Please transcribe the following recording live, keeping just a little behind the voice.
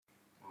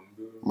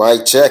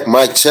Mic check.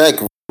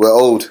 We're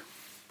old.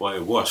 Boy,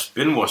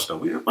 been washed though.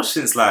 We've washed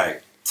since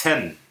like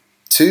 10.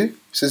 2?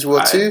 Since we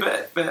were 2?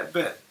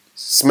 Bet.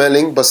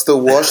 Smelling, but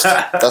still washed.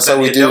 That's how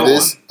we do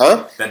this.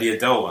 Huh? That the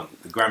Adele one,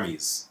 the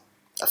Grammys.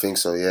 I think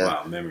so, yeah.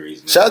 Wow, memories.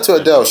 Man. Shout out to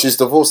Adele. She's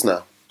divorced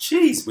now.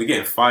 Jeez, we're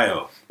getting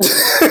fire.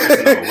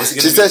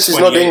 She said she's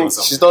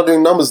not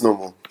doing numbers no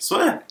more.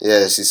 Swear?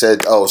 Yeah, she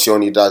said, she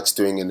only likes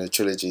doing in a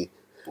trilogy.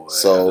 Boy,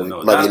 so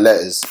maybe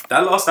letters.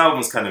 That last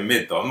album's kind of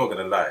mid though. I'm not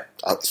gonna lie.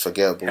 It's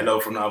forgettable. Hello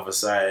from the Other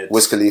Side.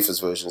 Wiz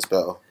Khalifa's version's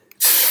better.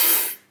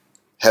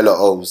 Hella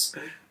O's.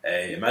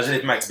 Hey, imagine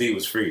if Max B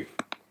was free.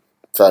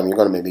 Fam, you're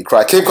gonna make me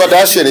cry. Kim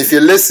Kardashian, if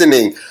you're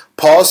listening,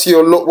 pass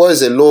your what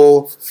is it?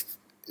 Law.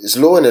 It's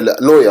law and a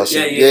lawyer.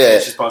 Yeah.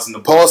 She's passing the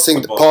ball.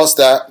 Pass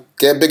that.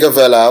 Get Bigger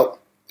Vel out,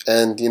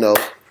 and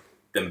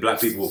then black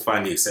people will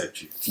finally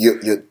accept you.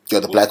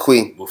 You're the black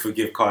queen. We'll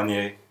forgive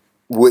Kanye.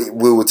 We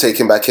will take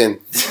him back in.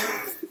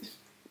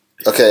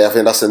 Okay, I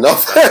think that's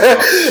enough.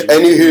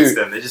 Anywho,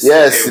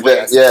 yes,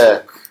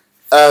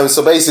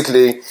 so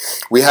basically,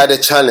 we had a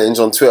challenge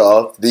on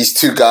Twitter. These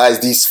two guys,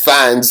 these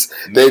fans,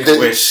 they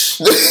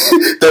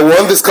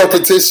won this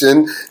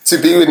competition to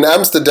be in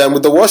Amsterdam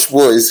with the Wash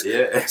Boys.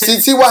 Yeah.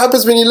 See what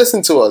happens when you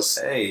listen to us.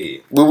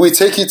 Hey, we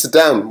take you to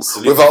Dam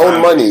with our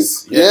own money.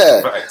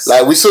 Yeah.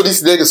 Like we saw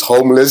these niggas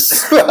homeless.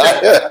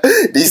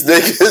 These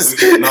niggas, we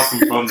get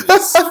nothing from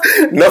this.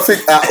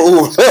 Nothing at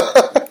all.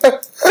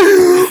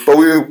 But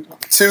we were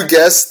two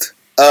guests.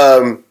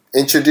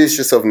 Introduce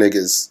yourself,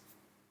 niggas.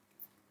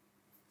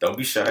 Don't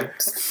be shy.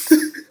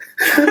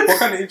 What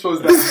kind of intro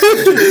is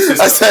that?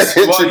 I said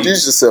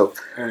introduce yourself.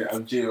 Hey,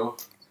 I'm Gio.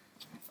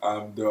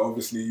 I'm the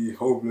obviously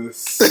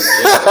homeless fan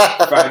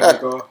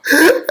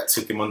nigga.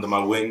 Took him under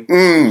my wing.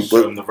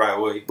 Show him the right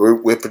way.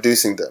 We're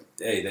producing them.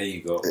 Hey, there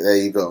you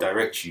go.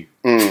 Direct you.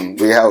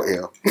 We out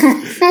here.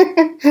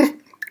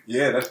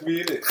 Yeah, that's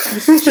me, innit?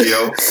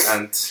 Gio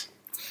and...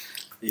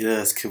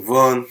 Yes,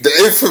 Kyvon. The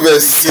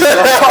infamous.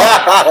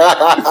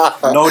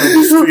 Known in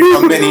the street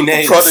by many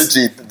names.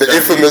 Prodigy. The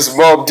infamous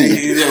Mob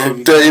D.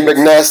 Dirty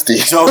McNasty.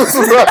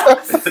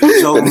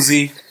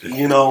 Jonesy.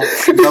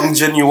 Young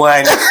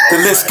Genuine. The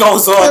list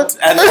goes on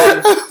and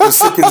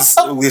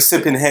on. We're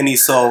sipping Henny,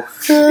 so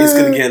it's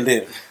going to get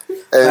lit.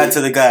 Back to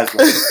the guys,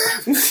 man.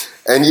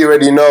 And you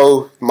already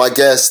know my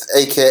guest,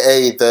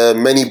 a.k.a. the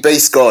many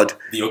bass god.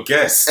 Your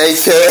guest.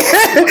 A.k.a.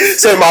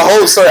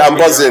 I'm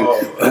buzzing.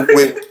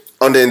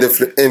 Under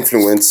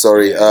influence,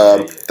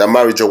 the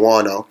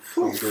marijuana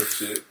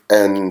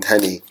and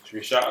Henny. Should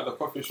we shout out the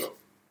coffee shop?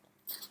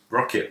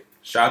 Rocket.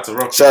 Shout out to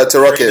Rocket. Shout out to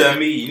Rocket.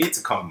 Me, you need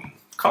to come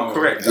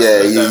correct.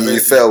 Yeah, you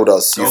failed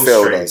us. You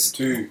failed us.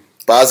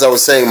 But as I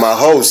was saying, my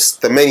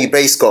host, the many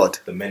bass god.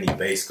 The many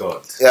bass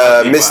god.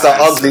 Mr.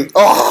 Ugly.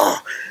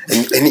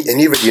 And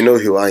you already know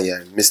who I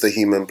am. Mr.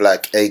 Human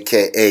Black,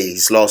 a.k.a.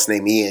 his last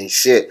name, he ain't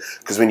shit.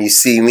 Because when you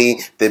see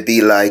me, they'd be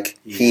like,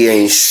 he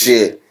ain't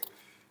shit.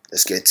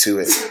 Let's get to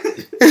it.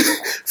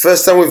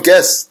 First time with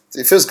guests.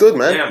 It feels good,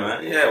 man. Yeah,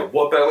 man. Yeah.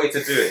 What better way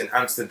to do it in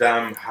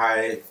Amsterdam,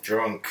 high,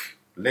 drunk,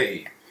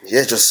 litty?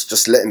 Yeah,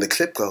 just letting the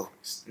clip go.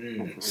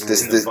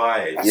 This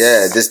vibes.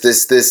 Yeah,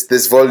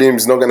 this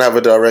volume's not gonna have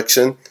a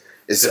direction.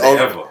 It's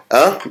on.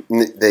 Huh?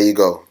 There you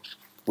go.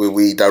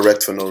 We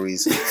direct for no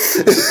reason.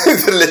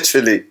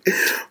 Literally.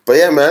 But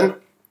yeah, man.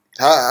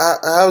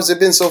 How's it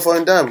been so far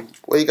in Dam?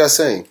 What are you guys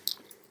saying?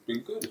 Been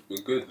good,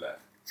 like.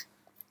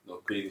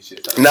 No.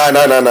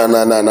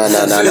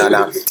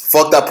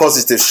 Fuck that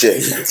positive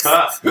shit.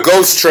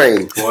 Ghost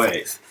train.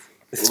 Boy.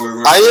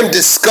 I am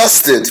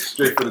disgusted.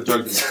 Straight for the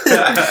drug.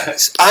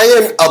 I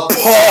am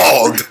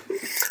appalled.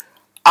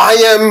 I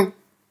am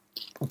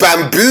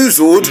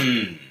bamboozled.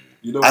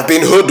 I've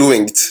been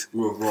hoodwinked.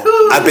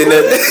 I've been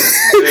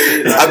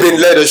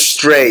led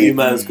astray. You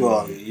man's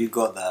you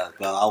got that,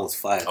 but I was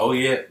fine. Oh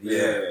yeah.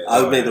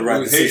 I made the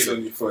right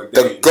decision.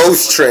 The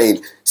ghost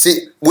train.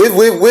 See, with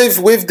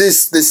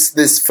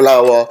this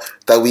flower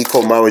that we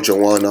call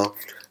marijuana,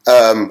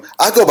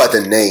 I go by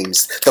the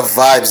names, the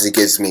vibes it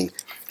gives me.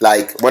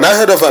 Like when I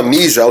heard of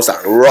amnesia, I was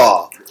like,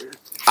 raw.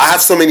 I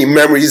have so many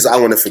memories I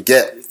want to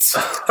forget.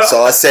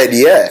 So I said,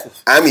 yeah,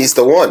 Ami's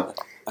the one.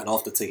 And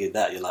after taking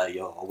that, you're like,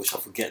 yo, I wish I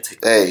forget to.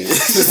 Hey,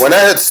 when I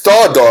heard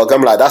Stardog,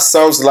 I'm like, that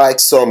sounds like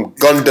some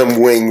Gundam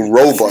Wing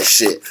robot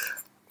shit.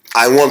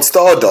 I want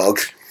Stardog.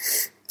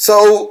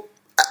 So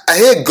I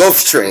hear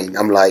Ghost Train.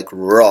 I'm like,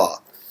 raw.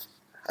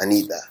 I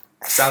need that.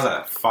 It sounds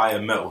like a fire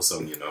metal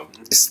song,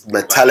 It's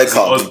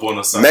Metallica,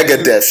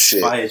 Megadeth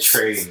shit. Fire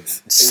Train.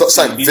 It's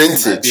like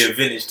vintage. It'd be a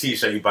vintage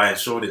t-shirt you buy in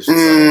Shoreditch.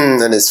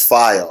 And it's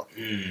fire.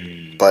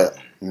 But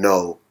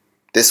no.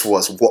 This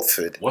was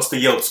Watford. What's the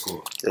Yelp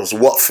score? It was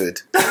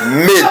Watford.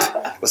 Mid.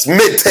 It was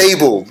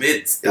mid-table.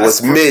 Mid. It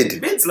was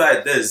mid. Mid's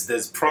like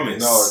there's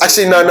promise. No.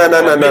 Actually, no.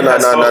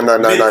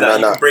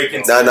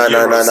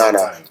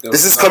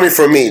 This is coming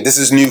from me. This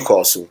is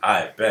Newcastle.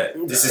 I bet.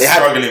 This is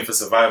struggling for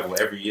survival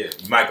every year.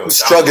 You might go down.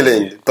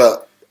 Struggling,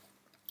 but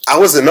I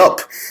wasn't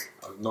up.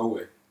 No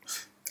way.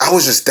 I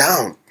was just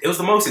down. It was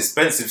the most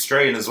expensive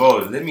strain as well.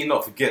 Let me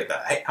not forget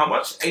that. Hey, how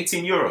much?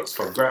 €18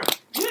 for a gram.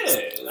 Yeah.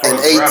 And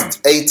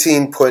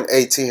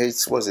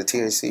 18.8 was it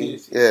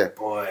THC? Yeah.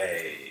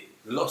 Boy.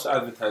 Lots of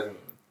advertisement.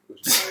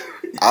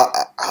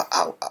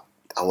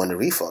 I want a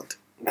refund.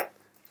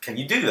 Can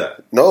you do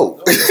that?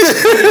 No. You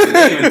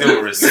don't even do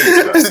a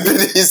receipt, bro.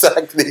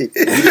 Exactly.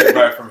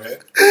 Right from here.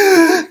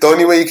 The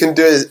only way you can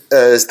do it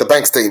is the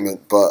bank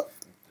statement, but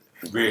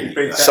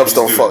Really? shops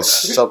don't fuck.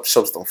 That.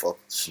 Shops don't fuck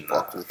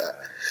with that.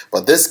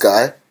 But this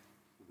guy,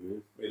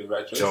 Made the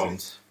right choice.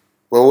 Jones.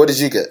 well, what did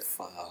you get?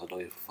 I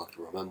don't even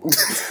fucking remember.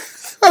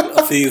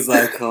 I think it's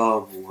like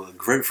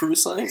grapefruit or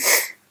something.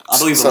 I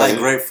don't even like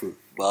grapefruit,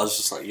 but I was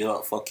just like, you know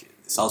what, fuck it.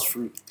 It sounds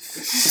fruit.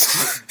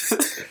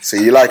 So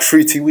you like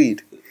fruity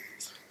weed?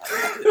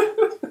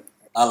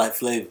 I like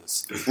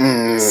flavors.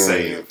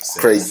 Same.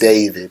 Craig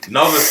David.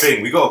 Another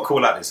thing, we gotta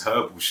call out this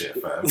herbal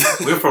shit, fam.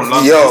 We're from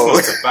London, Yo.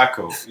 it's not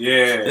tobacco.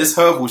 Yeah. This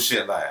herbal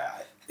shit, like,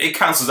 it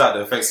cancels out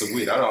the effects of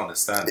weed. I don't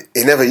understand.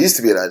 It never used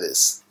to be like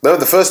this. No,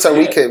 the first time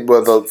we came,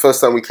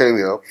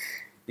 here,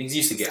 Things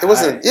used to get it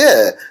wasn't. high.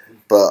 Yeah,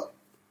 but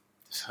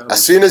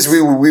as soon as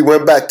we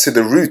went back to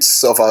the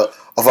roots of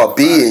our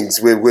beings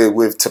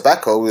with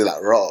tobacco, we were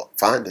like, raw,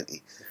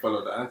 finally.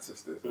 Follow the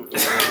ancestors.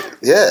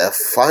 Yeah,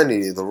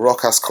 finally the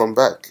rock has come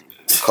back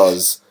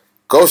because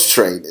Ghost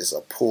Train is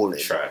appalling.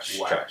 Trash.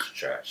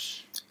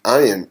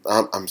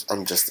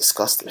 I'm just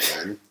disgusted,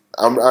 man.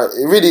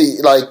 It really,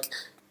 like,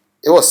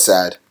 it was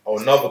sad. Oh,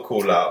 another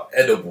call out,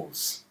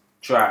 edibles.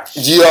 Trash.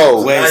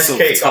 Yo, Wait. Nice some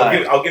cake.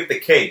 time. I'll give the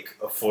cake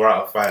a 4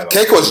 out of 5.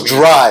 cake was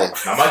dry.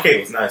 Now my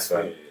cake was nice,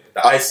 fam.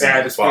 The icing, Yeah,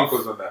 the buff.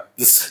 sprinkles on that.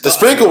 The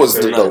sprinkle was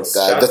the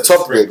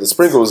top bit. The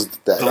sprinkle was The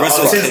that. rest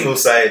of the artisanal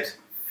side,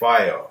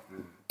 fire.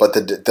 But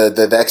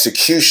the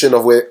execution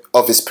of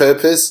its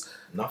purpose,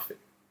 Nothing.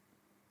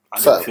 I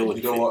Fam. didn't feel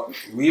You know anything.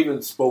 what? We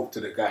even spoke to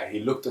the guy. He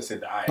looked us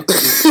in the eye.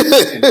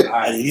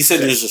 And he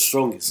said it was the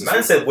strongest.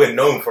 Man said we're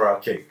known for our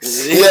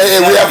cakes. yeah,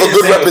 we have a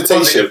good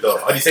reputation.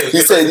 He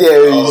said,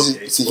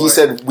 he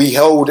said we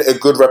held a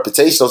good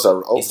reputation. I was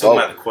like, He's talking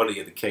about the quality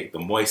of the cake, the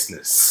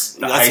moistness,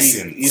 the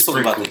icing. He's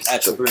talking about the sprinkles.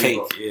 actual The cake.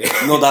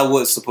 Yeah. You know that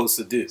what it's supposed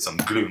to do. Some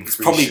gluten. It's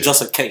probably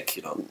just a cake,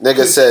 you know.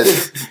 Nigga said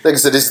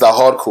this is the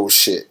hardcore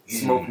shit.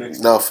 Smoke next.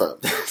 No, fam.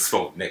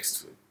 Smoke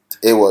next to it.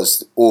 It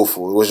was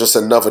awful. It was just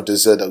another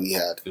dessert that we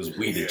had. It was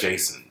weed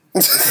adjacent.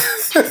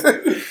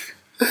 It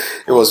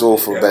was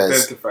awful, man.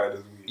 Identified as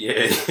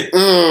weed.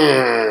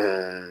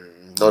 Yeah.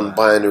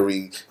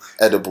 Non-binary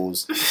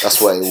edibles.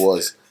 That's what it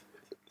was.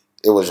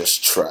 It was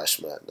just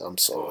trash, man. I'm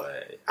sorry.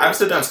 Boy.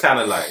 Amsterdam's kind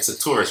of like, it's a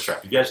tourist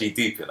trap. If you actually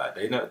deep it, like,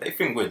 they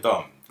think we're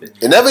dumb.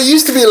 It never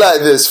used to be like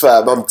this,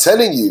 fam. I'm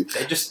telling you.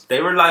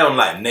 They rely on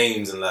like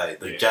names and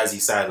like the jazzy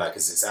side, like,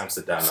 cause it's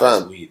Amsterdam, like,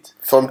 Fam. it's weed.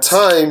 From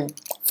time,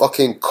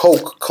 fucking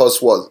Coke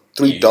cost what?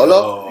 $3?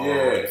 Oh,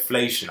 Yeah.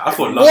 inflation. I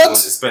thought What? London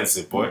was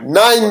expensive, boy.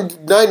 Nine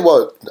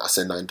what? I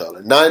said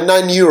 $9.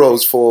 Nine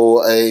euros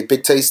for a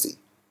big tasty.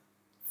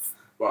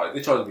 Wow,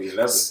 they charged me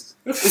 11.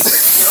 Yo.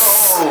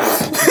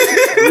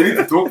 We need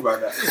to talk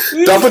about that.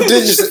 Double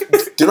digits.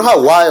 Do you know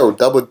how wild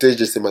double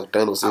digits in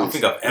McDonald's I don't is?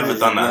 think I've ever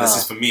done that. This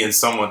is for me and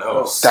someone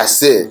else.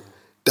 That's it.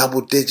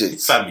 Double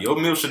digits. Fam, your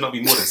meal should not be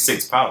more than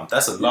 £6.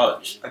 That's a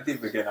large. I didn't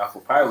even get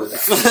apple pie with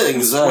that. Well,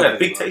 Exactly. that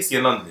big tasty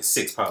in London is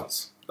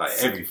 £6. Like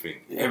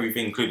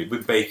everything included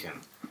with bacon.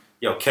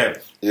 Yo,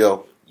 Kev,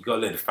 Yo. you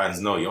gotta let the fans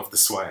know you're off the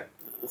swine.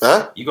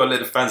 Huh? You gotta let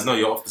the fans know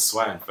you're off the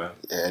swine, fam.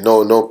 Yeah,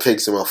 no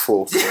pigs in my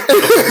fork. Yeah.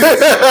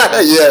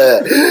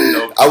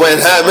 I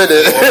went ham in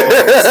it.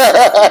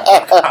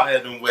 Higher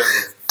than weather.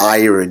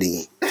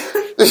 Irony.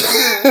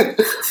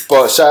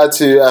 But shout out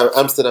to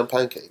Amsterdam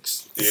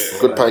pancakes. Yeah,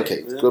 Good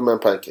pancakes. Good man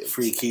pancakes.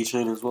 Free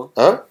keychain as well.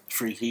 Huh?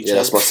 Free keychain. Yeah,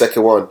 that's my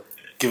second one.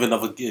 Give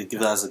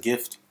that as a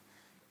gift.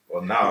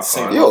 Well, now I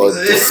can't. You're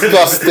a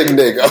disgusting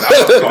nigga. Now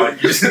I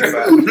can't use it,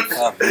 man.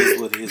 It is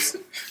what it is.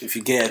 If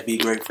you get it, be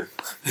grateful.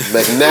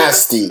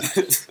 McNasty.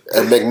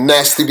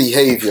 McNasty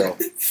behavior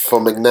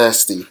from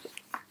McNasty.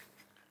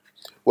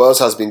 What else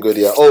has been good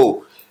here?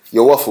 Oh,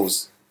 your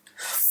waffles.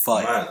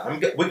 Fine.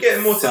 Man, we're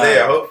getting more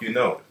today. I hope you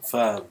know.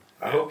 Fam.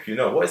 I hope you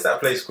know. What is that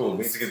place called?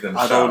 We need to give them a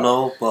I shout. don't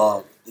know,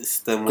 but it's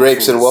them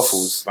Grapes and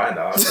waffles. Find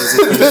out. We need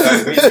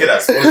to get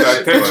that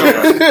sponsorship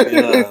going.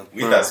 Yeah,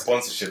 We need that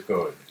sponsorship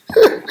going.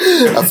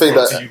 I think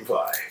Brought to that you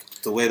by.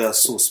 the way that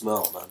sauce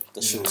smell, man.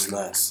 That shit was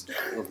nice.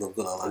 I'm not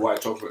gonna lie.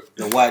 White chocolate.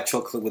 The white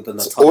chocolate with the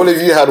Nutella. all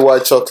of you had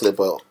white chocolate,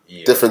 but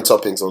Yeah. different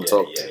toppings on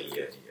top.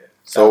 Yeah.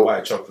 So- That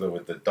white chocolate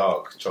with the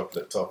dark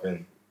chocolate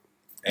topping.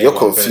 You're A1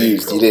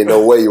 confused. Benny You didn't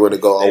know where you want to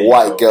go. There A you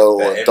white go.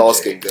 girl or The a dark MJ.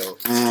 skinned girl.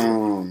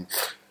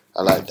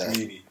 I like that.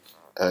 Greedy.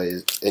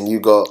 And you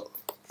got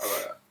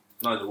Alright.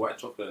 No, the white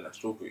chocolate and that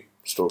strawberry.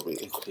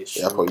 strawberry.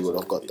 Yeah, I probably would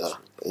have got that.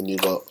 And you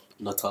got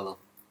Nutella.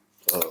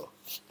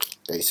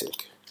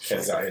 basic.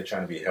 Kev's out here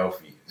trying to be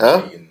healthy.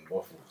 Huh? Eating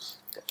waffles.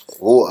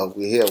 Water,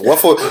 we here.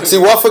 Waffle. See,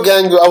 waffle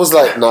gang. I was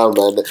like, nah,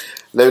 man.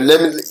 Let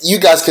me. You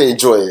guys can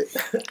enjoy it.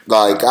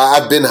 Like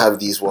I've been have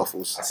these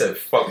waffles. I said,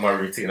 fuck my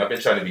routine. I've been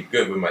trying to be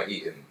good with my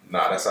eating.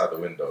 Nah, that's out the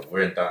window.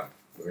 We're in Dan.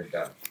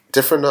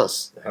 Different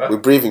us. Huh? We're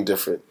breathing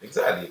different.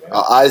 Exactly, man.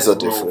 Our eyes are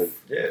different.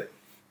 Yeah.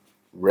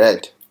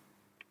 Red.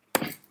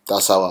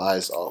 That's how our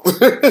eyes are.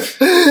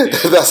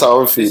 That's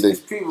how I'm feeling.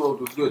 This pre-roll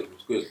was good. It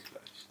was good.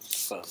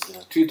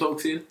 Yeah. 2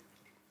 talks in.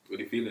 What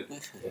are you feeling?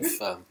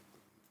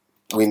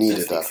 We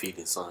needed Definitely that.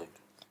 feeling signed.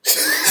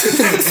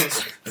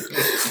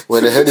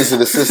 When the head is in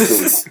the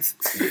system,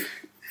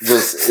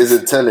 just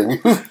isn't telling.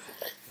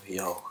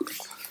 Yo.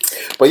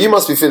 But you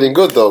must be feeling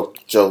good though,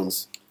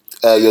 Jones.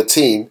 Your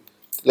team.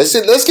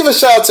 Let's give a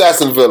shout out to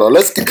Aston Villa.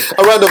 Let's give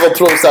a round of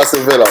applause to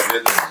Aston Villa.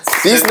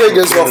 These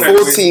niggas were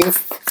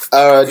 14th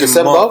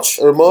December or March.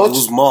 It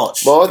was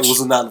March. March. It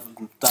wasn't that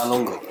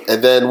long ago.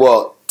 And then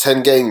what?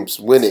 10 games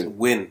winning.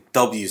 Win.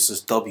 W's.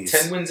 Just W's.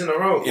 10 wins in a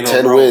row.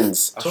 10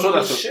 wins. I'm sure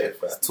that's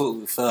shit, man.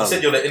 You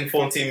said you're the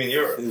informed team in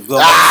Europe.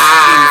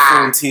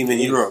 Informed team in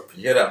Europe.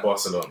 You hear that,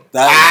 Barcelona?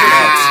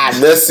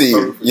 Messi.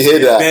 You hear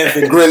that?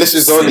 Grealish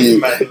is on you.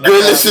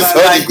 Grealish is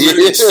on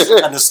you.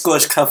 And the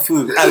Scottish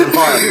Cafu. Alan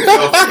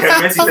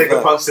Messi take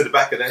a punch to the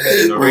back of the head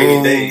in a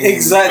rainy day.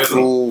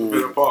 Exactly.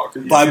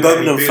 By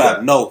Birmingham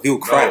fan. No, he'll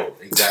cry. No,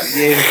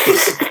 exactly. Yeah.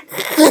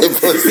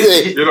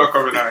 You're not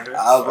coming out here.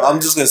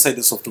 I'm just going to say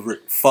this off the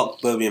rip. Fuck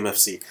Birmingham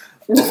FC.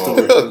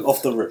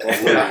 Off the rip.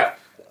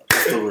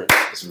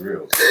 It's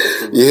real.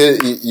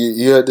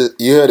 You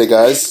heard it,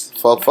 guys.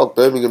 Fuck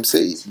Birmingham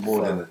City. It's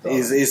more than a derby.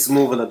 It's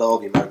more than a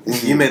derby, man.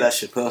 You made that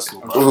shit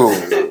personal,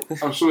 man.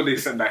 I'm sure they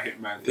sent that hit,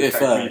 man.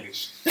 Nigga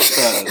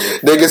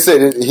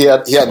said he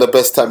had the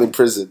best time in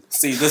prison.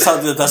 See, that's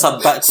how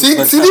backwards.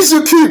 See these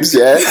are cubes,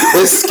 yeah?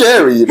 They're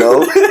scary, you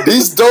know?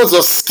 These dogs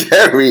are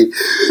scary.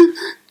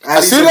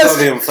 As soon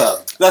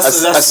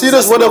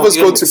as one of us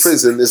go to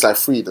prison, it's like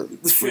freedom.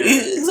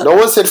 No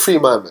one said free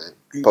man.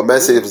 But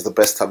man said it was the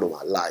best time of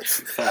my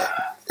life.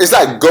 It's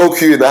like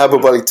Goku in the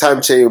hyperbolic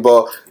time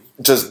chamber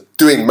just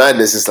doing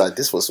madness. It's like,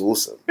 this was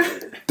awesome.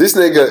 This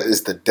nigga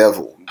is the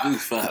devil.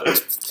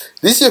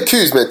 These are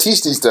accused, man.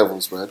 Teach these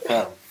devils, man.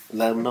 Let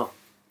them know.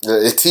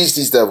 Teach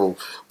these devils.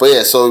 But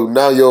yeah, so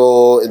now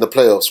you're in the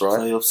playoffs, right?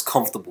 Playoffs,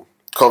 comfortable.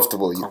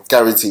 Comfortable.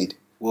 Guaranteed.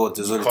 Well,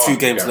 there's only 2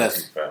 games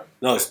left.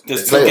 No,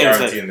 there's 2 games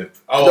left.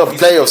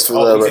 Playoffs for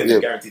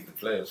guaranteed the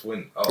playoffs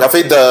win. I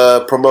think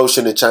the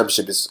promotion and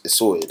championship is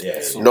sorted.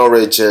 Yeah.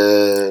 Norwich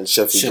and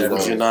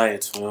Sheffield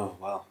United. Oh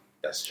wow,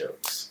 that's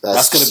jokes.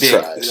 That's gonna be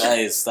trash.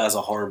 that's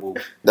a horrible.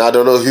 Now I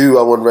don't know who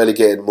I want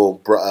relegated more,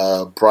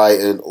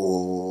 Brighton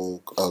or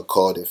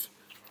Cardiff.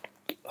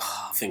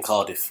 I think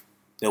Cardiff.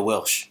 They're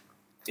Welsh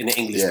in the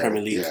English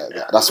Premier League.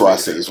 Yeah, that's what I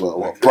say as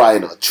well.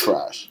 Brighton are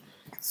trash.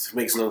 It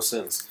makes no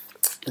sense.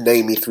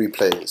 Name me 3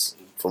 players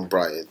from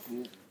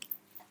Brighton.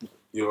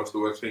 You lost the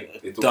worst thing.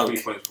 They took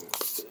 3 points from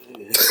us.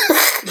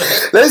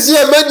 Man.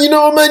 You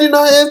know, Man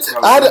United.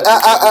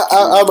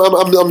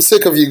 I'm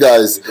sick of you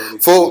guys.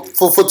 For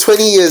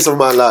 20 years of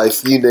my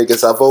life, you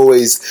niggas have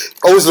always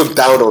looked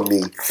down on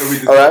me.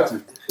 All right.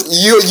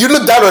 You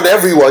look down on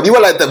everyone. You were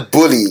like the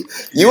bully.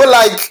 You were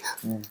like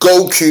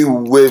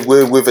Goku with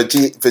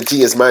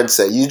Vegeta's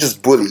mindset. You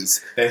just bullies.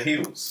 They're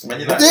heels.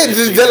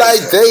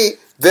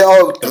 They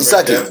are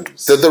exactly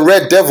the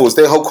Red Devils.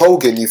 They're Hulk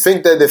Hogan. You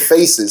think they're the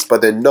faces,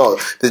 but they're not.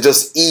 They're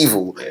just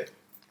evil. Yeah.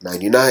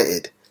 Man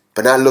United.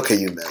 But now look at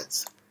you,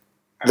 mans.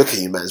 Look at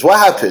you, mans. What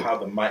happened? How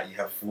the mighty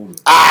have fallen.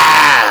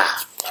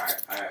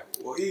 Alright.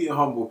 Well, eating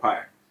humble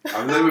pie.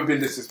 I've never been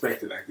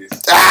disrespected like this.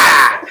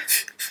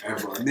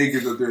 Ever.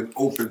 Niggas are doing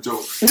open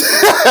jokes.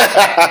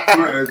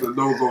 Twitter's a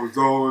no-go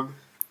zone.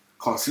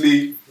 Can't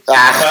sleep.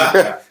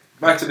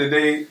 Back to the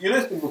day. You know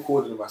it's been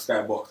recorded in my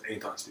skybox.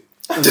 Ain't touched it.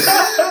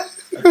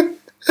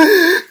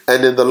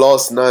 And in the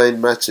last 9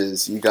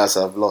 matches, you guys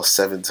have lost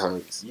 7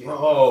 times.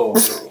 Yo.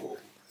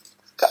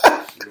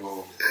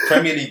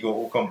 Premier League or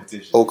all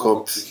competitions? All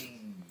comps.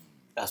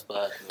 That's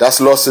bad.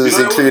 That's losses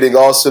including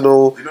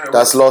Arsenal.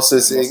 That's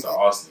losses in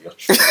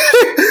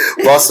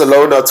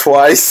Barcelona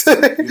twice. You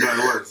know it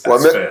was.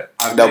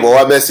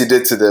 What Messi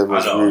did to them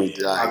was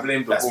rude. I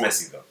blame the That's board.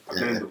 Messi though. I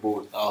blame the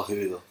board. Oh, here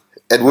we go.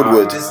 Ed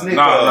Woodward.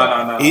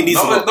 No. He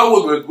needs no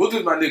Woodward.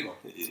 Woodward's my nigga.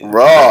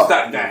 Raw.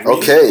 That guy.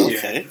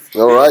 Okay.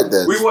 All right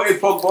then. We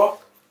wanted Pogba.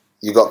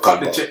 You got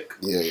cut the check.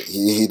 Yeah,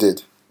 he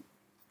did.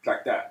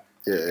 Like that.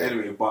 Yeah.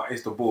 Anyway, but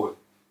it's the board.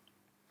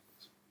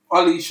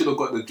 Oli should have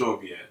got the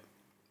job,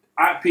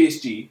 at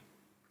PSG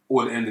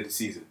or the end of the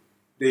season.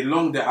 They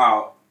longed it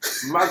out.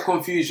 Mad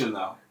confusion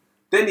now.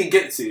 Then he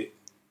gets it,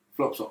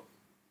 flops up.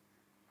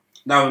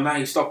 Now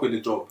he's stuck with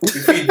the job.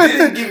 If he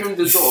didn't give him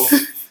the job,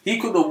 he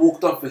could have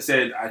walked off and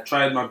said, I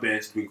tried my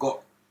best, we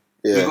got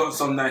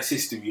some nice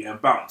history and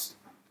bounced.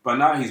 But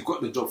now he's got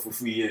the job for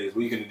 3 years.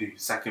 What are you going to do?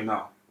 Sack him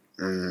now?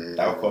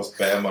 That would cost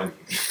better money.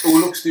 It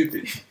will look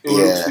stupid.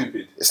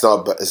 It's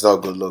not a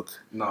good look.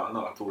 No,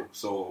 not at all.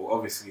 So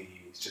obviously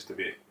it's just a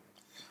bit.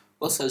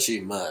 What's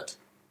actually mad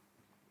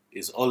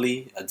is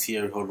Oli and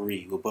Thierry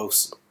Henry were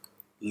both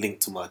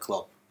linked to my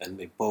club and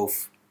they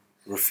both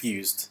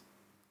refused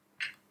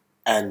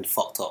and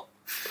fucked up.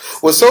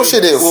 Well,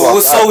 Solskjaer didn't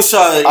fuck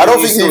up. I don't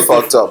think he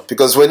fucked up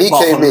because when he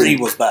came Henry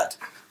in, was bad.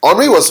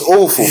 Henry was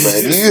awful,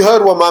 man. You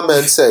heard what my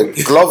man said.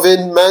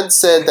 Glovin, man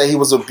said that he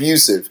was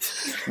abusive.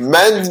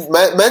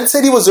 Man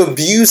said he was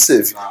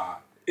abusive.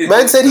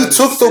 Man said he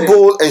took the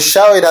ball and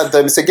shouted at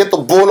them and said, "Get the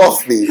ball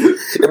off me."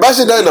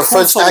 Imagine that in a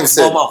French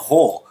accent.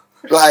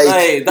 Like,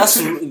 hey,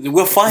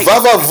 we're fighting.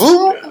 Vava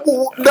voom?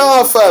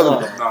 Nah, fam.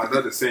 Nah,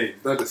 they're the same.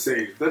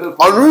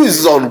 Henry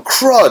is on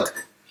crud.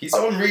 He's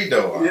Henry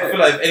though. Yeah. I feel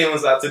like if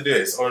anyone's allowed to do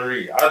it, it's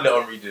Henry. I'd let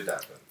Henry do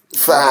that.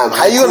 Fam,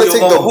 how you gonna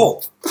take the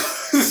ball?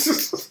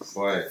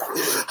 Why?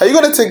 How you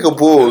gonna take a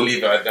ball?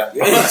 Leave it at that.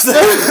 Yeah,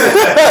 exactly.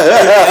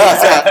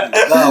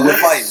 No, we're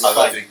fighting.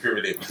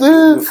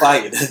 We're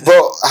fighting.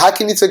 Bro, how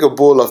can you take a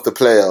ball off the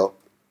player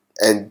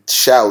and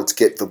shout,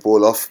 "Get the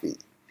ball off me"?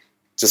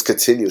 Just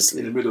continuously.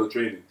 In the middle of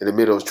training.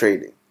 Everyone's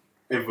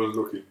Everyone's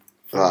looking.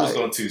 Football's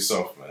gone too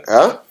soft, man.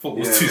 Huh?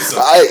 Football's too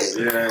soft.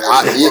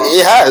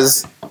 It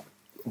has.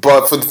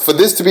 But for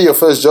this to be your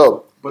first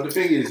job, but the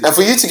thing is, and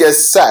for you to get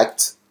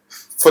sacked,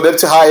 for them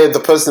to hire the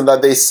person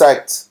that they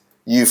sacked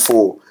you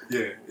for.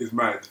 Yeah, it's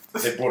mad.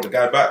 They brought the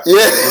guy back.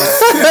 Yeah.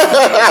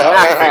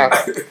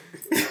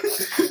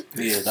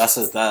 Yeah,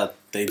 that.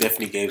 They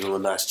definitely gave him a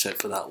nice check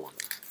for that one.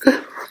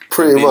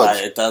 Pretty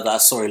much. Like,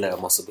 that sorry letter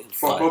must have been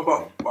fine.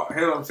 But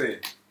hear what I'm saying.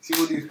 See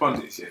all these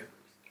pundits, yeah?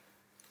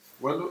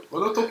 We're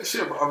not talking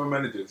shit about other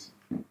managers.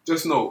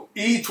 Just know,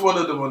 each one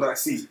of them on that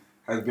seat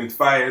has been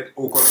fired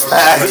or got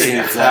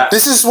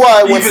This is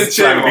why even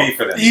Chera. Yo,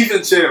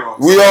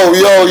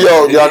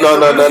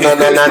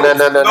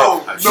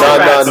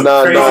 no.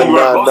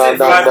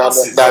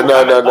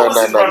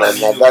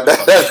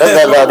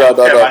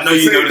 I know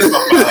you know this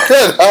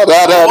stuff. What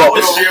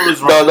was Chera's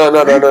run?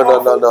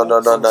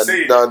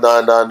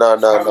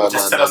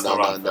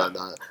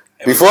 No.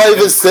 Before I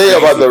even say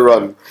about the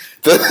run,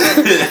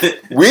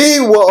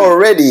 we were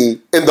already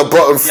in the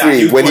bottom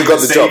three when he got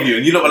the job.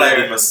 You look like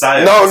a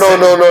messiah. No.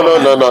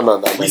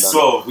 We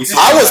saw.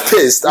 I was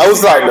pissed. I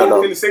was like,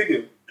 no.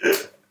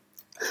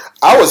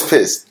 I was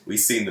pissed. We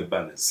seen the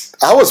banners.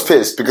 I was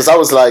pissed because I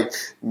was like,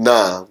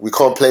 nah, we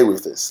can't play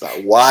with this.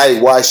 Like,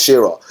 why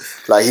Shearer?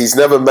 Like, he's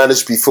never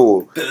managed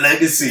before. The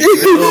legacy.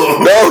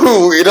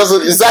 No, it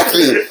doesn't.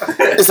 Exactly.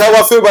 It's how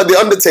I feel about The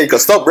Undertaker.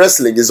 Stop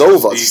wrestling. It's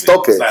over.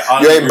 Stop it.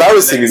 Like, you're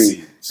embarrassing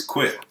me. Just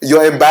quit.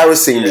 You're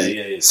embarrassing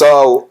me. Yeah.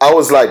 So I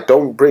was like,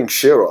 don't bring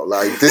Shearer.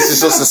 Like, this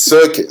is just a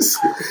circus.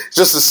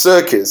 Just a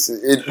circus.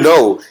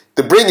 No,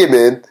 to bring him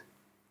in,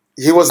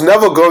 he was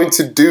never going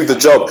to do the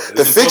job.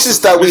 The fixtures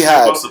that we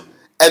had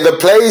and the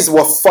plays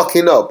were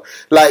fucking up.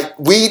 Like,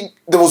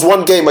 there was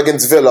one game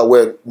against Villa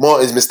where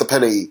Martins missed the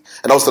penalty,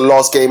 and that was the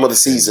last game of the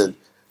season.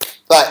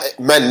 Like,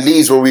 man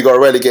leaves when we got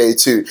relegated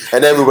too,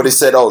 and everybody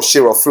said, "Oh,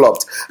 Shearer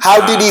flopped."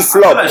 How did he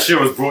flop? I feel like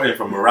Shearer was brought in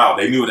for morale.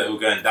 They knew that we were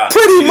going down.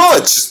 Pretty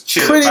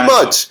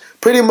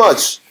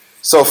much.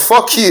 So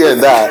fuck you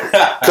and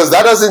that, because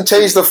that doesn't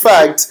change the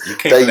fact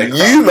that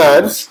you,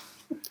 man,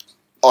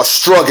 are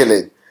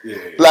struggling. Yeah.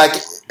 Like,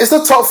 it's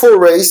the top 4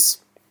 race,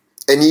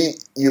 and you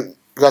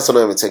guys are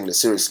not even taking it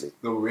seriously.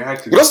 No, but we had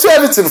to. You lost to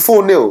Everton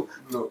 4-0.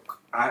 Look.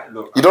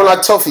 You don't like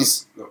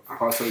toffees? Look, I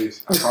can't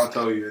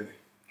tell you.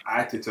 I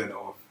had to turn it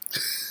off.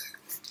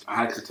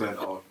 I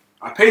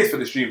paid for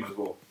the stream as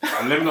well.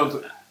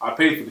 I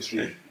paid for the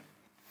stream.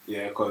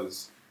 Yeah,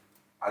 because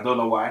I don't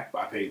know why, but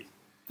I paid.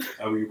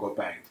 And we got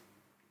banged.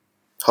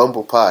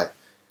 Humble pie.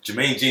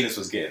 Jermaine Genius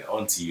was getting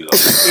onto you.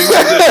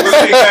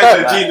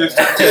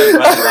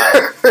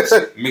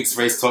 Mixed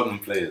race Tottenham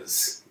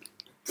players.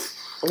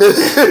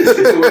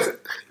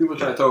 People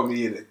try to tell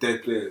me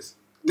dead players.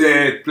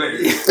 I'm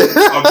playing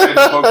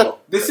the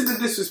This is the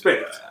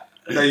disrespect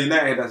that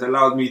United has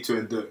allowed me to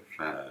endure.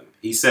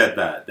 He said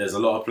that there's a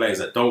lot of players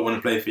that don't want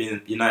to play for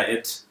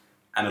United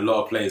and a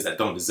lot of players that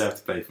don't deserve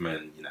to play for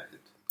Man United.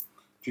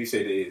 True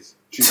say there is.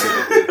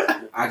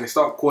 I can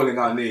start calling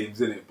out names,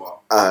 innit? But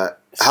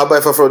how about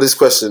if I throw this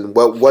question?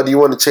 What do you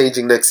want to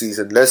changing next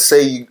season? Let's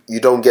say you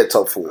don't get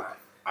top 4.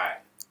 I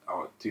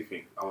want 2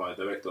 things. I want a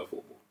director of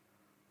football.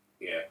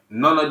 Yeah.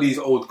 None of these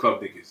old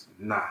club niggas.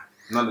 Nah.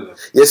 None of them.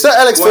 Yeah, Sir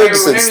Alex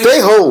Ferguson,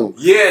 stay home.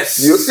 Yes.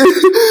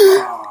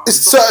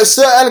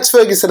 Sir Alex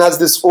Ferguson has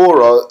this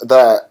aura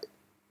that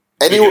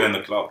bigger than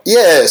the club.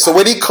 Yeah, so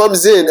when he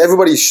comes in,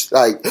 everybody's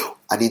like,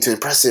 I need to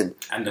impress him.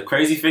 And the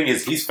crazy thing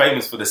is, he's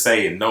famous for the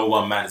saying, "No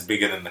one man is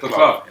bigger than the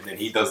club." And then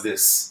he does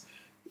this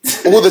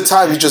all the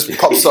time. He just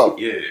pops up.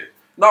 Yeah.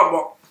 No,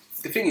 but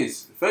the thing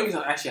is,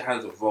 Ferguson actually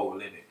has a role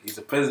in it. He's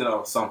the president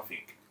of something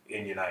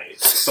in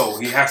United, so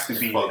he has to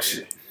be there.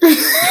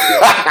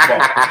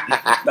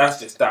 That's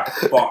just that.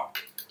 But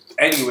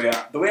anyway,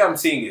 the way I'm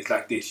seeing it is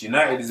like this: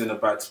 United is in a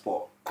bad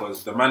spot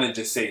because the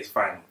manager says it's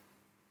final.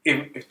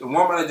 If the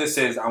one manager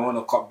says I want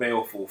to cut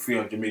Bale for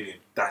 300 million,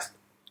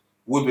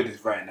 Woodward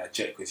is writing that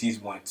check because he's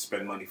wanting to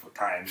spend money for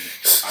time.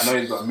 I know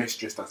he's got a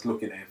mistress that's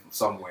looking at him from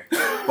somewhere,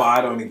 but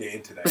I don't want to get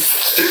into that.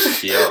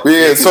 We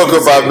ain't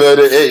talking about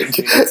Murder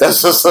Inc.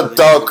 That's just a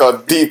dark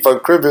and deep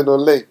and criminal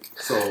link.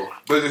 So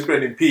those are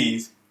spending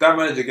peas. That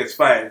manager gets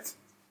fired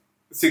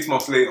 6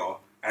 months later,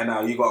 and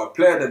now you got a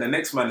player that the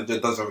next manager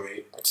doesn't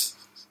rate,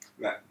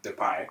 like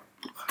Depay.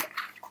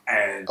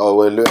 And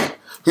look,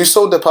 who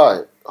sold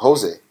Depay?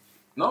 Jose.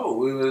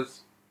 No, it was.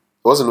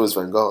 It wasn't Louis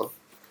Van Gaal.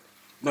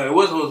 No, it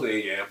was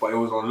Jose, yeah, but it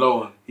was on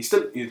loan. He's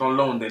on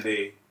loan. Then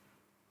they.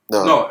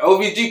 No. No,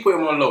 LVG put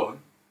him on loan,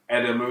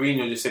 and then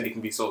Mourinho just said he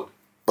can be sold.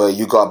 But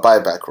you got a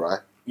buyback,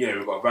 right? Yeah,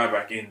 we got a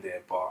buyback in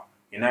there, but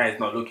United's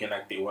not looking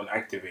like they want to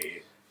activate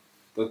it.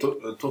 They're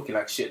talking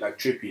like shit, like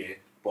Trippier,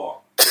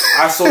 but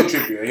I saw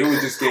Trippier. He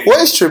was just getting.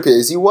 What is Trippier?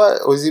 Is he white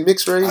or is he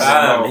mixed race?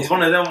 He's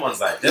one of them ones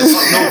like there's no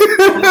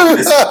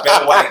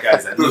better white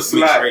guys that look mixed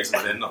race,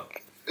 but they're not.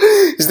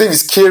 His name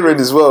is Kieran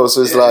as well,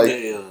 so it's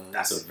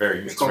that's a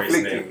very mixed race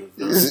name.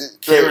 It's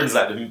Kieran's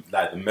like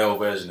the male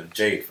version of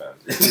Jade, fam.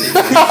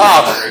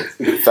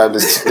 Fam,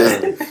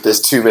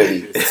 there's too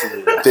many.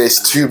 There's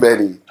too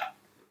many.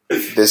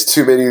 There's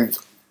too many.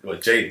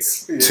 What,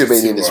 Jades? Too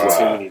many in this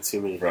world.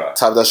 Too many. Right.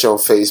 Type that shit on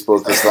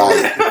Facebook. There's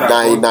like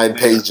 99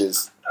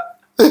 pages.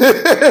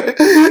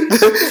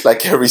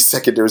 Like every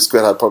secondary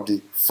school had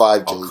probably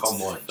 5 Jades. Oh,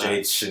 come on.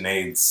 Jades,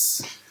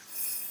 Sineads.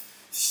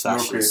 No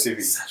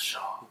creativity.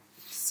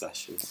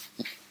 Sashes.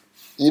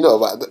 You know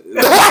about that.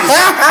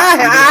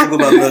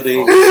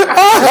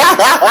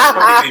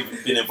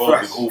 Been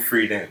involved with all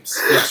 3 names.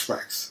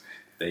 Flashbacks.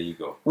 There you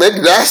go.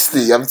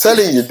 McNasty, I'm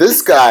telling you,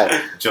 this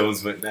guy.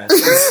 Jones McNasty.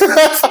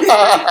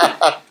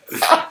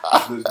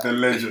 the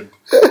legend.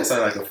 That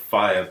sounds like a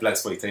fire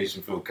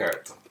blaxploitation film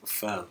character.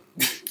 Fam.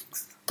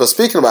 But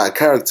speaking about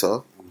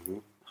character,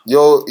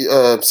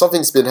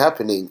 something's been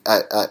happening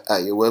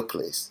at your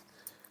workplace.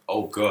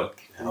 Oh God.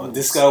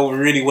 This guy would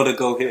really want to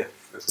go here.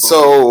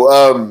 So,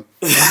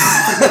 me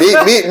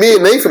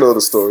and Nathan know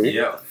the story.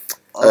 Yeah.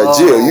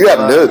 Gio, you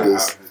haven't heard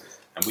this.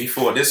 And we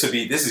thought this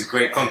is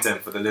great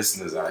content for the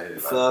listeners out here.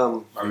 Like,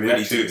 I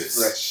really do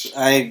this.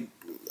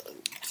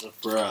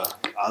 Bruh,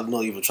 I'm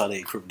not even trying to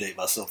incriminate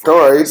myself. Don't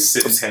worry.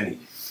 Sips Henny.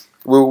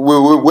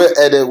 We'll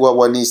edit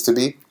what needs to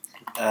be.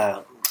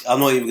 I'm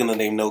not even gonna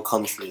name no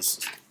countries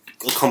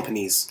or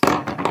companies.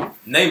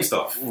 Name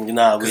stuff.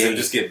 Nah, because it'll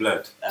just get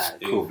blurred.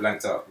 Cool. It'll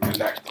blanked out.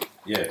 Redacted.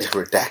 Yeah.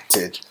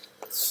 Redacted.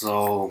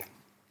 So,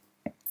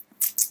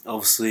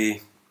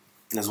 obviously,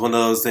 it's one of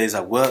those days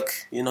at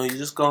work. You know, you're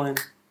just going.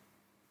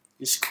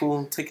 You're just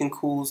cool, taking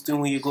calls, doing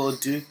what you gotta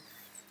do.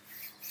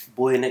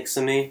 Boy next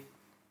to me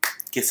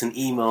gets an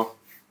email,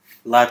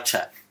 live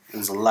chat. It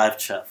was a live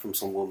chat from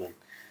some woman.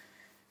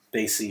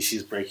 Basically,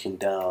 she's breaking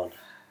down,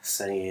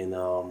 saying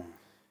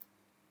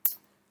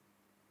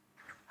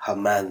her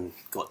man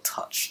got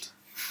touched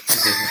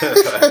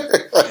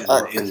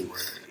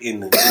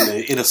in a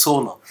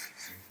sauna.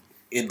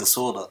 In the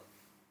sauna.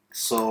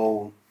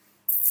 So,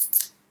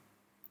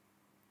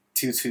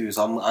 tutus,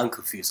 I'm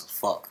confused as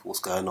fuck what's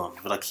going on,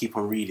 but I keep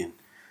on reading.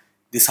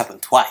 This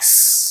happened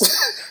twice.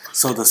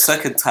 So the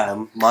second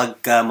time, my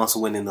guy must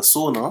have went in the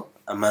sauna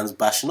and man's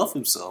bashing off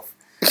himself.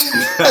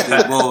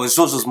 Well, it's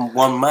not just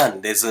one man.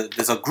 There's a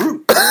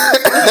group.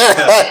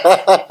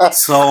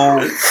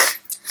 So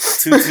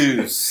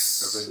tutus.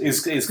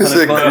 It's kind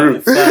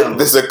of group.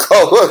 There's a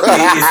cult.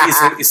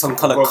 It's some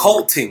kind of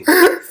culting.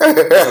 It's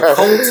a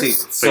culting.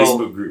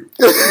 Facebook group.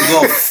 We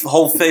got a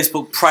whole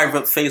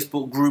private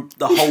Facebook group,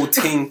 the whole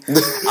thing.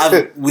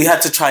 We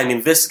had to try and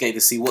investigate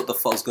to see what the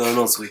fuck's going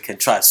on so we can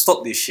try and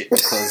stop this shit.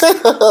 Because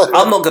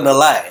I'm not gonna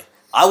lie,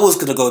 I was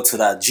gonna go to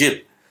that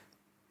gym,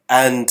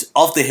 and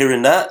after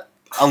hearing that,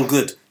 I'm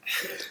good.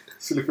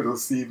 Slipping on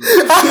steam.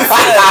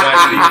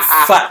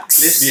 Facts.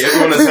 Literally,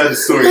 everyone has heard the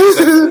story.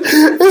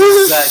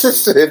 Exactly.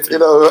 Shit, you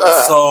know.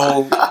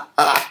 So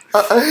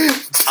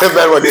the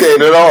man was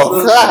getting it off.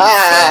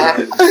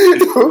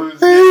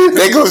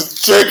 They go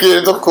jerking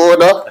in the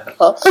corner.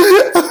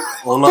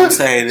 all I'm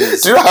saying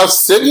is, Do you know how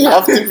sick you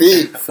have to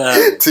be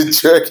fam, to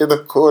jerk in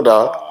the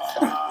corner?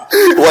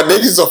 What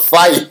niggas are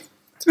fighting?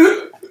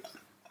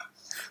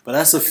 but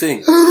that's the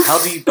thing.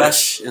 How do you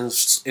bash in a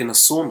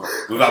sauna?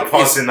 Without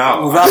passing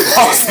out. Without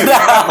passing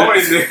out. What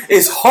is it?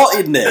 It's hot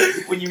in there.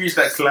 When you reach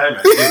that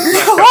climax.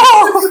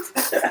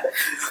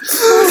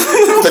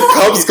 The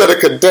cup's gonna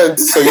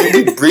condense, so you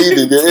be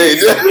breathing it in.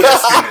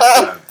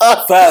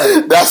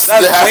 Fam, that's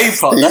nasty.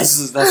 vapor.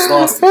 That's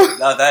nasty.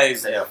 No, that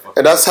is.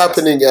 And that's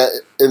happening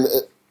in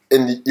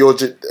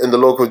the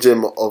local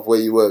gym of where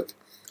you work.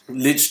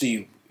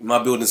 Literally,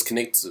 my building's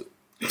connected.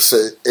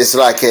 So it's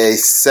like a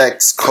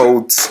sex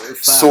code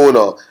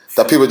sauna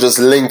that people just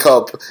link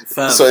up.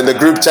 So in the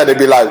group chat, they'd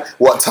be like,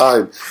 "What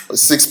time?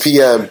 6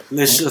 p.m.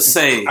 Let's just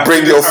say,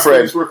 Bring your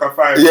friend."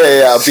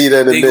 Yeah, I'll be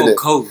there in a they minute.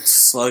 got codes.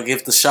 So I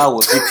give the shower.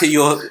 If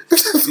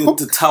you put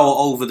the towel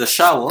over the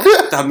shower,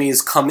 that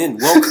means come in.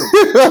 Welcome.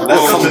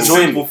 That's a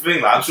simple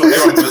thing. Like, I'm sure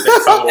everyone puts their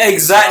towel.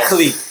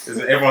 Exactly.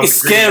 It's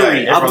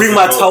scary. I bring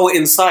my towel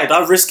inside.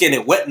 I risk getting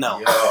it wet now.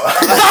 Yo,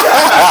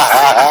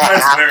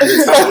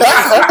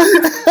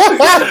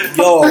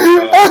 Oh,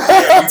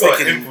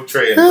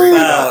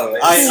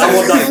 I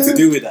want nothing to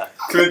do with that.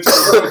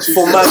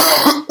 For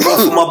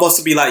my boss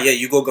to be like, yeah,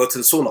 you go to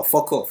the sauna.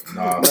 Fuck off.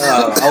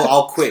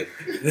 I'll quit.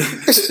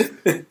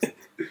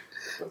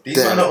 These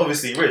men are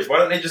obviously rich. Why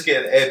don't they just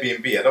get an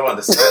Airbnb? I don't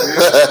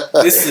understand.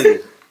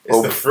 Listen.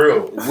 It's the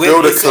thrill.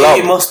 Build a club.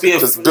 It must be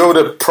just build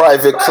a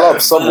private club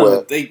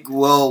somewhere.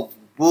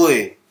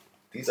 Boy.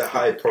 These are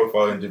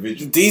high-profile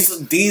individuals.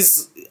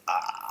 These.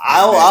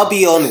 I'll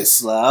be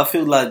honest. Like, I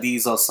feel like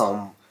these are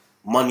some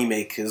money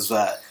makers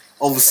that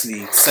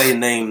obviously saying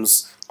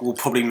names will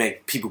probably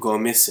make people go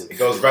missing. It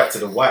goes back to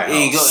the White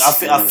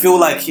House. I feel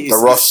like the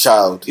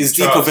Rothschild. It's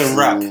deeper than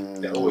rap.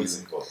 They're always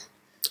involved.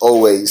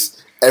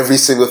 Always. Every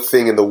single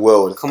thing in the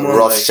world. Come on,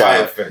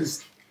 Rothschild.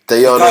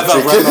 The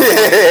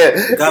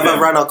guy that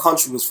ran our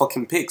country was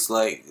fucking pigs.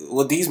 Like,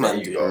 what these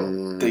men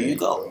do? There you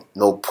go.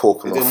 No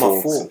pork on my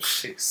fork.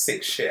 Some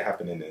sick shit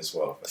happening as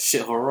well.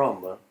 Shit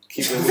haram, man.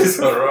 Keep it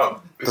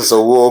haram. There's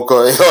a war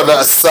going on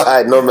that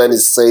side. No man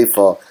is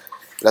safer.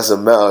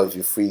 Doesn't matter if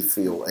you're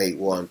 3-3 or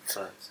 8-1.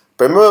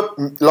 But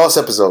remember last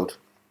episode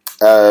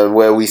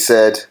where we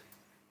said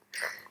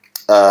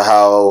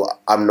how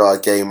I'm not a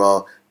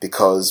gamer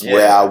because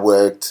where I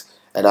worked,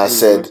 and I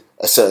said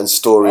a certain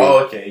story.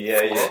 Oh, okay,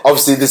 yeah.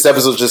 Obviously, this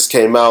episode just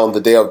came out on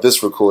the day of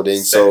this recording,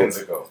 Seconds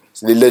ago.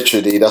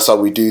 Literally, that's how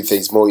we do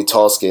things,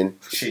 multitasking.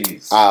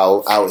 Jeez.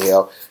 Out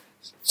here.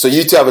 So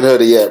you two haven't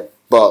heard it yet,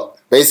 but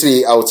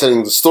basically, I was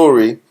telling the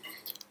story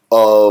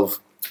of.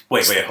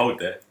 Wait, hold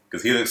that.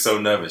 Because he looks so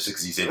nervous just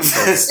because you said he's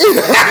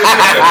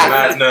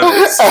mad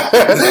nervous.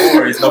 Don't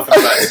worry, it's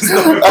nothing like it.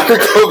 I could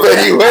go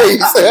many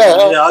ways.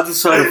 Yeah, I'm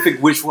just trying to think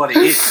which one it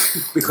is.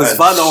 Because if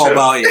I know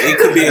about it, it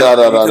could be... No.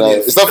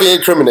 It's nothing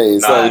incriminating.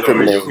 It's not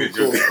incriminating.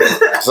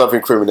 It's nothing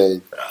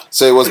incriminating.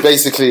 So it was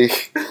basically...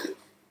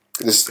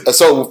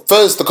 So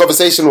first, the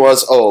conversation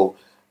was,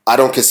 I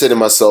don't consider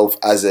myself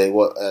as a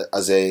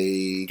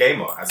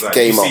gamer.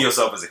 You see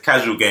yourself as a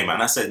casual gamer.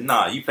 And I said,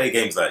 nah, you play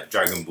games like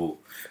Dragon Ball.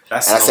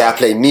 I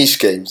play niche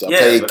games. I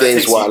play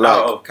games what I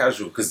like. Of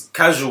casual, because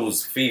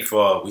casuals,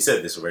 FIFA, we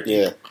said this already.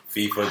 Yeah.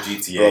 FIFA,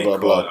 GTA, blah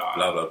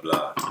blah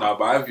blah. No,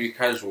 but I view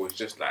casual as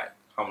just like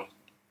how much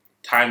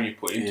time you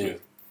put into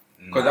it.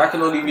 Because I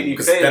can only really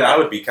play then I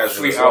would be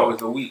casual 3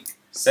 hours a week.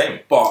 Same.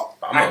 But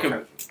I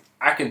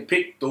can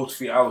pick those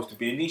 3 hours to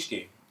be a niche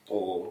game.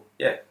 Or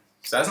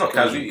so that's not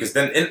casual, because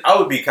then I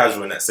would be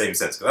casual in that same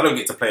sense, because I don't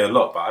get to play a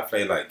lot, but I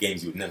play like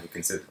games you would never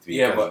consider to be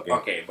casual game.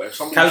 Okay, but if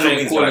someone's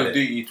playing Call of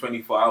Duty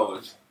 24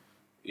 hours,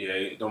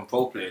 them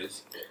pro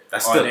players,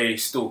 are they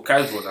still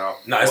casual now?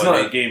 No, it's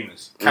not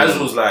gamers.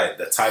 Casual's like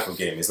the type of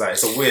game. It's like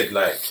it's a weird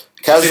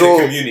casual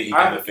community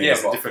kind of thing.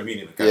 It's a different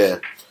meaning of casual. Yeah,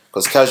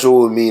 because casual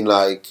would mean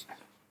like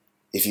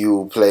if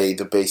you play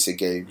the basic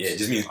games. Yeah, it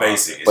just means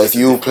basic. But if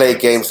you play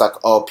games like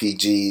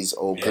RPGs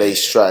or play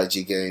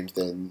strategy games,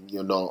 then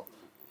you're not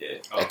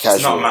a casual.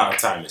 It's not amount of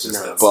time. It's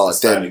just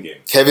but then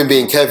game. Kevin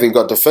being Kevin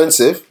got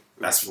defensive.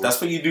 That's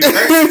what you do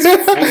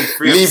best.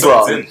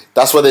 Libra.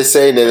 That's what they're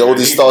saying. And all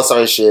these star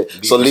sign shit.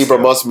 So Libra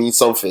must mean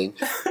something.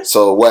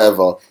 So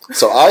whatever.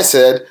 So I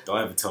said, don't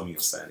ever tell me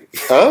your sign.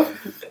 Huh?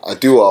 I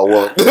do what I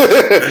want.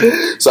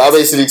 So I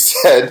basically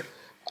said,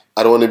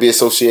 I don't want to be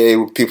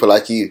associated with people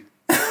like you.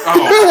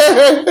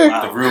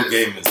 The real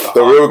gamers.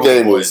 The real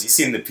gamers. You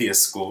seen the PS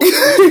score.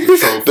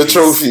 The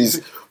trophies.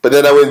 But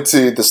then I went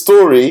to the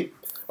story.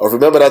 I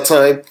remember that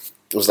time.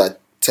 It was like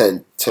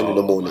 10 in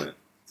the morning. Man.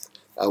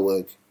 I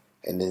work.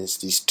 And then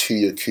these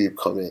 2-year cube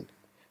come in. It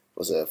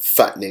was a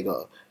fat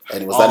nigga.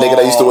 And it was that nigga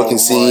that used to work in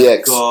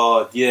CEX.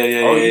 Oh, God. Yeah.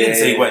 You didn't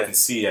say he worked in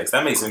CEX.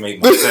 That makes it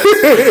make more sense.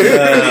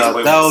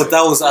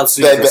 That was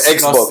absolutely the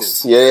Xbox.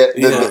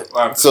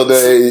 So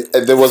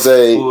there was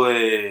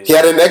he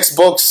had an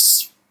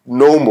Xbox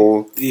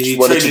normal. He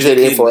wanted to trade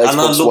it in for Xbox and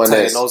I looked One at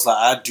it S. and I was like,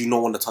 I do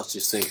not want to touch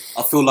this thing.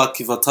 I feel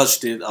like if I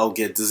touched it, I'll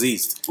get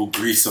diseased. Or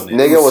grease on it.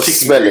 Nigga was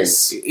smelling.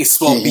 It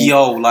smelled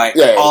BO, like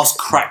ass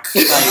crack.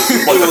 Like,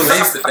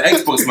 the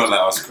Xbox smelled like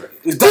ass crack.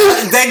 The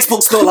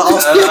Xbox smelled like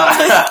ass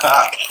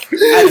crack.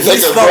 And he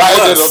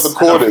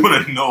smelled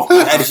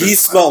worse. And he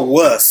smelled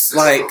worse.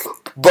 Like,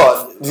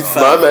 but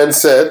my man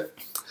said,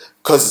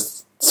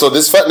 so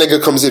this fat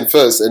nigga comes in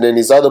first, and then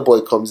his other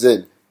boy comes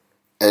in,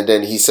 and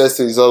then he says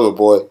to his other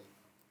boy,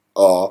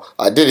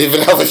 I didn't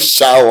even have a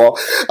shower.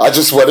 I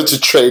just wanted to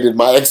trade in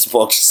my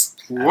Xbox.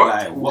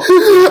 What? In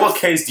what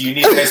case do you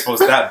need an Xbox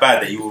that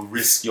bad that you will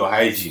risk your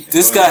hygiene?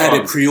 This guy had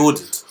it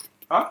pre-ordered.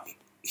 Huh?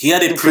 He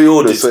had it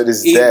pre-ordered, so it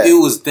is there. It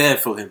was there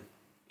for him.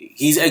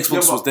 His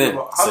Xbox was there.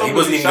 So he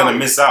wasn't even going to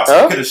miss out. So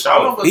he could have showered.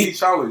 How long was he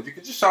showered? You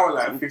could just shower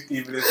like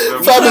 15 minutes.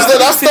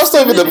 That's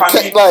not even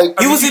the...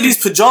 He was in his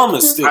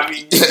pyjamas still.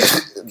 He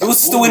was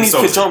still in his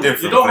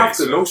pyjamas. You don't have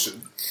to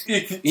lotion.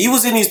 He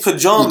was in his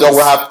pyjamas. You don't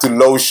have to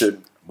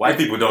lotion. White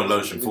people don't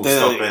lotion, full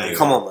stop anyway.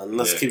 Come on, man.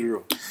 Let's keep it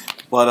real.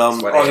 But,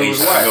 it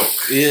was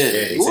white.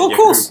 Yeah. Well, of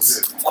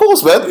course. Of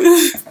course, man.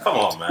 Come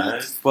on,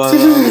 man. But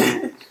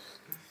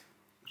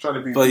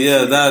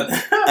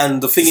that...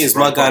 And the thing is,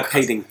 my guy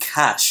paid in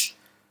cash.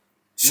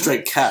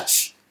 Straight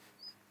cash.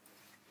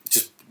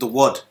 Just the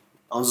wad.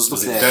 I was just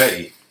looking at it.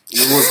 Dirty?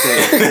 It was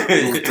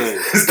dirty.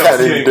 It's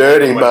kind of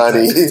dirty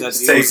money. It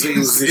was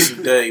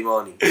literally dirty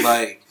money.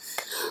 Like...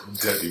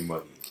 Dirty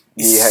money.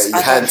 He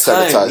had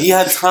time. He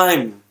had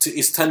time.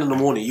 It's 10 in the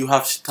morning. You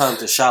have time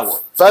to shower.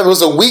 Fam, it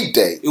was a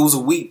weekday.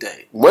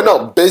 We're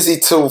not busy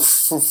till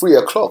 3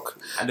 o'clock.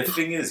 And the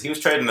thing is, he was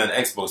trading an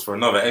Xbox for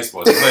another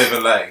Xbox. It's not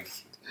even like...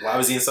 Why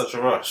was he in such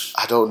a rush?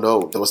 I don't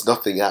know. There was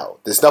nothing out.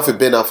 There's nothing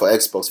been out for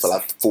Xbox for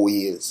like 4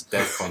 years.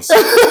 Dead console.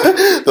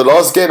 The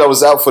last game that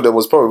was out for them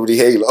was probably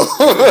Halo.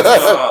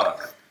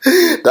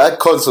 That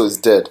console is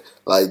dead.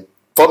 Like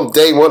from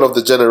day one of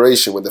the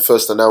generation when they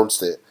first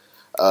announced it,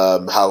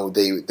 how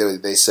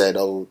they said,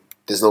 "Oh,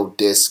 there's no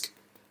disc.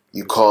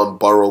 You can't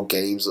borrow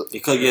games."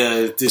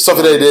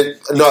 Something they did.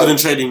 You couldn't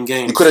trade in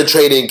games. You couldn't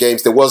trade in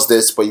games. There was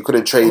this, but you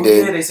couldn't trade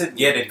in. Yeah, they said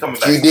they'd come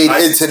back. You need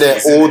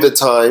internet all the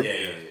time.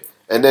 Yeah.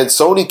 And then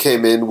Sony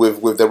came in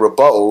with the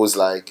rebuttals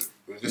like,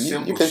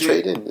 you can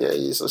trade in. Yeah,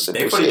 it's so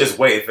simple. They probably just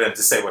waited for them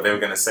to say what they were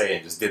going to say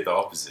and just did the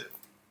opposite.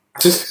 I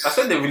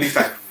think they released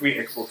like 3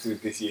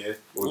 Xboxes this year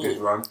or this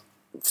run.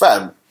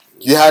 Fam,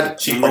 you had OG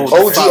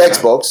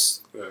Xbox,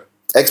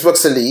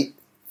 Xbox Elite,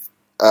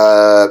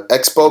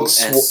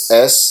 Xbox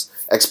S,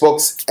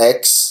 Xbox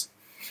X.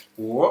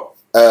 What?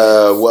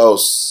 What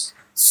else?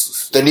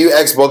 The new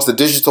Xbox, the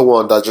digital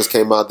one that just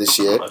came out this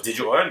year.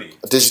 Digital only.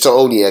 Digital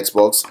only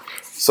Xbox.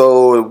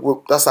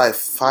 So that's like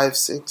 5,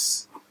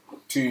 6.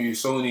 To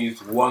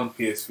Sony's one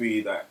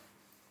PS3 that.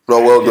 No,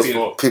 well,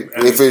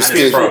 if it's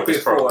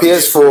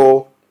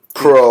PS4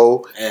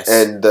 Pro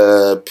and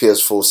the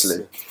PS4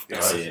 Slim.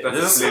 That's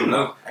a Slim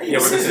now. Yeah,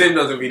 but the Slim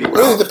doesn't really count.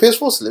 Really, the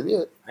PS4 Slim,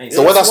 yeah.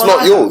 The one that's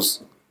not yours.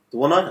 The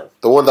one I have.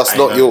 The one that's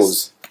not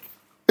yours.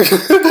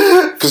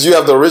 Because you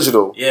have the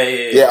original.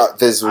 Yeah.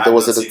 There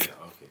was a.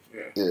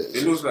 Yeah.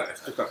 It looks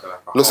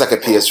like a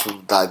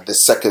PS3, like the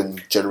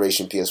second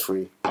generation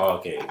PS3. Oh,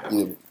 okay.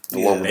 The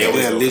one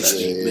with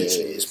literally.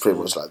 It's pretty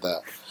much like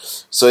that.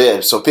 So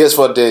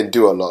PS4 didn't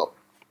do a lot,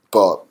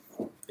 but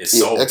it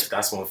sold.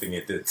 That's one thing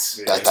it did.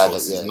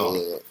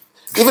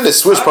 Even the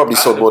Switch probably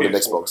sold more than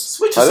Xbox.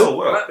 Switch is so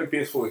well. Like the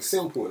PS4 is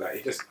simple.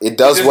 Like it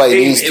does what it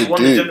needs to won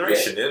do. The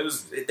generation.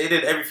 They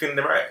did everything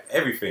right.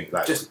 Everything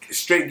like just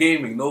straight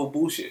gaming, no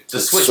bullshit. The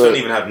Switch don't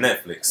even have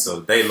Netflix,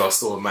 so they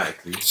lost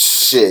automatically.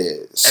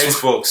 Shit.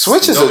 Xbox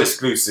Switch is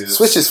exclusives.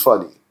 Switch is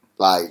funny.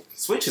 Like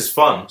Switch is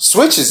fun.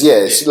 Switch is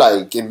it's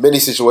like in many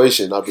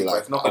situations I'd be like,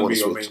 it's not going to be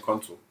your main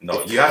console.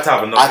 No, you have to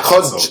have another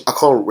console. I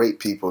can't rate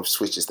people if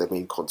Switch is their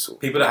main console.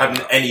 People that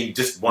have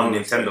just one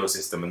Nintendo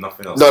system and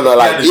nothing else. No,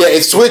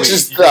 if Switch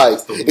is like,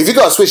 if you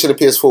got a Switch and a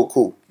PS4,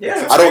 cool.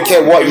 Yeah, I don't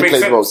care what you play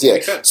most. Yeah,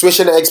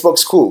 Switch and an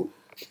Xbox, cool.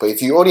 But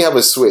if you only have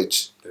a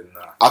Switch,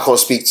 I can't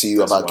speak to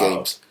you about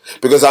games.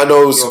 Because I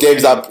know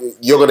games that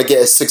you're going to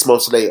get 6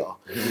 months later. Low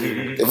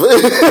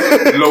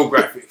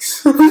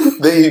graphics.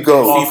 There you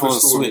go. FIFA on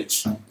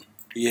Switch.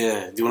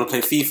 Yeah, do you want to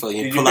play FIFA?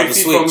 You pull out the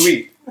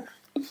Switch.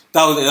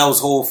 That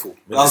was awful.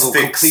 That was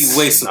a complete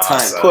waste of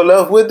time. Pull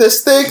up with the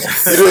sticks.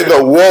 You're doing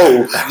the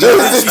whoa.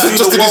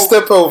 Just to do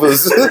step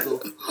overs.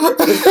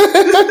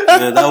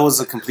 That was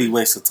a complete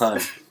waste of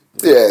time.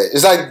 Yeah,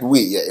 it's like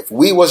Wii. Yeah, if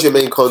Wii was your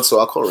main console,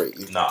 I can't rate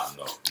you. No.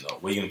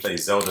 We're gonna play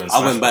Zelda. And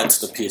I went back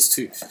to the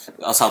PS2.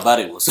 That's how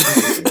bad it was.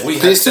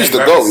 PS2 is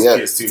the GOAT. Yeah,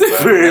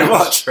 PS2, pretty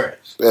much.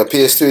 Yeah,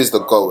 PS2 is the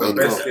GOAT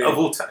of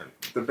all time.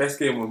 The best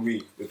game on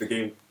Wii was the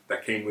game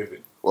that came with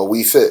it. Well,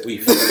 Wii Fit.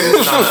 Wii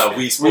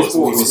Sports.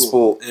 Wii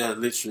Sport. Yeah,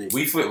 literally.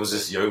 Wii Fit was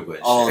just yoga.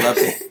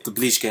 The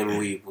Bleach game on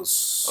Wii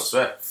was. I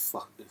swear.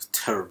 Fuck, it was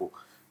terrible.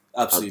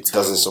 Absolutely That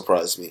terrible. doesn't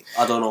surprise me.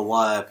 I don't know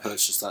why I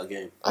purchased that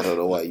game. I don't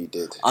know why you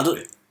did. I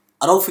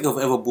don't think I've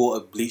ever bought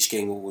a Bleach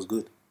game that was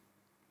good.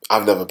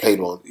 I've never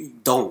played one.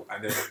 Don't.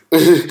 I've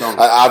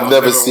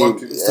never seen.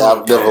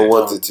 I've never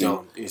wanted to.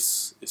 Don't.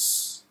 It's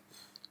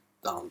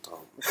don't.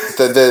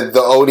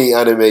 The only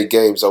anime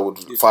games I would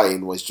fight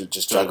in was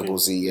just Dragon Ball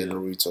Z and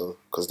Naruto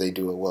because they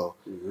do it well.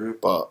 Mm-hmm.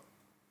 But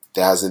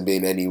there hasn't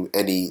been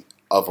any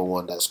other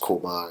one that's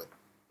caught my eye.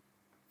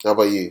 How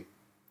about you?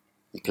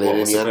 You played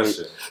any anime?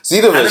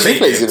 Xenoverse. You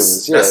played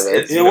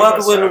Xenoverse. Yeah, what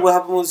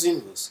happened with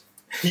Xenoverse?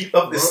 You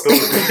love this story.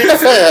 You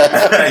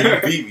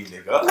beat me,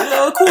 nigga.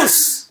 Yeah, of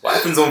course. What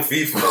happens on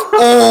FIFA?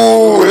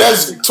 Oh,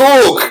 let's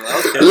talk.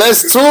 Okay.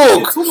 Let's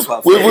talk.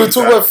 We'll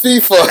talk about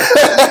FIFA.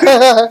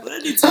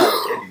 Anytime.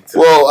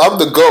 Well, I'm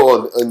the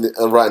GOAT on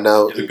right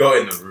now. You're the GOAT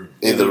in the room.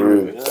 In the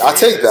room. I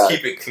take that.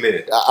 Keep it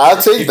clear. I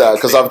take that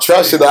because I'm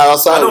trashing the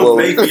outside I don't world.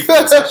 play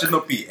FIFA, so I should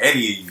not beat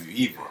any of you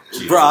either.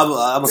 Bro,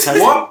 I'm a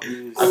casual. What?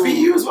 I beat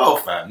you as well,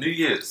 fam. New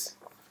Year's.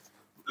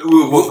 We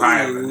were both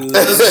high, man.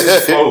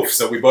 Both,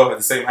 so we both had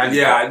the same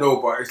handicap. Yeah, I know,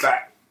 but it's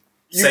like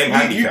you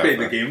played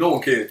the game. No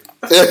one cared.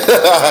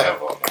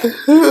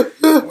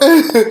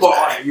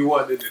 But you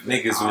wanted it.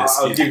 Niggas with I'll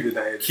excuses. give you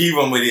that.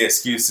 Kyvon with the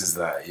excuses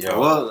that it's the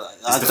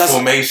that's-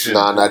 formation.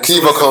 Nah,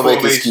 Kyvon can't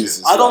make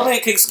excuses. I don't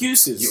make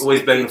excuses. You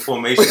always blame the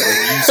formation.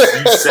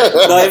 And you set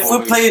No, if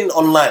we're playing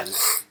online,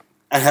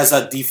 it has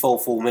that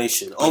default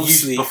formation.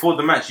 Obviously, before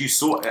the match, you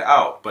sort it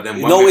out. But then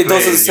when it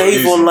doesn't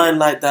save online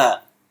like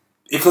that.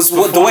 Because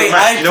the way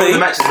I play, the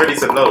match is ready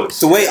to load.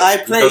 the way I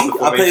play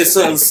a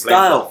certain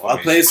style. I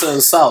play a certain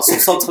certain style. So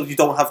sometimes you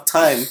don't have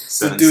time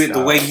to do it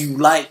the way you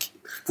like,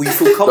 where you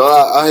feel No, comfortable.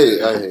 I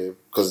hear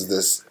because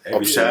there's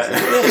Every options. shot.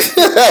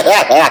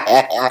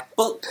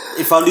 But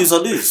if I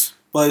lose.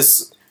 But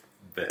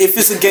if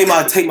it's a game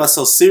I take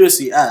myself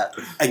seriously at,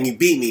 and you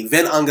beat me,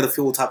 then I'm gonna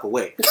feel a type of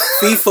way.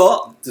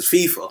 FIFA, just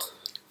FIFA.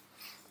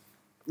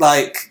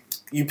 Like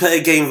You play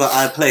a game that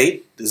I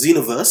played, the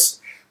Xenoverse.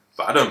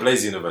 But I don't play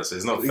Xenoverse, so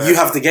it's not fair. You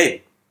have the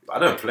game. But I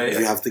don't play it.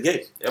 You have the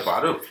game. Yeah, but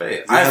I don't play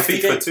it. You I have have the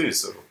FIFA game. too,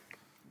 so...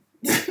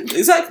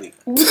 Exactly.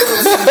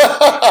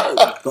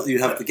 But you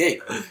have the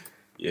game.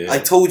 Yeah. I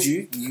told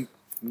you,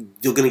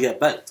 you're going to get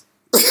banked.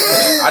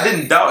 I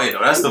didn't doubt it, though.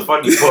 That's the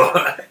funny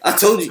part. I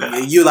told you.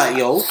 You're like,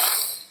 yo...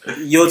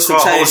 You're can't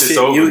trying hold to this shit.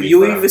 over me, You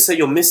bro. even said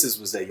your missus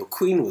was there. Your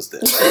queen was there.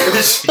 Your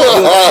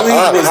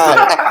queen was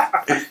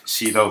there.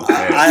 She don't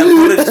care. I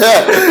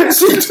apologize.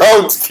 She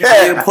don't I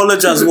care.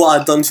 apologize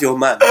what I've done to your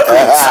man.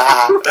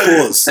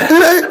 Pause.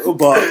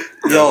 But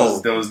yo,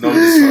 There was no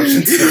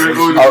discussion to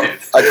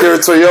it. Akira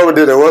Toyama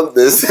didn't want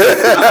this.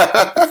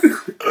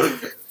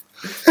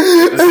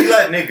 Does he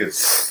like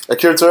niggas?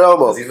 Akira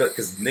Toriyama.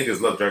 Because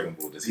niggas love Dragon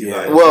Ball. Does he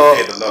like... Well,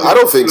 hate the love? I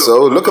don't think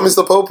so. Look at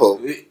Mr. Popo.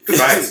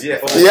 Right, yeah.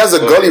 He has a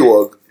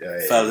gollywog. Yeah.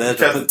 fam, they're He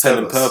tried to put 10 tell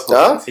in us. purple.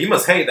 Huh? He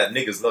must hate that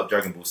niggas love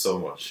Dragon Ball so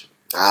much.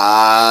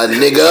 Ah,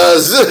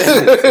 niggas.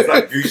 It's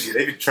like Gucci.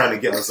 They've been trying to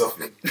get us off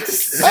it.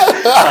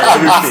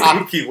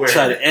 We keep wearing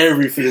Tried it.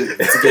 everything to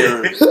get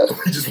rid of it.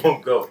 We just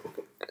won't go.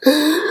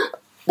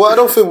 Well, I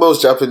don't think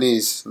most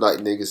Japanese like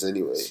niggas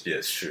anyway. Yeah,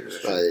 it's true.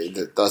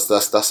 Like,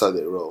 that's how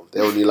they roll. They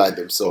only like But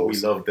we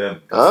themselves. love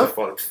them. That's Huh?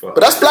 the fuck.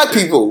 But that's black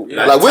people.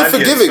 Yeah, Like we're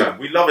Italians, forgiving. fam.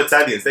 We love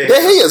Italians. They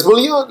They hate us, but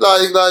you know,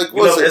 like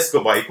We what's love it?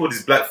 Escobar. He called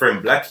his black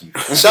friend Blackie.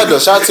 Shout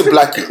out to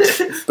Blackie.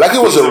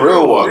 Blackie was a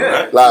real one.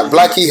 Yeah. Like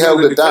Blackie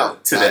held it down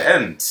To the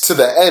end. to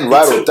the end,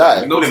 ride or We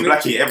die. called him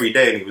Blackie every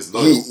day and he was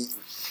loyal. He,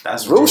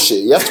 That's real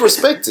shit. You have to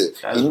respect it.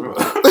 That's real.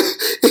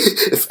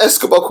 If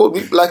Escobar called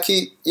me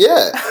Blackie,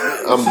 yeah,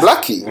 I'm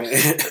Blackie.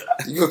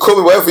 You can call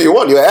me whatever you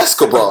want. You're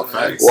Escobar.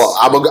 Facts. Well,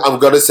 I'm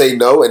gonna say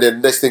no, and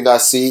then next thing I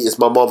see is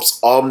my mom's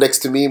arm next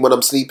to me when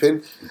I'm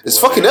sleeping. It's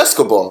fucking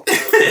Escobar.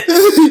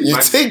 You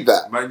take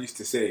that. Man used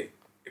to say,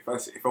 if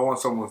I want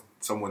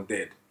someone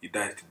dead, he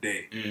dies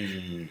today.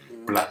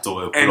 Black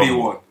oil.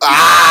 Anyone.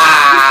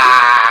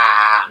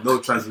 Ah, No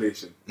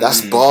translation.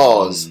 that's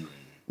bars.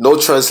 No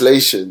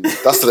translation.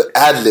 That's the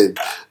ad lib.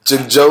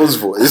 Jim Jones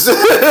voice.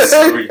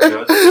 Sorry,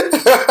 Judge.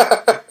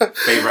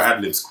 Favorite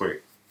ad libs,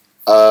 quick.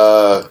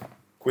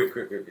 Quick.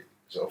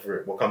 Just offer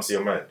it. What comes to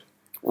your mind?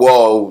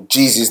 Well,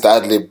 Jeezy's the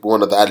ad lib,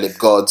 one of the ad lib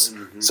gods.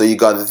 So you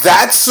got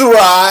that's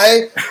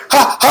right,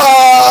 ha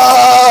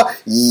ha,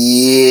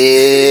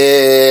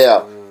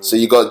 yeah. So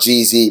you got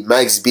Jeezy,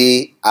 Max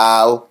B,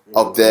 Al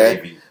up there,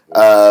 Maybe.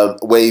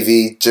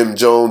 Wavy, Jim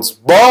Jones,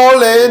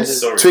 ballin',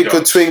 Sorry, Twinkle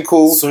George.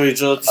 Twinkle. Sorry,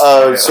 George.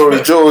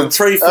 Sorry, George.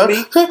 Pray for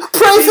me.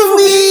 Pray for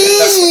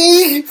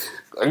me.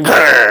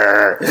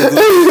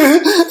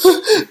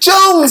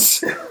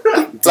 Jones.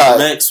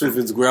 Max with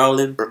his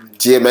growling.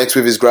 DMX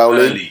with his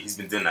growling. Early. He's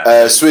been doing that.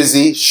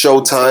 Swizzy,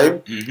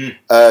 Showtime.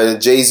 Mm-hmm.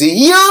 Jay-Z,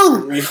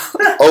 Young.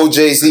 Oh,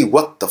 Jay-Z,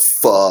 what the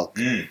fuck?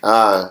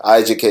 I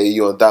educated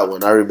you on that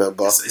one. I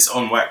remember. It's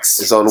on wax.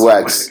 It's on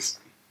wax.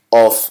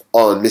 Off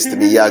on Mr.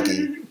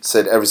 Miyagi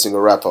said every single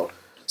rapper.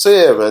 So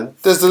yeah, man.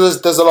 There's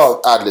a lot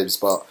of ad libs,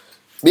 but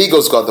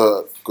Migos got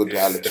the good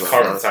ad libs. The right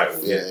current now.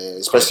 title, yeah, yeah.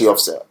 especially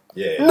Offset.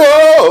 Yeah.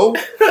 No.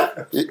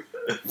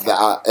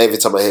 Every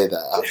time I hear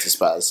that, I have to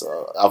spaz.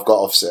 So I've got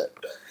Offset.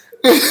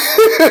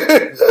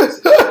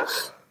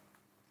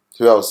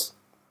 Who else?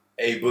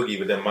 A Boogie,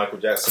 but then Michael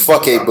Jackson.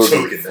 Fuck A I'm Boogie.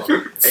 joking now.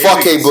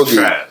 Fuck A Boogie.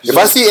 Trash. If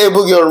I see A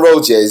Boogie on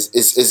road, yeah,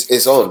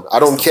 it's on. I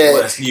don't care.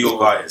 Worst New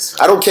York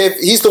artist. I don't care if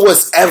he's the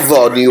worst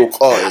ever New York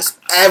artist.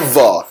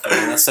 Ever.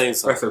 That's saying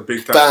something. That's a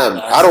big time.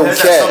 Bam. I don't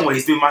There's that care. song where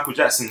he's doing Michael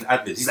Jackson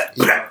ad libs. He's like,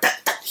 He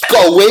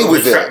got away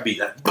with trap it. beat,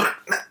 like,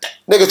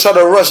 Nigga tried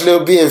to rush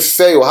Lil B and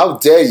fail. How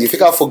dare you?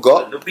 Think I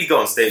forgot? Lil B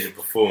got on stage and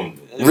performed.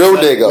 Real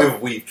nigga.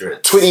 With weave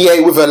dread.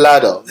 28 with a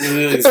ladder.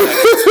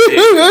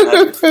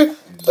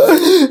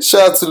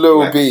 Shout out to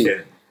Lil B.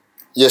 Yeah.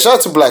 Yeah, shout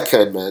out to Black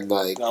Ken, man.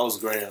 Like, That was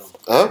great.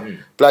 huh?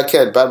 Black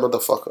Ken, bad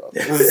motherfucker.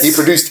 He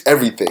produced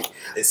everything.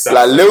 It sounds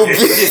Like Lil B.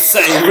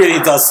 It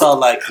really does sound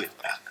like it.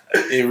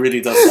 It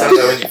really does sound Sometimes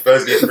like when you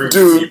first get through,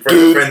 Dude, you press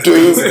your friends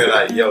dude, and they're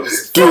like, yo, this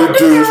is Do, fire.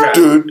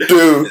 do, do,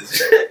 do.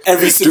 it.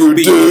 Every single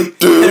beat.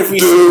 do, Every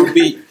do. single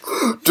beat.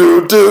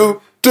 Do,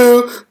 do,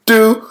 do, do,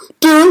 do,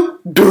 do,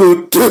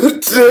 do, You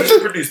do.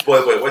 produce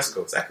Boy West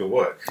Coast, that could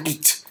work.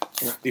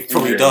 It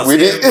probably does. We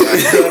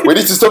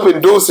need to stop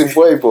endorsing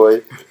Boy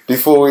Boy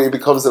before it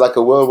becomes like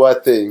a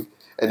worldwide thing.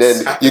 And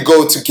then you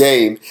go to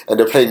game and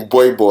they're playing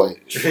Boy Boy.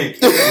 Drink.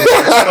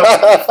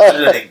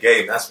 In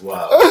game, that's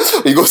wild.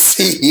 You go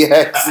CEX. Yeah,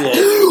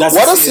 that's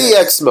What does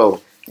CEX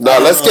smell? Now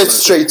let's get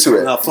straight to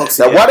it. Nah, fuck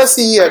Now, CEX. what does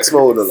CEX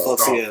smell like?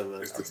 Fuck yeah,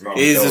 man. It's the stuff.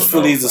 It is Don't as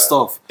fully know, as the man.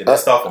 stuff. Yeah, that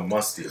stuff are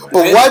musty, man.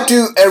 But why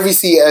do every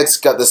CEX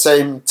got the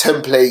same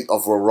template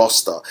of a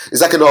roster?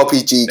 It's like an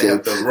RPG They game.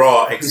 have the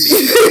raw XC.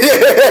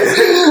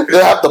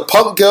 They have the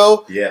punk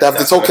girl. Yeah, they have the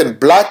that's token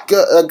black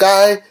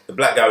guy. The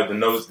black guy with the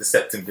nose, the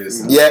septum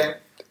piercing. Yeah.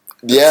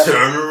 Yeah.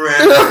 Turn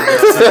around.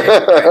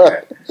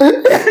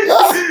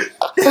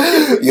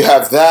 You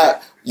have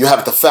that. You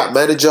have the fat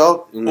manager.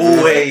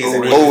 Always.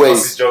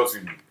 Always. Jokes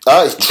with me.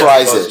 He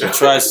tries it.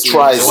 Tries to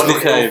Tries The one it.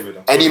 that goes with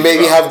them. And you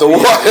maybe have the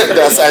one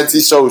that's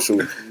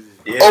antisocial.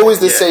 Yeah, Always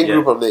the yeah, same yeah.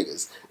 group of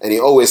niggas. and it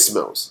always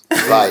smells.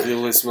 Like It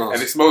always smells.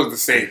 And it smells the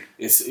same.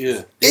 It's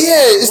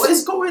What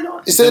is going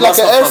on? Is there like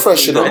an air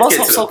freshener? There must Get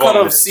have to some the kind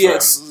bottom of of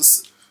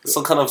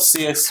this,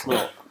 CX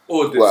smell.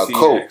 Or the Well,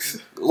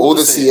 CX. All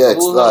the CX,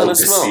 All like, the The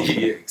smell.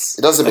 CX.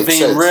 it doesn't I make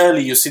think sense.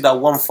 rarely you see that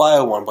one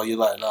fire one, but you're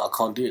like, nah, I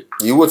can't do it.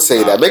 You would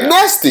say that. Make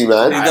nasty,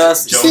 man. It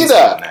does. You see Jones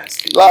that?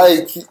 nasty.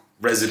 Like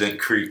Resident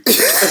creep.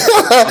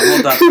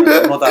 I'm not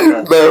that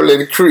bad.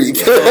 Maryland creep.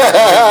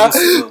 Yeah.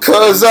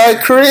 Cause I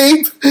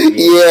creep.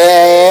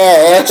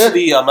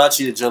 Yeah. I'm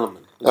actually a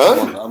gentleman.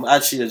 Huh? I'm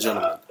actually a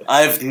gentleman.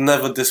 I've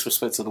never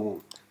disrespected a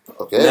woman.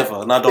 Okay.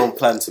 Never, and I don't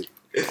plan to.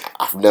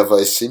 I've never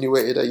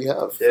insinuated that you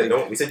have. Yeah,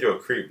 no, we said you're a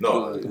creep.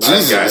 No,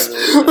 Jesus.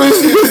 that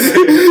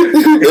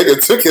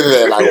Nigga took it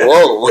there like,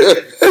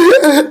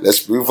 whoa.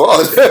 Let's move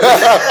on.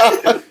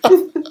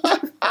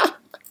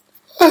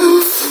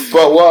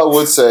 But what I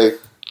would say,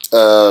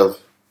 what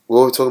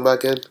were we talking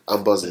about again? I'm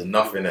guy. buzzing.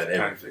 Nothing and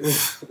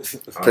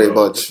everything. Pretty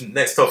much.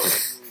 Next topic.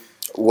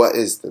 What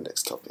is the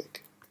next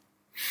topic?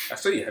 I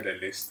saw you had a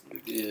list.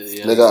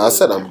 Yeah. Nigga, I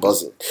said I'm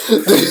buzzing.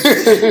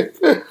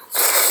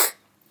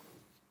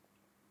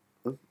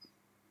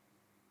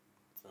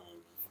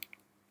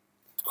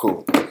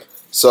 Cool.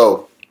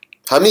 So,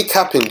 how many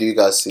capping do you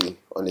guys see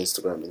on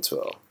Instagram and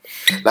Twitter?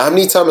 Now, how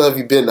many times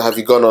have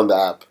you gone on the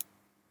app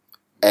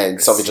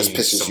and something just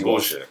pisses Some you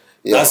bullshit. off?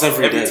 Yeah. That's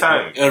every Every day.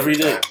 time. Every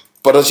day.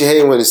 But don't you hate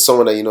it when it's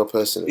someone that you know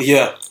personally?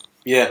 Yeah.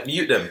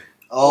 Mute them.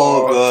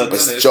 Oh, God.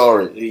 It's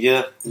jarring.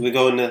 Yeah, we're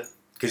going there.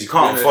 Because you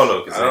can't Yeah,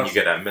 follow, because I then don't- you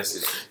get that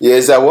message. Yeah,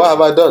 is that what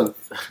have I done?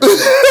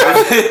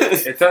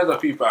 In terms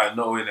of people I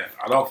know, innit,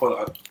 I don't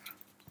follow.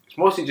 It's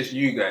mostly just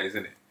you guys,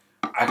 innit.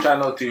 I try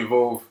not to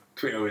involve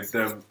Twitter with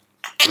them.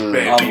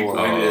 Bare people,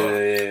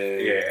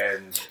 innit. Yeah,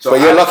 and so But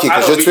you're I- lucky I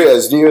because don't your Twitter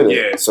is new, innit?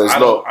 Yeah, So it's I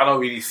not. don't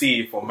really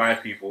see it for my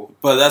people.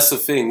 But that's the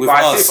thing. With But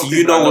I see us, for you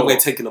people I know when know. we're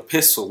taking a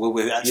piss or when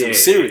we're actually Yeah,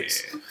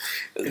 serious.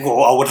 yeah.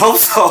 Well, I would hope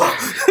so.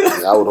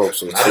 Yeah, I would hope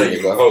so too. I don't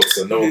even nigga. hope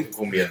so. No one can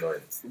call me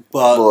annoying.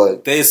 But Boy,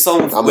 there's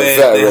some I'm a where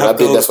they veteran. have I've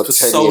been there those for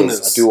 10 personas.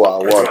 years. I do what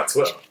I That's want. my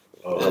Twitter.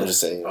 Oh. I'm just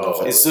saying. I'm a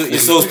Oh. veteran.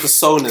 It's those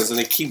personas, and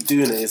they keep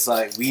doing it. It's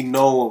like we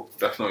know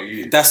That's not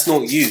you. that's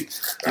not you.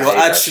 I You're hate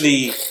that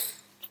actually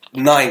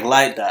not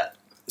like that.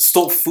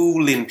 Stop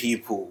fooling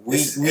people. We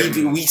This is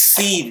every-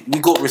 see. We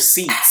got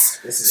receipts.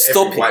 This is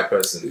Stop every it. white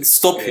person.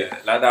 Stop it. Yeah,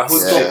 like that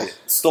hood Yeah. chick.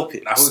 Stop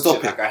it. That hood Stop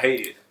chick, it. like I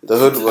hate it. The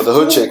hood chick.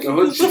 The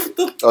hood chick.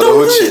 Oh, the Don't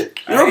hood do chick.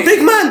 it. You're a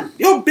big man.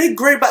 You're a big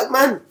grey back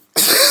man.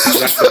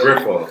 That's the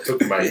gripper.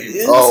 Talking about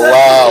you. Oh,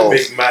 wow.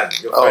 Big man.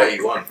 You're Oh.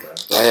 31, man.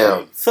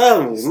 Damn.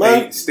 Family,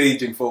 man.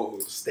 Staging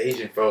photos.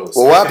 Staging photos.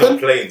 Well, what happened?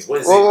 Planes.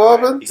 What is What it?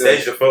 happened? He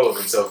staged a photo of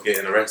himself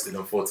getting arrested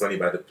on 420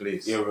 by the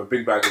police. Yeah, with a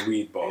big bag of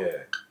weed, but Yeah.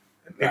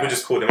 And people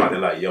just called him out. They're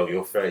like, yo,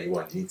 you're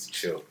 31. You need to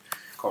chill.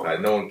 come on.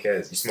 Like, no one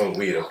cares. You smoke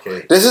weed,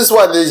 okay? This is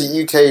why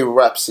the UK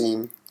rap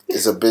scene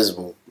is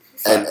abysmal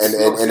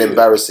and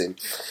embarrassing.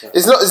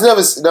 It's not. It's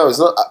never. No, it's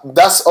not.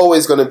 That's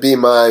always going to be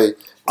my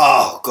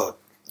Oh God.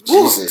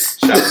 Jesus.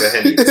 Shout out to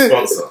Henry, the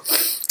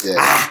sponsor.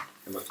 Yeah,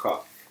 in the car.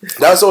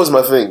 that's always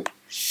my thing.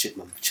 Shit,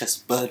 my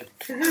chest burning.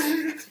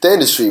 The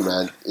industry,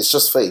 man, it's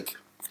just fake.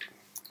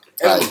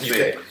 Like,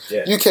 Everyone's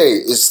fake. Yeah. UK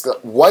is.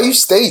 Why are you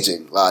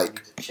staging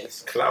like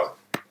Clout.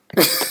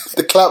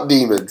 the clout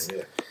demons?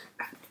 Yeah.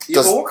 Yeah,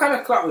 Does- but what kind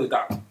of clout is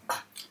that?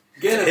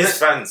 Getting a His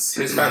fans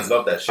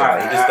love that shit.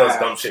 Like, he just does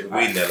dumb shit with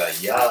weed and they're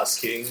like, yes,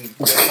 king.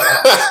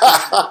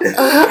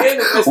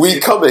 getting a We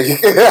coming.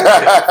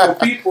 for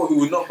people who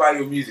will not buy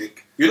your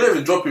music. You're not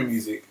even dropping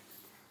music.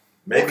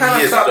 Maybe What kind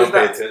he of is, I clout don't is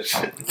pay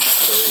that?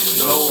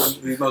 attention. No one,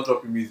 he's not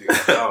dropping music.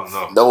 No,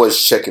 no. No one's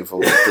checking for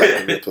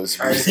black rippers.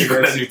 You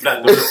gonna do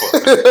Black Ripper?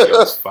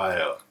 Yo, it's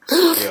fire.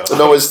 Yo.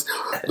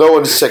 No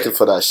one's checking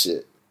for that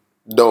shit.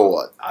 No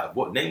one.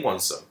 What? Name one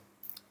song.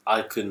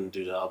 I couldn't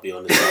do that. I'll be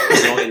honest.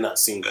 I'm not in that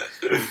scene.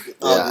 Yeah,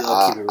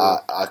 I'll keep it real.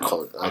 I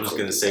can't. I'm just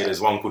gonna do say that. there's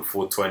one called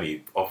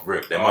 420 off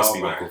rip. There must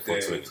be one called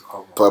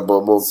 420. But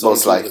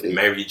most likely.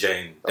 Mary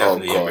Jane, Oh,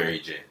 definitely a God. Mary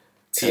Jane.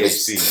 And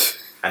it's- THC.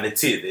 And the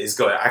T, it's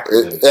got an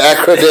acronym.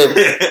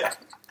 Acronym.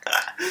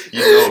 You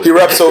know He it.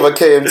 raps over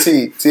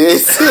KMT.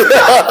 THC.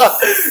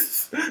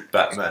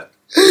 Batman.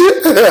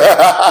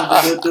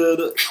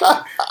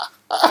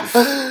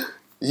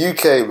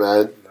 UK,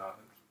 man. No,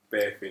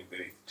 bare thing they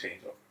need to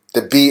change up.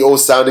 The beat all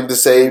sounding the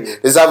same.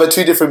 There's either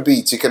two different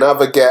beats. You can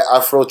either get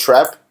Afro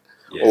trap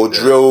Yeah, or the-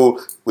 drill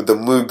with the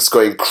moogs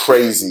going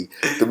crazy.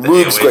 The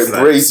moogs always going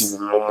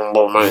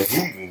like-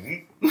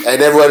 crazy.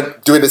 And everyone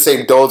doing the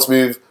same dance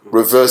move,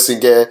 reversing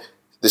it.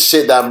 The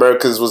shit that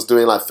Americans was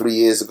doing like 3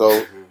 years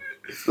ago.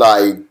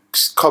 Like,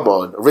 come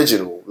on,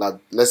 original. Like,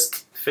 let's.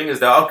 Thing is,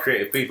 there are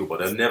creative people, but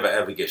they'll never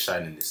ever get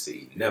shine in the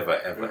sea. Never,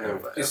 ever, ever,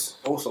 ever. It's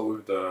also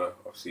with the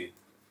obviously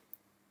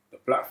the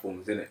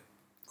platforms, innit?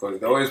 Because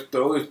they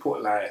always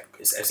put like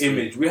It's SE.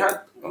 image. We had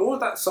what was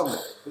that summer?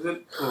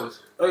 It was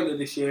earlier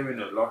this year in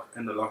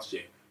the last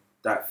year.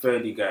 That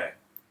 30 guy.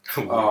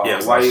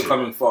 Yeah, Why you shit.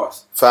 coming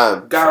fast?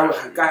 Fam. Guy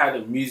had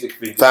a music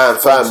video. Fam.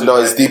 sponsored No,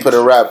 by it's deeper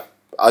than rap.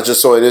 I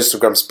just saw an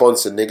Instagram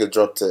sponsor. Nigga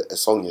dropped a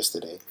song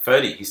yesterday.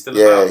 30, he's still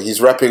Yeah, around.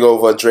 he's rapping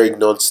over Drake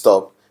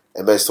non-stop.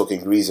 And man's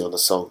talking greasy on the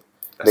song.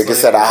 Nigga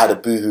said I had a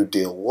boohoo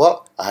deal.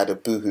 What? I had a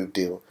boohoo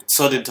deal.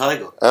 So did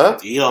Tiger. Huh?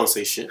 You don't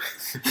say shit.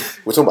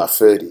 We're talking about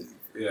 30.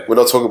 Yeah. We're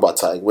not talking about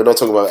Tiger. We're not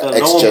talking about No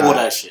ex-gen. one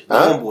bought that shit.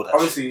 No one bought that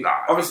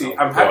Obviously,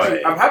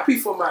 I'm happy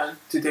for man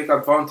to take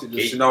advantage of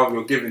the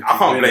scenario given to I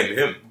can't blame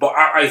him. But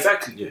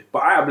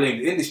But I blame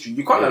the industry.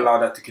 You can't allow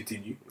that to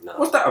continue. No.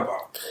 What's that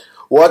about?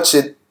 Watch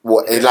it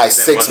in like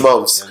 6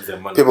 months.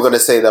 People are going to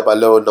say that about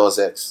Lil Nas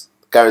X.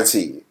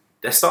 Guarantee you.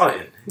 They're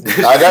starting.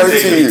 I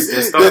guarantee you.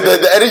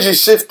 The energy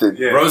shifted.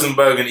 Yeah.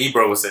 Rosenberg and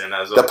Ebro were saying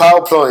that as well. The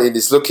power plant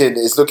is looking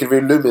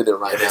really luminant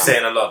right now. They're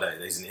saying a lot that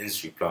there's an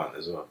industry plant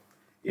as well.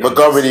 Yeah,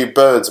 Montgomery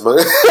Burns, man.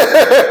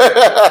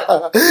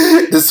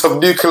 There's some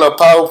nuclear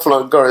power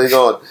plant going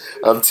on.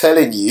 I'm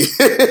telling you,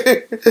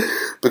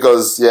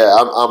 because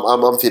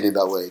I'm feeling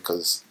that way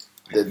because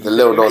the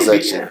Lil Nas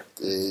X shit,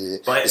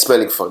 it's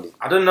smelling funny.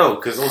 I don't know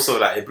because also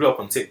like it blew up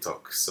on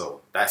TikTok,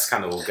 so that's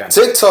kind of organic.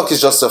 TikTok is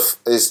just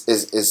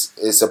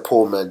a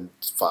poor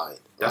man's vibe.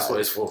 That's what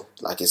it's for.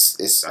 Like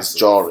it's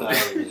jarring.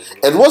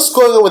 And what's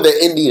going on with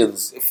the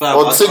Indians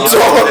on TikTok?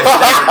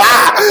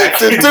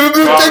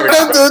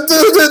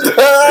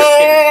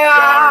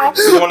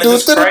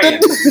 Just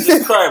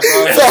cry,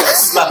 bro.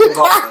 Slapping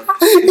off,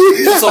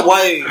 man. So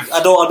why I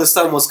don't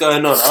understand what's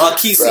going on. I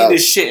keep seeing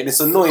this shit and it's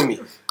annoying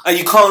me. And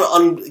you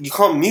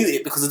can't mute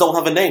it because it don't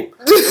have a name.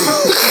 You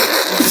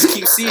just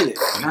keep seeing it.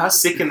 And how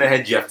sick in the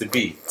head you have to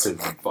be to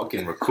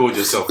fucking record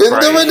yourself crying.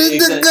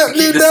 Keep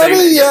the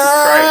same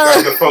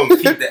grab the phone,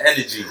 keep the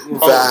energy.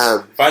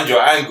 Find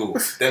your angle,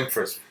 then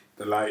press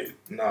the light.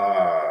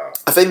 Nah.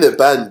 I think they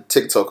banned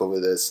TikTok over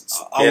this.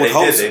 I would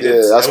hope so.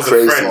 Yeah, that's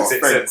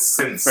crazy.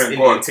 Since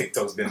Indian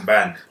TikTok's been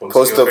banned.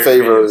 Post a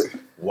favorite.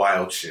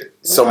 Wild shit.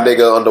 Some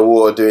nigga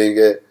underwater doing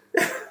it.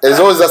 There's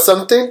always that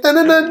something.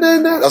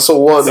 I saw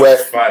one where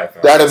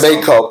they had a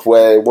makeup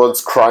where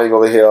one's crying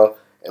over here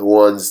and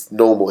one's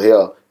normal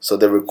here. So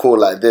they record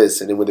like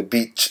this, and then when the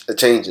beat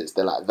changes,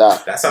 they're like that.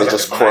 That they're sounds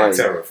just like crying. Night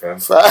Terror, fam.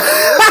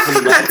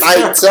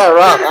 Night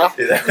Terror.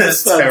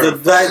 That's terrible.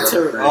 The Night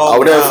Terror. I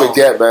will never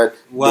forget, man.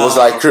 Wow. It was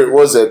like, what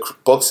was it,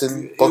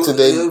 Boxing Day?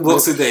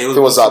 Boxing Day. It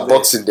was like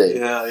Boxing Day.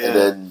 Yeah. And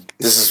then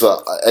this is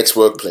what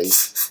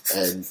ex-workplace,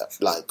 and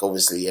like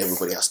obviously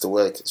everybody has to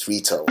work. It's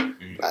retail.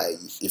 Like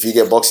if you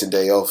get Boxing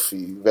Day off,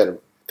 you better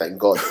thank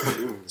God.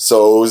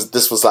 So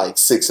this was like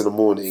 6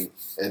 a.m,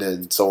 and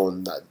then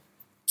someone like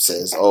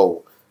says,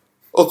 "Oh,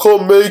 I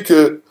can't make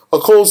it. I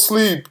can't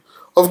sleep.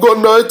 I've got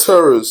night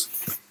terrors."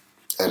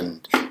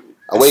 And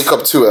I wake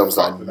up to it. I was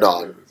like,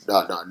 no,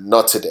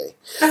 not today.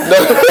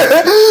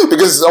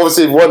 Because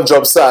obviously if one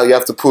drops out, you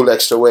have to pull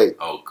extra weight.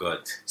 Oh, God.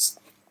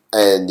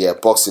 And yeah,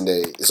 Boxing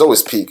Day, it's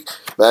always peak.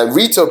 Man,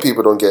 retail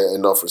people don't get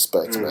enough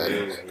respect,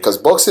 man. Because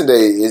Boxing Day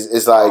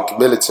is like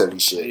military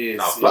shit.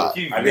 No, fuck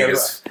you,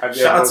 niggas.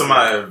 Shout out to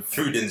my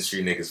food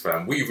industry niggas,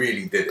 fam. We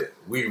really did it.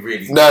 We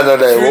really did No.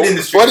 Food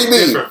industry What do you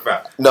mean?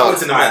 Fam. No. I went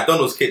to the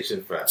McDonald's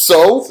kitchen, fam.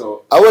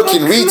 So I work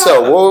in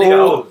retail. Whoa. Nigga,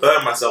 I would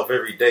burn myself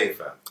every day,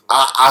 fam.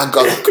 I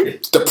got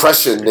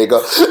depression, nigga.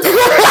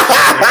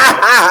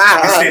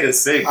 You say the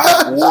same. I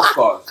have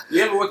walk-ons.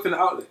 You ever worked in an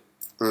outlet?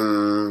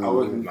 I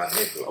worked in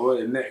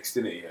Next,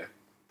 innit, yeah.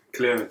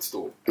 Clearance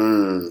store.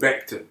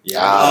 Vector.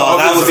 Yeah.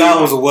 That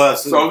was the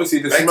worst. So obviously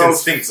the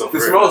smells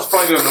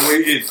funny on the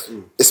way in.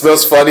 It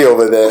smells funny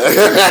over there.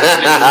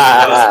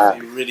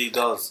 It really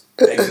does.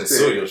 Vector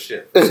saw your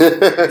shit.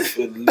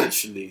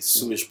 Literally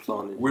sewage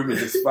planting. Women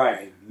just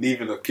fighting,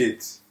 leaving their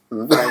kids.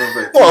 One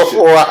t-shirt.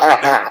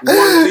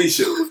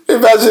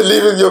 Imagine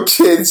leaving your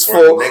kids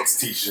for next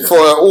t-shirt. For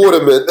an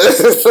ornament.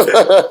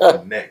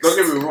 Next. Don't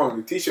get me wrong,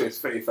 the t-shirt is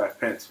 35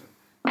 pence,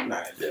 man.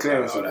 Nah, the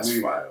clearance was that's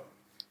fire.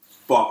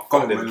 But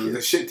come on, man, it was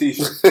a shit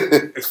t-shirt.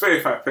 It's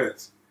 35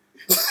 pence.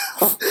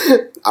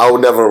 I will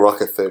never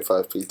rock a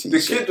 35p t-shirt. The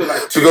kids were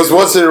like, because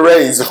once it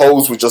rains,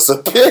 holes will just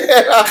appear. Do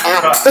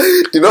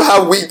you know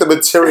how weak the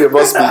material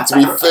must be to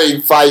be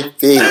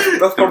 35p?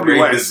 That's probably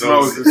why it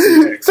smells the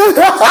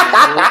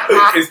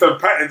It's the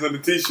patterns on the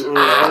t-shirt.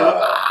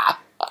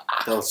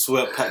 Those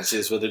sweat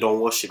patches where they don't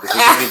wash it because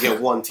you only get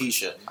one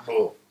t-shirt.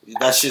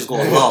 That shit's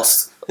gonna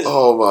last.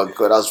 Oh my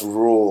god, that's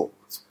raw.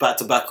 It's back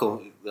to back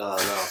on. No.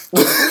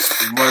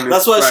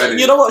 That's why.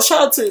 You know what?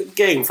 Shout out to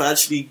Gang for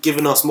actually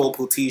giving us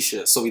multiple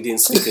t-shirts so we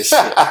didn't sneak a shit.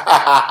 Shout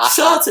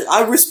out to.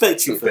 I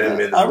respect you for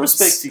that. I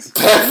respect you.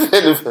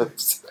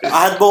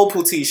 I had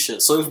multiple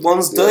t-shirts, so if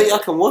one's dirty, I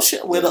can wash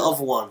it. Wear the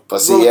other one.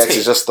 But CX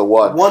is just the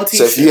one. One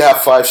t-shirt. So if you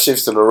have 5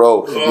 shifts in a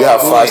row, you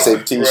have 5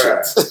 same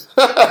t-shirts.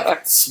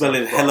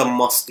 Smelling hella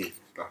musty.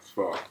 That's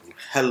far.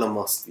 Hella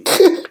musty.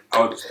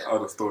 I would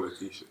have stolen a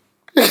t-shirt.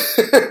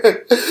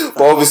 But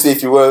obviously,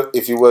 if you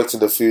worked in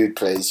the food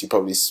place, you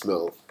probably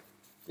smell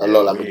a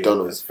lot like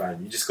McDonald's.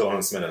 Fine. You just go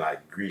home smelling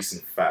like grease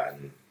and fat,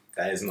 and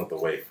that is not the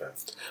way, fam.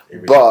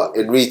 Really but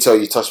in retail,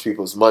 you touch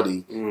people's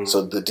money,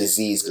 so the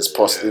disease gets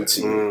passed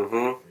into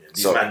you.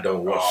 These men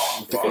don't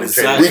wash.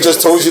 We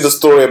just told you the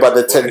story about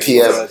the 10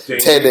 p.m.,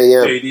 10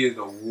 a.m. JD is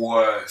the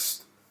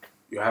worst.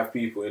 You have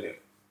people in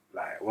it.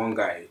 Like one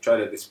guy, he tried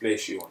to display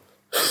shoe on.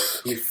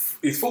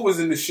 His foot was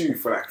in the shoe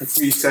for like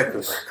 3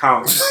 seconds. I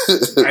counted.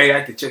 I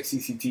had to check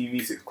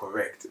CCTV, so it's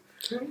correct.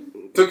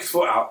 Took his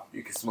foot out.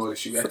 You can smell the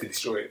shoe. You had to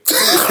destroy it.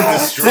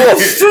 Destroy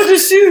the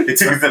shoe. He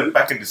took his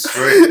back and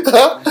destroyed it.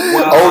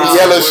 Old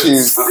yellow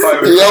shoes. I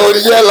The old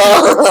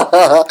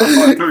yellow.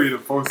 can't tell you the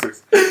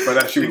process, but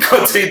that shoe. You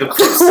can't see the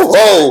process.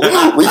 Whoa,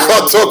 we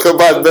can't talk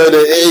about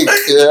Murder Inc.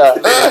 Yeah.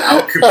 The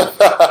alchemy.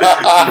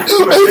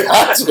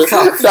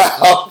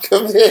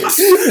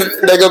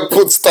 Nigga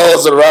put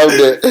stars around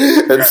it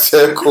and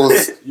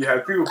circles. You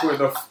had people putting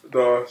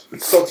the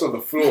socks on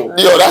the floor.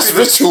 Yo, that's You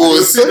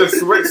rituals. see the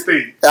sweat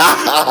stain.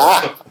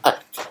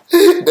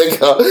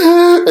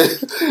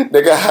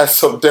 Nigga has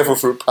some devil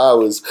fruit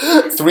powers.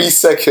 3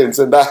 seconds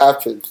and that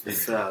happened.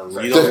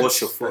 You don't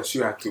wash your That foot.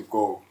 shoe had to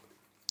go.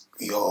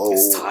 Yo.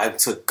 It's time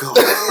to go.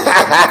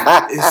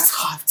 It's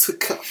time to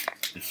go.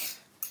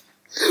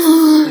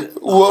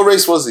 What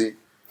race was he?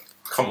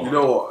 Come on. You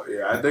know what?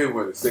 Yeah, I don't even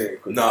want to say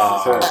it.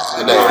 Nah. Yeah.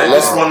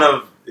 That's one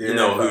of Yeah,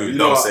 know but who. you know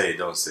Don't what? say it.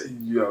 Don't say it.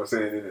 You know what I'm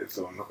saying, innit?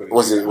 So I'm not gonna.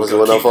 Was it Keep one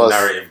the of us?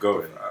 narrative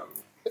going.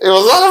 It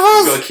was one You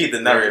of gotta us. keep the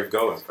narrative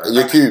going, fam.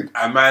 You cube.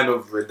 A man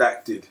of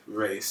redacted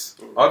race.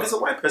 Oh, there's a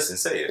white person.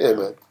 Say it. Yeah,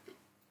 man.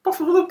 But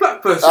for the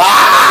black person.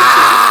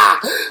 Ah!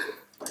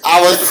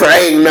 I was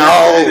praying no.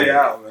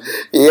 Out, man.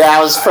 Yeah,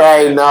 I was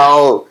praying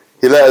no.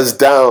 He let us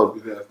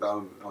down.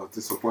 I was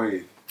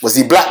disappointed. Was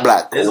he black?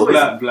 There's Or- always-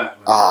 Black,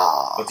 man.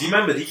 Ah. But do you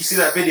remember? Did you see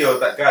that video of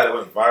that guy that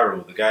went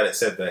viral? The guy that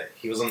said that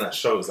he was on that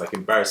show, it was like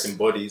embarrassing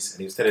bodies, and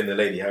he was telling the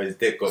lady how his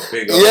dick got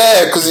bigger.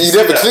 Yeah, because Did he you see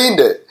never that? cleaned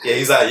it. Yeah,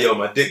 he's like, yo,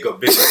 my dick got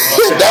bigger. No,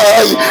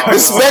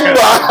 dismember.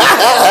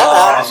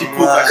 And she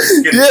pulled back the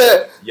skin.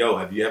 Yeah. Yo,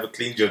 have you ever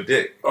cleaned your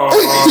dick? Oh,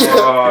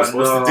 You're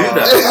supposed to do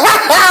that.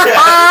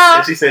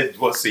 And she said,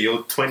 what, so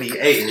you're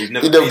 28 and you've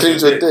never You never cleaned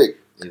your dick.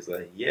 He's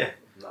like, yeah.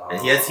 And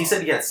he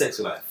said he had sex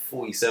with like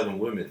 47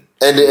 women.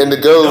 And the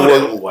girl No,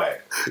 they're all was, white.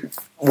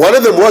 one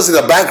of them was in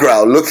the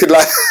background, looking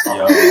like,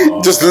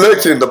 Yo. just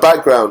looking in the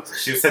background.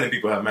 She was telling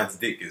people how man's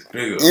dick is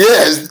bigger.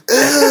 Yes.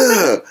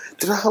 Do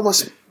you know how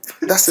much?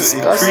 That's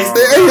disgusting.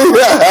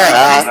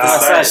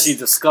 That's actually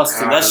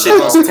disgusting. That shit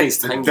must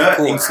taste hangy That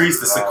cool. increase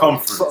the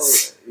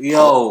circumference.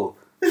 Yo.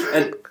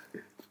 And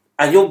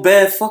you're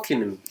bare fucking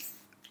him.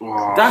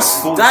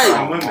 That's Full-time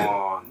that. women.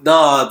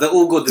 Nah, they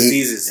all got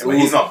diseases. Yeah, but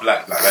he's not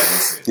black like you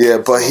said. Yeah,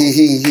 but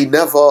he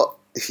never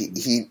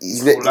he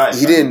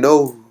didn't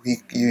know you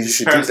His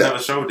should do parents that. never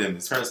showed him.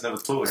 His parents never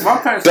taught him. My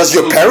parents Does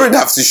your parent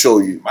have to show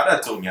you? My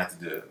dad told me how to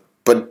do it.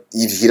 But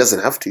he doesn't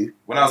have to.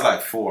 When I was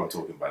like 4, I'm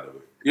talking, by the way.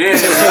 Yeah. I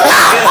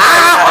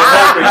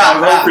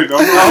was hoping.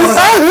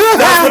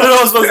 That's what I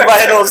was supposed to my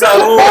head. I was like,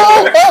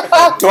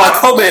 oh, do I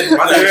comment?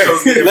 My dad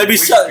showed me Let me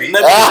weak shut. feet.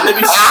 Let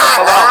me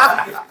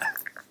shut.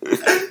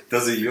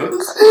 Does it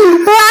yours?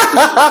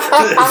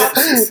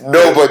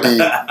 Nobody.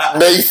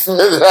 Nathan.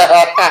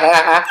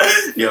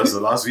 Yo, so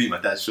last week my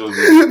dad showed me.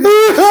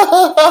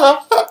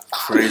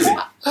 Crazy.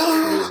 Stuff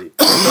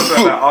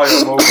like that are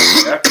your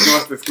moments. You have to give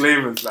us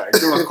disclaimers, like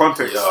give us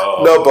context.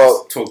 Yo, No, but-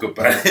 let's talk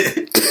about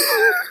it.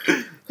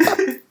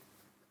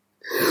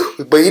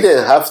 But he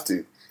didn't have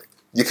to.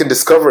 You can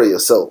discover it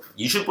yourself.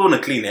 You should want to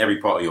clean every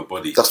part of your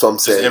body. That's what I'm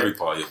Just saying. every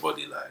part of your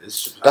body, like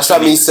That's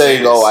like me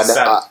saying, "Oh,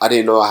 I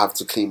didn't know I have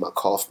to clean my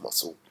calf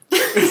muscle.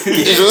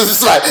 It was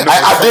just like,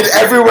 I did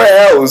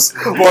everywhere else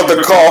but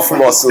the calf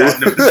muscle.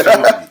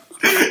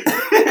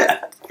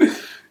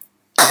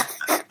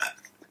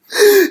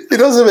 It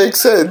doesn't make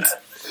sense.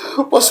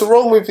 What's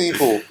wrong with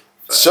people?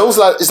 Shows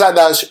like, it's like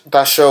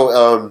that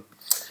show,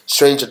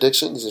 Strange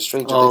Addiction. Is it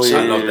Strange Addiction?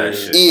 I love that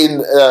shit.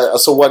 Eating, I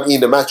saw one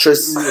eating a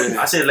mattress.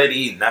 I seen a lady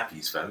eating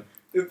nappies, fam.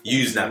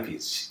 Use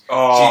nappies. She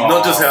Oh,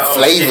 not just her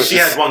Flavors. She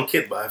had one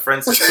kid, but her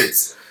friends had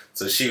kids,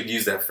 so she would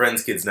use their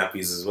friends' kids'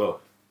 nappies as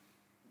well.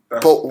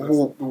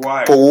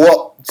 why? But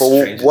what?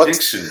 Strange But what?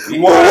 addiction. But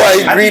what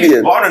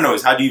ingredient? What I don't know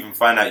is how do you even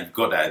find out you've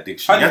got that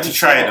addiction? You have to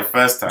try it the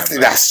first time. Like,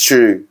 That's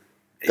true.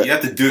 you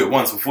have to do it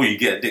once before you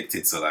get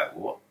addicted. So like,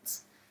 what?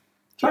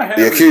 Try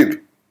Be a heroin.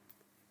 cube.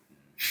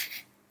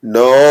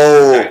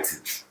 No.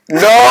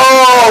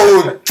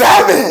 No!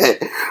 Damn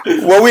it!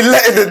 Well, we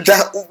letting it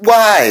down.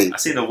 Why? I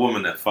seen a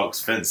woman that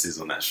fucks fences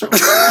on that show.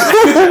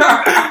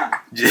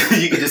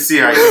 You can just see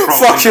her.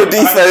 Fuck your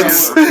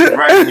defense.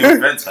 Right in your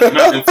fence. Like,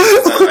 Megan Fox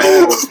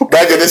is like,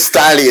 Megan Thee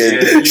Stallion.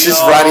 Yeah, She's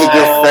no. running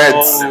your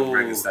fence.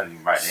 Megan Thee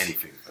Stallion write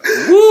anything.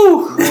 Fam.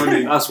 Woo!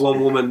 That's one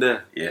woman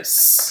there.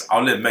 Yes,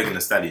 I'll let Megan Thee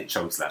Stallion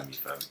chokeslam me,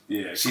 fam.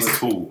 Yeah, She's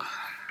tall.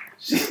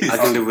 I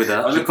can live with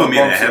that. She put me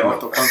in a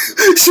headlock.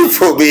 She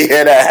put me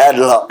in a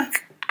headlock.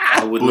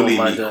 I would not Bully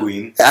mind me, that.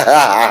 queen.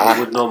 I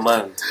would not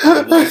mind. I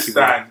would like you,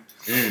 man.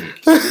 Stand.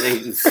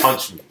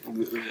 Punch me.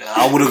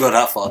 I would have gone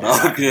that far now.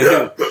 That's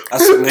the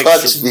next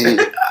Touch shit. me.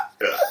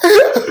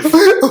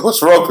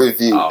 What's wrong with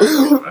you?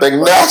 Like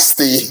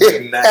nasty.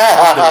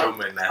 I don't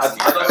know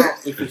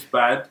if it's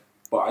bad,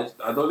 but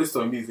I don't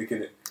listen to music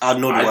in it. I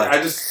know the I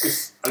word.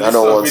 just I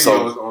know one listen to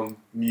song. videos on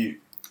mute.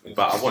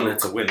 But I want her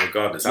to win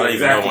regardless. I Yeah, don't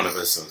even know exactly. one of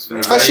her songs. fam.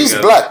 And There she's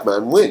you go. black,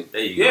 man. Win.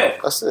 There you go. Yeah,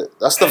 That's it.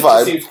 That's the and she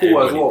vibe. seems cool as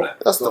Everybody well. black.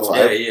 That's the So,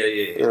 Yeah, vibe. yeah.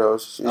 You know,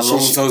 As long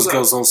as those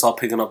girls don't start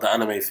picking up the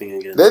anime thing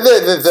again. they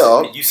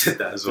are. You said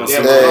that as well.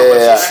 Yeah, Yeah, yeah,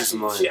 yeah. She's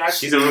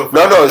She's a real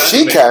No, fan.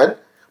 she can.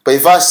 But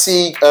if I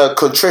see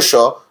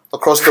Contricia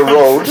across the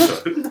road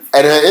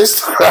and her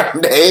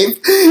Instagram name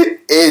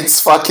is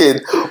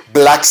fucking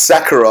Black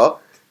Sakura,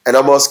 and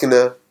I'm asking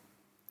her,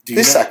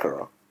 who's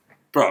Sakura?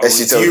 Bro,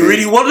 do you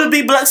really want to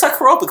be Black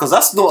Sakura? Because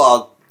that's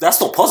not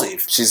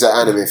positive. She's an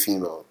anime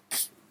female.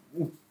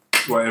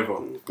 Whatever.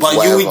 But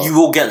you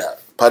will get that.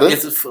 Pardon?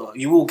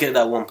 You will get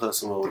that one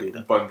person who will do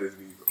that.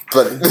 Bundesliga.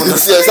 But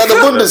is that the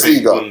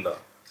Bundesliga?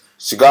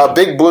 She got a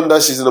big bunda,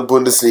 she's in the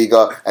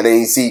Bundesliga, and then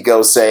you see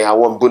girls saying, I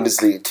want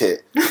Bundesliga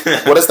kit.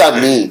 What does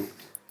that mean?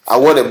 I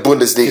want a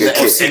Bundesliga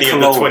kit. Any of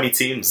the 20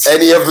 teams.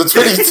 Any of the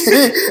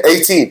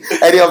 18.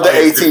 Any of the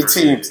 18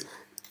 teams.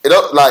 You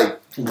know, like,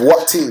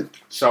 what team?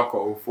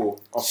 Schalke 04.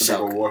 After they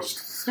got washed.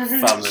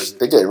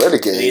 They're getting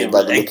relegated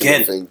by the looking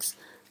at things.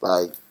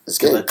 Like, it's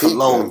getting peak.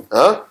 Cologne.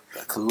 Huh?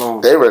 Cologne.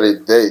 They're really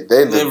good.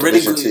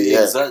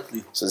 Yeah.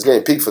 Exactly. So it's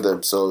getting peak for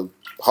them. So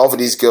half of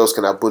these girls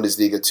can have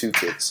Bundesliga 2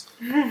 kits.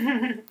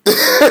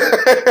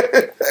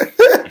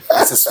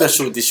 It's a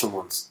special edition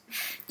ones.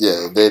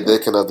 Yeah, they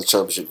can have the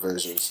championship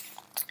versions.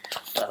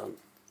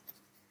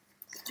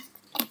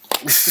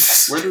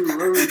 Where do we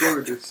go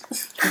with this?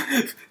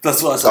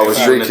 That's what I said. I was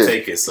drinking.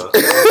 Take it, so.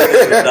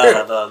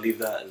 No, leave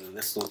that.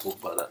 Let's not talk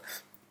about that.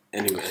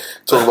 Anyway.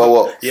 Talk about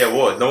what? Yeah,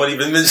 what? No one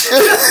even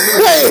mentioned.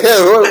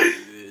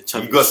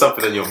 You got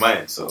something in your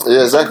mind, so.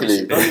 Yeah,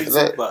 exactly.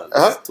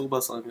 Talk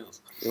about something else.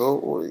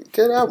 Yo,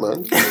 get out,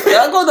 man.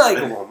 Yeah, I got that.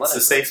 Come on, man. It's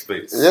a safe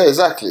space. Yeah,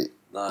 exactly.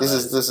 This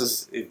is a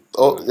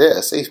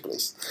safe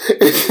place.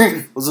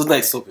 What's the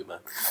next topic, man?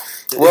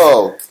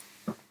 Well,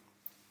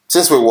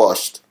 since we're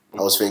washed,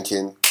 I was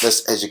thinking,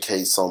 let's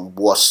educate some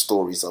wash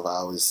stories of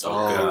ours.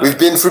 We've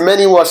been through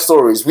many wash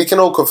stories. We can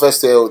all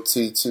confess to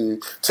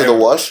the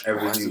wash.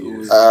 Every New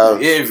Year's.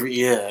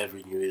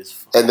 Every New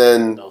Year's. And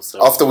then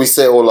after we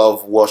say all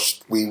of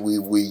washed, we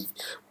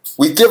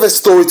give a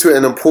story to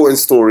an important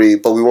story,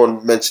 but we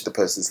won't mention the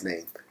person's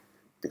name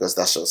because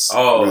that's just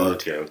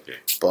rude. Okay.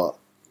 But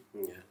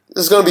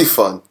it's gonna be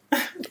fun.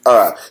 All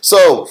right,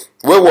 so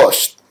we're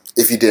washed.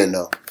 If you didn't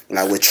know,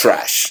 like we're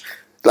trash.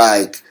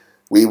 Like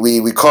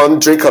we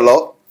can't drink a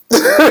lot.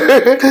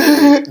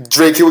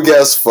 Drinking will get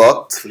us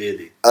fucked.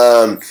 Clearly.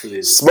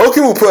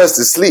 Smoking will put us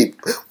to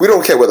sleep. We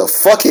don't care where the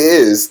fuck it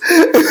is.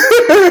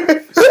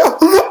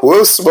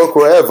 We'll smoke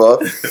wherever,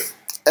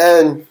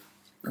 and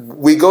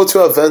we go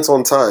to events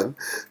on time.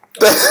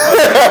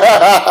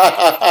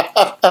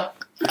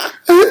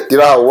 You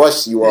know how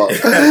washed you are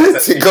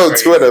to go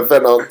to an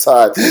event on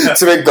time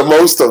to make the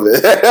most of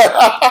it.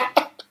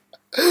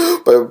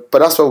 but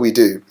that's what we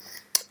do.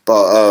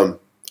 But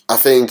I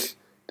think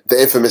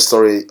the infamous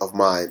story of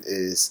mine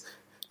is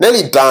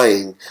nearly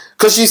dying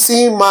because you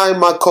see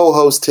my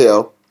co-host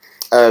here,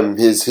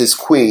 his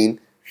queen.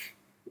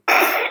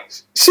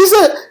 She's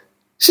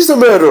a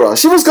murderer.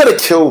 She was gonna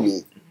kill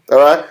me. All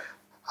right.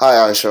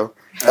 Hi, Aisha.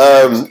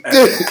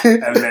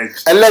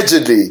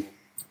 Allegedly.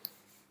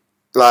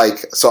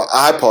 Like, so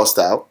I passed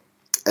out,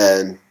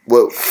 and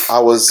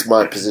how was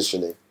my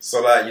positioning?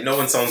 So, like, you know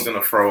when someone's going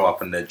to throw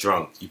up and they're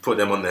drunk, you put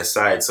them on their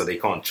side so they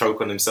can't choke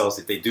on themselves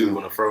if they do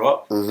want to throw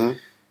up? Mm-hmm.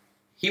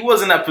 He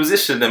was in that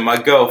position, and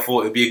my girl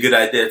thought it'd be a good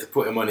idea to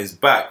put him on his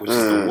back, which is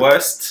the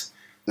worst.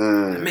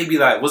 And maybe,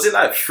 was it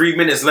 3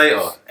 minutes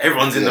later?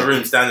 Everyone's in the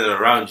room standing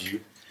around you.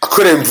 I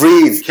couldn't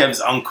breathe.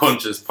 Kev's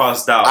unconscious,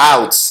 passed out.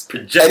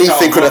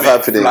 Anything could have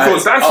happened.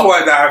 That's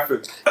why that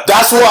happened.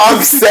 That's what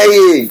I'm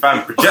saying.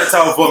 Fam,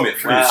 projectile vomit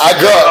through his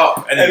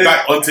up and then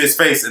back onto his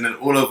face and then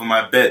all over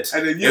my bed.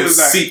 And then it was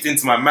seeped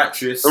into my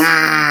mattress.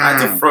 I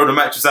had to throw the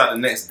mattress out the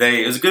next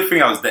day. It was a good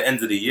thing I was the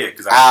end of the year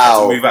because I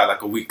had to move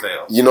out a week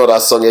later. You know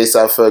that song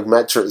A$AP Ferg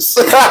mattress.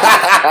 On the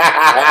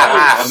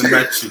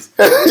mattress.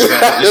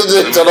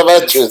 On the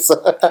mattress. I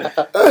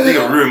think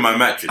I ruined my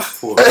mattress.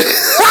 Poor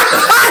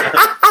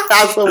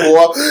That's a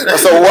wild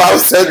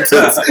sentence. A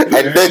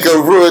nigga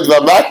ruined my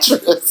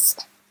mattress.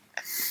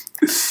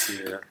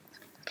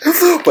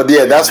 But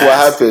yeah, that's what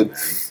happened.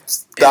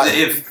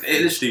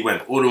 It literally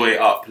went all the way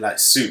up like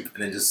soup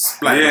and then just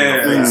splattered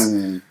on my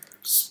face.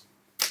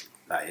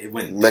 It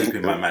went deep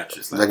in my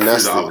mattress. Through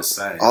the other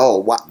side. Oh,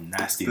 wow.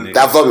 Nasty nigga.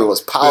 That vomit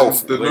was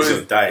powerful. Where's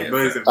your diet? I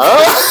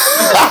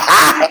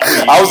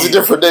was a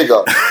different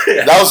nigga.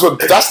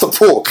 That's the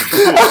pork.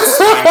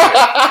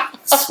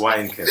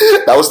 Swine kid.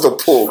 That was the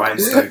pork.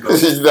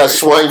 That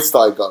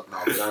Schweinsteiger.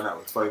 No, that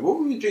was funny. What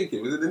were you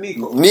drinking? Was it the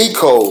Nico?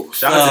 Nico.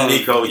 Shout out to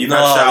Nico. You've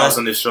had shout-outs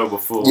on this show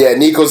before. Yeah,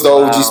 Nico's the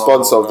OG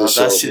sponsor of the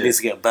show. That shit needs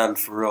to get banned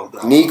for real.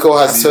 Nico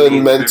has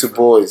turned men to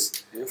boys.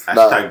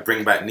 Hashtag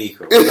bring back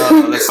Nico.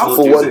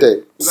 For one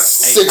day.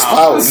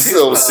 £6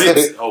 still.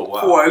 Oh,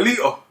 wow. For a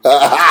litre.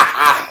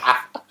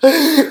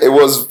 It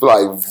was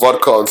like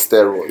vodka on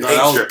steroids. No,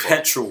 that was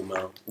petrol,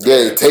 man. Yeah,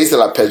 it tasted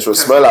like petrol.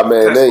 Smelled like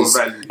mayonnaise.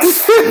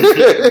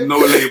 No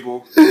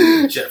label.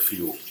 Jet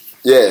fuel.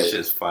 Yeah,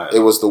 fire. It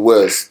was the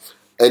worst.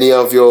 Any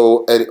of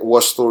your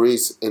wash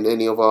stories in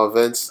any of our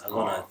events? I don't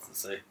know what to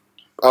say.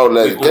 Oh,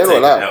 get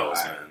it out.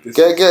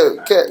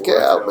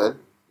 Get out, man.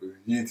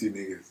 You two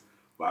niggas.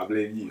 But I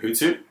blame you. Who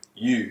two?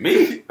 You.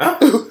 Me? Huh?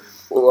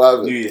 What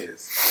happened? New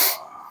Year's.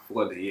 I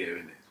forgot the year,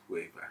 innit?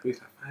 way back. It was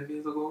like 5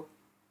 years ago.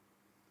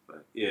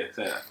 But yeah,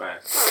 say like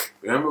 5.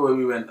 Remember when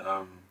we went?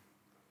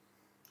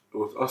 It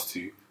was us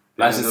two.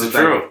 License to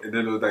Drill. And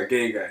then there was that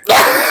gay guy.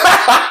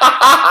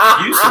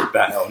 You said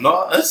that,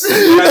 not us. It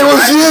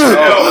was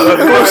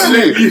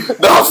you.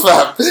 No,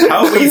 fam.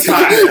 How many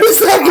times?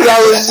 Exactly, that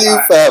was you,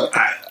 fam.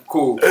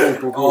 Cool.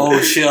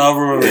 Oh shit, I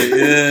remember.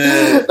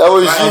 Yeah, that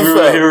was I you,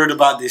 remember fam. hearing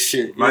about this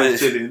shit. Man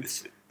chilling.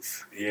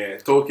 Yeah,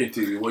 talking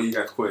to you. What you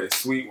guys call it? A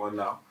sweet one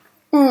now.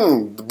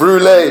 The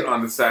brulee.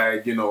 On the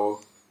side, you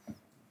know,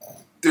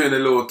 doing a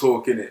little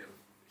talk in it.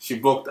 She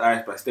broke the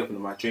ice by stepping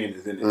on my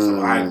trainers, innit?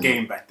 So I had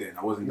game back then.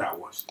 I wasn't that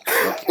washed.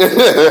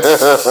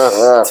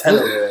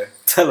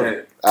 Tell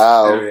her.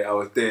 Anyway, I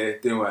was there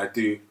doing what I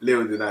do.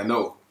 Little did I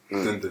know.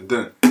 Dun dun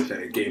dun. She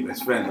had a gay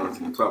best friend. I was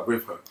in the club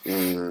with her. He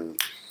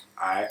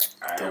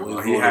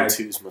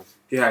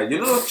had, you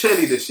know,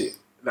 cheerleader shit.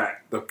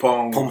 Like the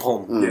pom.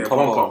 Yeah,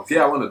 pom-poms.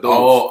 Yeah, one of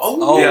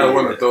those. Yeah,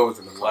 one of those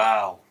in the club.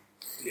 Wow.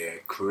 Yeah,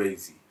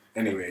 crazy.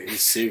 Anyway,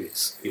 He's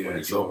serious. yeah,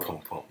 Your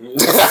pom-pom.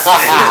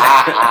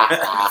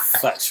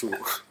 Factual.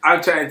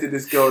 I'm chatting to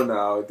this girl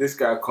now. This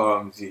guy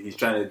comes. He's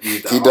trying to do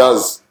that. He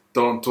does.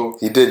 Don't talk.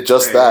 He did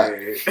just that.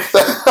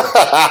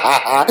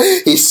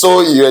 He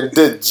saw you and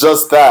did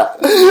just that.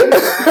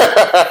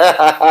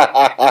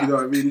 You know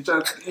what I mean? He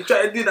tried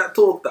to do that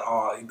talk that,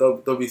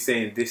 don't be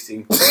saying this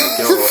thing to the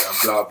girl and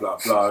blah, blah,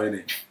 blah,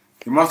 innit?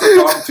 He must have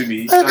come to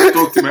me, trying to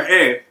talk to my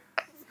ear.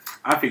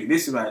 I think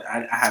this is why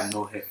I have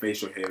no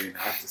facial hair in. I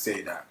have to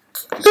say that.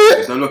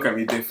 Don't look at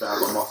me different. I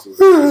got muscles.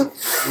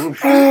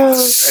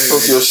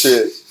 Talk your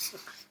shit.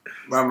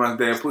 My man's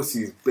there,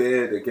 pussy's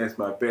bared against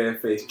my bare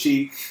face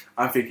cheek.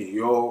 I'm thinking,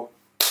 yo,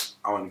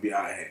 I want to be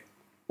out of here.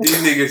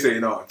 These niggas say,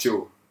 no,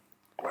 chill.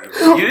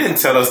 Whatever. You didn't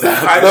tell us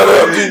that.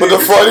 But the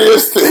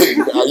funniest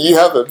thing you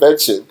haven't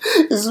mentioned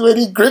is when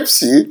he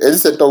grips you and he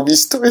said, don't be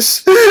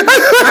stush. That's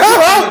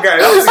another guy.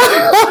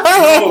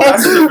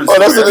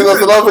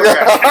 That's another guy.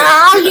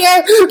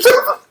 Yeah.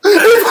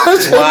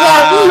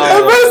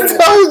 I first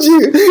told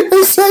you.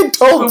 He said,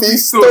 don't be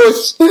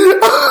stush.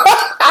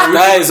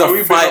 That is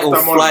a fight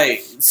or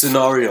flight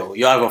scenario.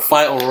 You have a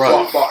fight or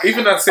run. But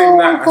even that same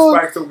night, I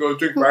spiked him go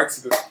drink by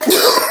accident.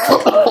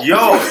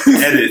 Yo,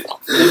 edit.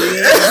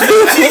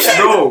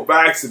 No,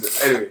 by accident.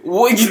 Anyway.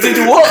 What, you did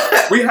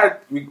what? We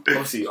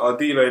obviously, our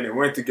dealer in it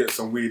went to get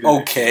some weed.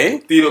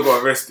 Okay. Dealer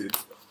got arrested.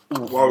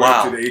 While we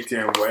Wow. went to the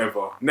ATM,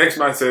 whatever. Next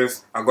man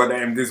says, I got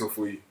that M-Dizzle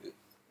for you.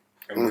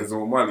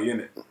 M-Dizzle money,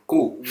 innit?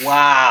 Cool.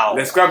 Wow.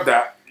 Let's grab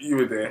that. You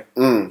were there.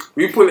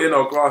 We put it in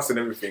our glass and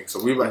everything,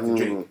 so we about to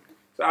drink.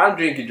 So I'm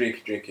drinking.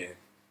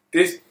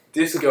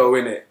 This girl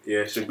in it,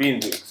 yeah, Shabine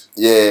drinks.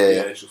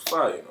 Yeah, she was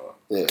fire, you know.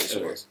 Yeah, she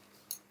was.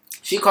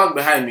 She comes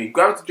behind me,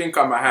 grabs the drink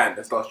out of my hand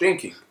and starts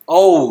drinking.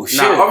 Oh,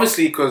 shit. Now,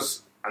 obviously,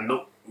 because I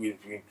know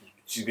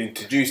she's been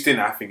introduced in,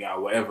 I think,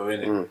 or whatever,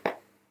 innit?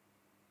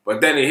 But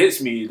then it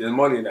hits me, there's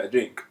money in that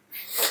drink.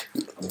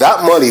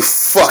 That money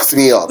fucked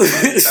me up.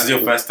 That's your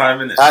first time,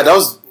 innit? That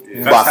was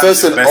my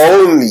first and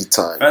only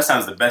time. First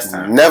time's the best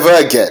time. Never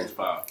again.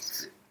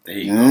 There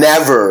you go.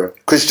 Never.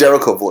 Chris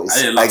Jericho voice.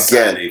 I didn't like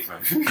again. Saturday,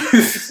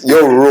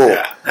 You're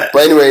raw.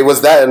 But anyway, it was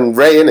that and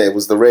Ray in it. It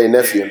was the Ray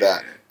nephew and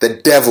that. The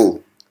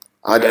devil.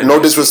 No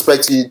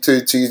disrespect to you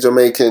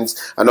Jamaicans.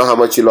 I know how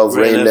much you love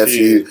Ray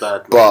nephew,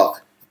 but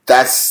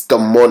that's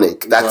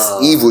demonic. That's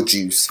evil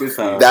juice.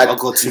 That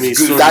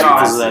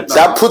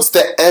puts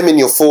the M in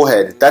your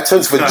forehead. That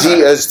turns for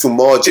GS to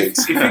margins.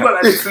 If you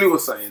got like flu or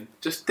something,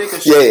 just take a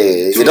shot. Yeah,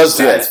 it does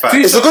do that.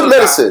 It's a good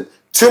medicine.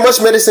 Too much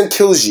medicine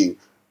kills you.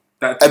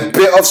 A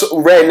bit of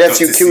Ray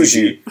nephew kills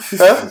you.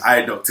 Huh?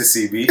 I Dr.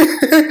 CB.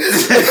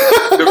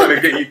 They're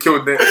gonna get you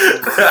killed next.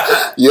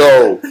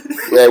 Yo,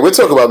 yeah, we'll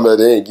talk about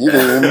Murder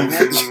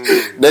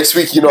Inc. Next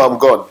week, you know I'm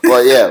gone.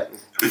 But yeah,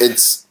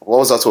 what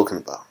was I talking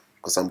about?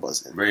 Because I'm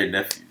buzzing. Ray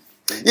nephew.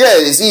 Yeah,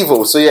 it's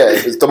evil. So yeah,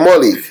 it's the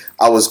Molly.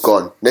 I was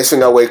gone. Next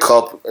thing I wake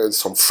up,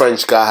 some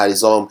French guy had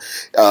his arm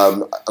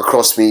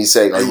across me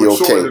saying, "Are you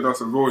okay?"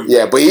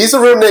 Yeah, but he's a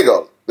real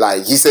nigga.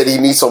 Like he said, he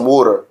needs some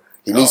water.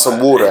 He needs some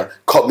water.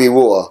 Cut me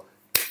water.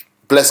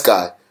 Bless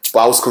guy.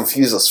 But I was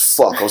confused as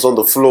fuck. I was on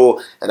the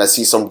floor and I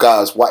see some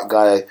guys, white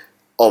guy,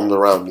 armed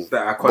around me.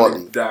 That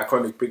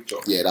iconic picture.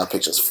 Yeah, that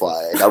picture's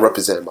fire. That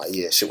represented my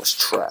year. Shit was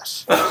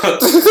trash.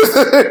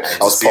 I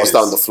was passed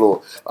down the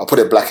floor. I put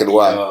it black and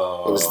white.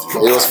 It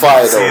was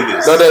fire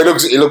though. No,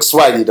 it looks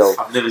swaggy though.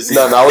 I've never seen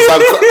I was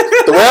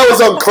the way I was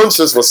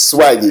unconscious was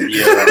swaggy.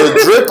 Yeah. The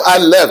drip I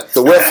left,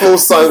 the wet floor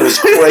sign was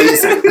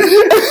crazy.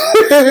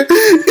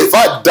 If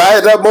I die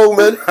at that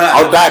moment,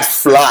 I'll die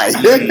fly.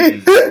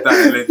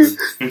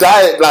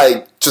 Die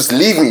like just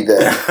leave me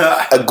there.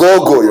 A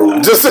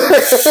gargoyle. Just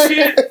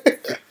yeah,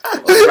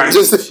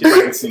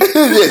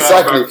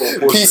 exactly.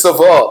 Piece of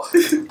art.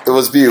 It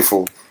was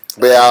beautiful.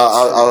 But yeah,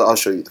 I'll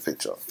show you the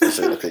picture.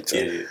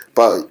 Yeah.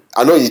 But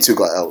I know you two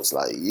got L's.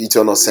 Like you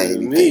two are not saying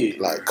anything. Me?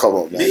 Like come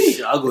on, man.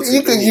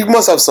 You You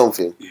must have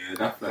something. Yeah,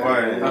 that's the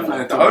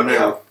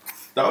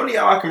only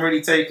L I can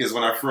really take is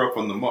when I threw up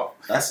on the mop.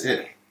 That's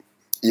it.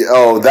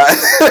 Yeah, that.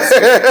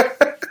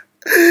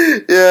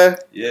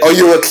 Yeah. Oh,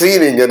 you were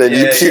cleaning and then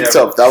you puked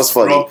up. That was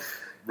funny. Rob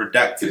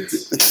redacted.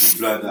 He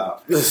blurred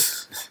out.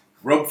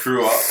 Rob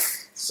threw up,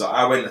 so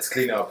I went to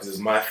clean it up because it was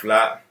my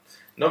flat.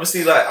 And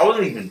obviously, like, I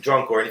wasn't even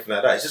drunk or anything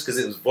like that. It's just because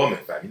it was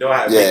vomit, fam. You know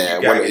how it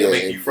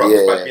make you throw up?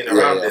 It's like being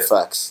around it.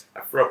 Facts. I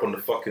threw up on the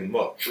fucking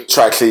mop.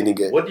 Try cleaning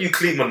it. What do you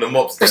clean when the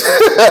mop's there?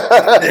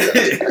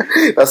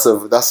 That's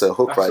a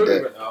hook right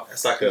there.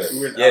 That's like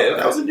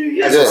that was a New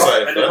Year's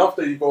exercise. And then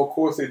after you go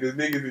coursing, there's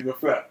niggas in your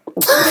flat.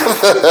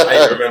 I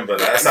ain't remember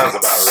that. That sounds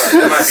about right.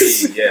 That might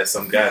be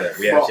some guy that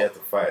we actually had to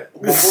fight.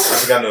 I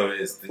think I know who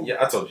it is.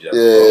 Yeah, I told you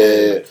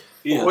that.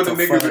 Yeah. What the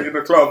niggas in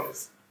the club?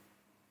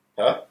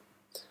 Huh?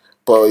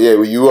 But yeah,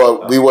 we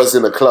was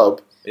in a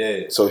club.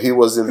 Yeah. So he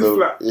was in the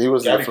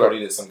Gabby probably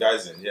did some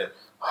guys in. Yeah.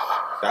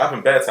 That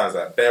happened bare times.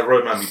 Like bare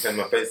roadman be playing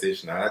my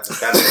PlayStation. I had to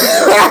stand there.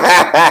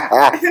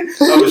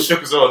 I was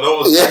shook as well. No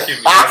one was backing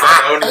me. I was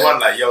like the only one.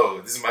 Like,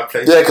 yo, this is my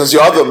PlayStation. Yeah, because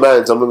your other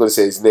man's, I'm not gonna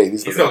say his name.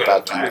 He's not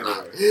gonna back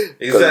you.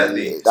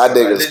 Exactly. That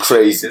nigga's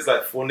crazy. There's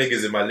like 4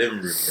 niggas in my living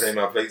room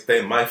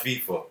playing my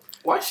FIFA.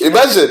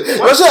 Imagine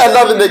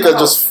another nigga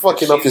just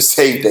fucking up his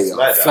save day.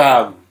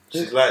 Fam.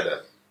 She's like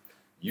that.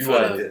 You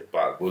wanted it,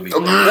 but we'll leave.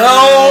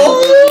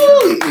 No!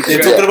 They're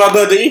talking about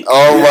birthday?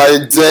 Oh my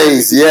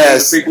days,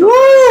 yes.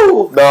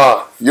 Woo!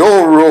 Nah,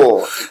 you're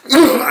raw.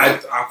 I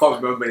can't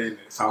remember it,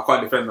 so I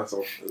can't defend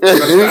myself.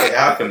 It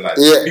happened like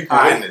people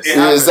witness.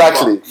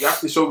 Exactly. You have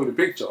to show me the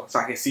picture so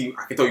I can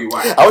tell you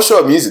why. I will show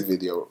a music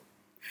video.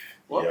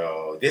 What?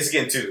 Yo, this is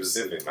getting too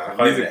specific, man. I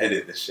can't even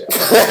edit this shit.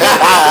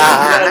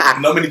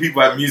 Not many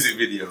people have music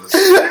videos.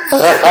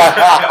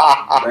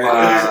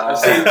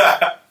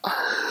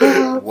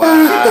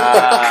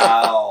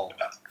 Wow.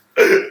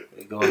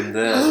 We're going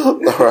there.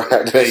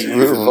 Alright, let's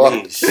move on. I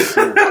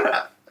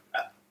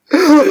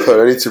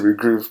need to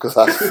regroup because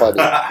that's funny.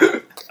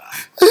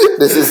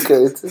 This is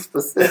good. It's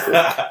specific.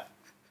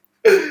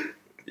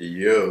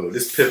 Yo,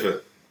 this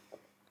pivot.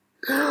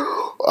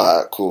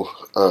 Alright, cool.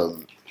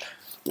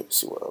 Let's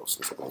see what else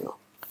is going on.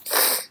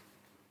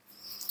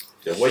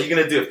 Yeah, what are you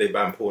gonna do if they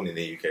ban porn in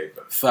the UK,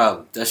 bro?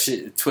 Fam, that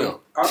shit, Twitter.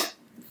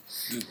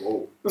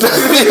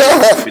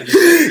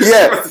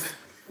 Yeah.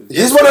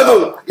 He's one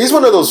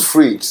of those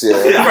freaks, yeah.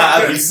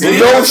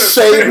 No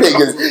shame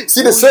niggas.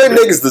 See, the certain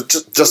niggas that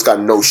just got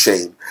no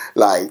shame.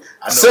 Like,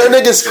 certain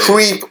niggas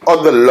creep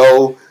on the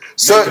low.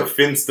 Make a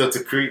Finsta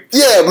to creep.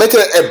 Yeah, make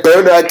a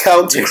burner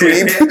account to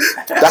creep.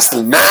 That's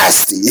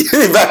nasty.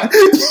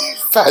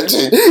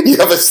 Imagine you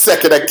have a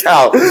second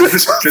account. The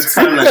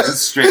timeline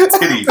just straight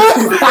titties. The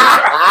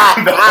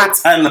whole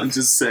timeline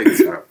just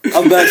sex, bro.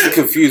 I'm actually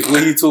confused.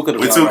 What are you talking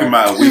about? We're talking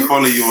about we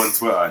follow you on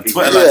Twitter. And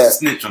Twitter likes to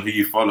snitch on who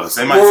you follow.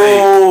 So they might say,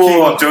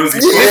 Kyvon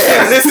Jonesy.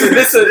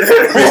 Listen.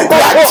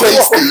 Black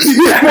tasty.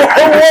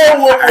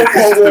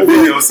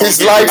 His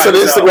likes on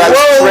Instagram is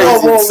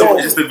crazy.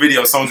 It's just a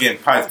video of someone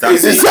getting piped down.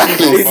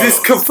 Exactly. Is this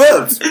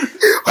confirmed?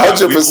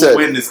 100%. We've all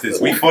witnessed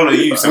this. We follow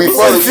you. So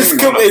Is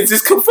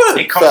this confirmed?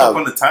 It comes up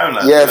on the timeline.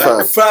 Yeah,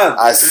 fam.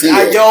 I see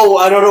it. Yo,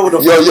 I don't know what the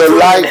fuck.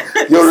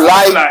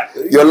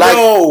 Your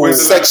like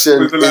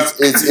section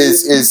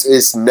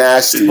is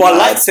nasty. My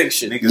like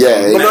section.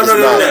 Yeah, no.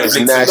 It's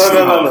nasty.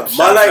 No.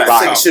 My like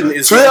section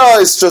is Twitter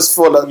is just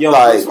for like.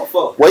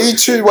 Why you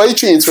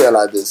treating Twitter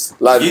like this?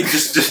 Like, you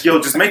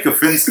just make a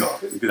Finsta.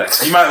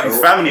 Like,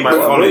 your family might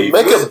follow you.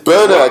 Make a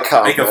burner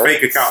account. Make a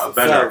fake account, a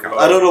burner account.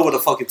 I don't know what the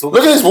fuck you're talking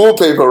about. Look at his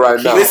wallpaper right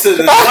now.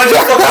 Listen, mind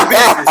your fucking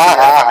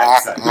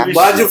business.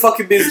 Mind your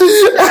fucking business.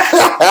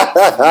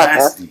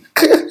 Nasty.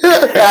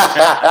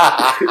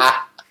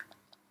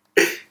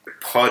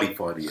 Party.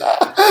 Party.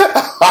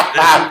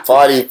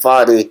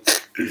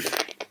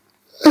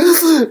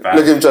 Look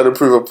at him trying to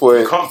prove a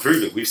point. We can't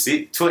prove it. We've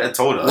seen Twitter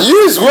told us.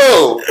 You as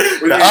well.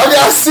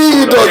 I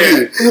see you,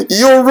 doggy.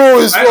 You're raw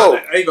as well.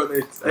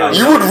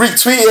 You would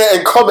retweet it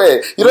and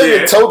comment. You don't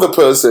even tell the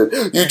person.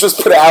 You just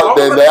put it out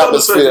there in the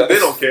atmosphere. They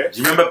don't care.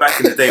 Do you remember back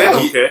in the day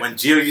when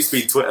Gio used to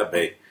be Twitter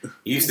bait?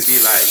 He used to be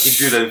like, he'd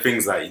do those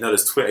things like,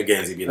 there's Twitter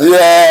games. He'd be like,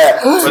 yeah.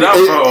 But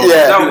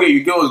that would get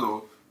you girls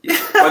though.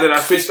 But then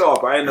I switched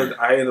up. I ended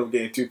up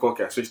getting too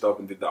cocky. I swithed up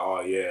and did that. Oh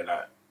yeah,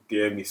 like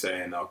DM me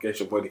saying, "I'll guess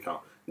your body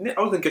count."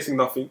 I wasn't guessing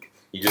nothing.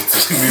 You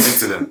just move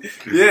into them.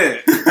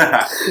 Yeah.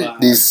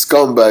 These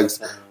scumbags.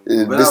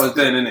 But that was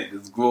then, innit?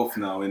 There's growth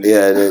now, innit?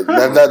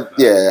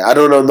 Yeah, I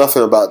don't know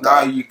nothing about that.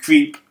 Now you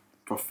creep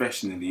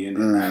professionally, innit?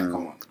 Like,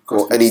 come on.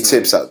 Or any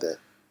tips out there?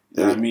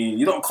 You know what I mean?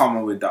 You don't come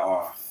up with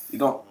that. You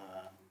don't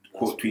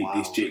quote tweet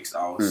these chicks.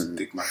 I'll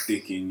stick my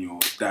dick in your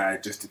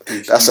dad just to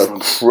take. That's a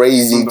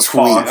crazy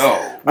tweet.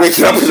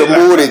 Waking up in the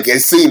morning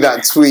and seeing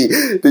that tweet.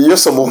 You're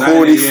some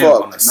horny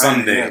fuck. On a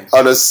Sunday.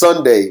 On a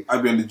Sunday.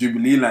 I'd be on the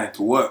Jubilee line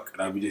to work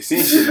and I'd be just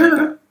saying shit like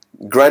that.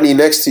 Granny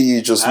next to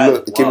you just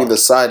give me the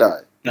side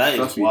eye.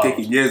 Trust me,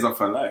 taking years off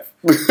her life.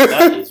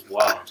 That is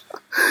wild.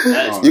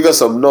 You got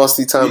some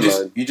nasty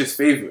timeline. You just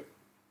favourite.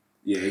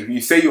 Yeah, if you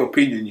say your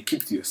opinion, you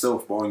keep to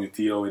yourself, but on your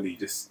TO and you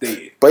just state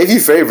it. But if you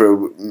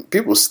favourite,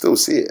 people still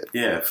see it.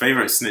 Yeah,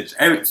 favourite snitch.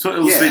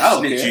 Twitter will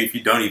snitch you if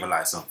you don't even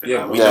like something.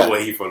 Yeah, we know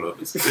what he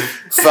follows.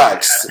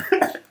 Facts.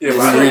 Yeah, but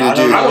I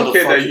don't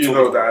care that you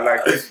know that I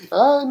like it.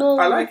 I know.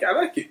 I like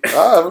it.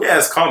 Yeah,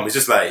 it's calm. It's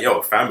just like,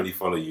 yo, family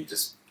follow you.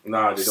 Just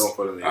nah, they don't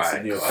follow me. It's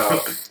a new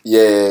account.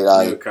 Yeah,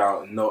 like New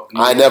account. No,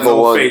 I never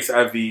won. Face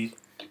Avi.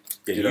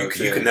 Yeah,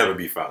 you can never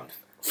be found.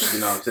 You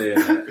know what I'm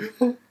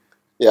saying?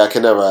 Yeah, I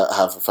can never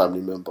have a family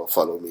member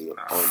follow me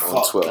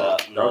on Twitter.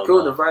 Don't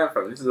kill the vibe,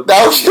 fam. This is a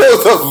That'll kill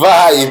the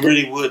vibe. You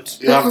really would.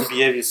 You have to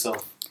behave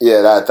yourself.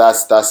 Yeah,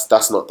 that's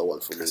not the one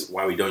for me. That's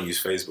why we don't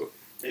use Facebook.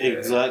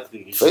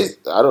 Exactly.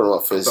 I don't know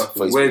what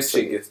Facebook. Weird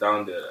shit gets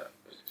down there.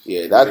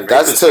 Yeah,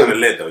 that's kind of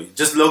lit though.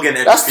 Just log in.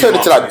 That's turned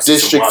into like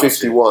District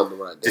 51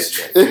 right there.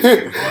 District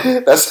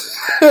 51. That's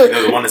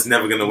the one that's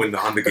never gonna win the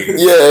Hunger Games.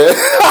 Yeah.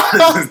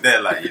 They're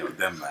like, yo,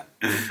 them man.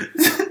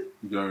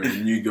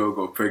 New girl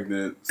got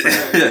pregnant.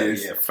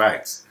 Yeah,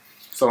 facts.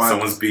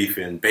 Someone's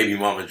beefing, baby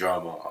mama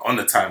drama on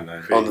the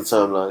timeline. On the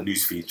timeline.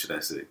 Newsfeed, should I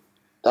say?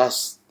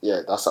 That's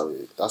how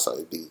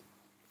it be.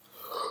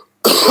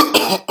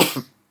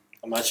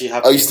 I'm actually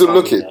happy. Are you still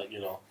looking? That,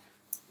 you know.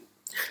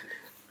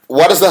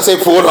 What does that say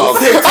for now?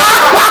 Yo,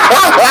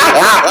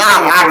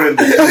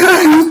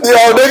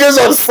 niggas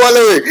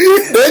unfollowing.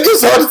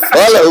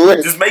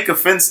 Just make a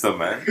Finsta,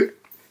 man.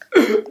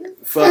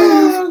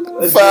 Fam.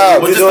 Just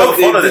don't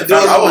follow it. I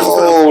was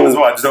follow as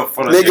well. I just don't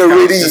follow nigga the account.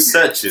 really, just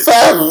search it.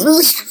 Fam.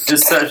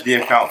 Just search the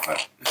account, fam.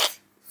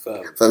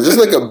 Fam, just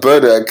like a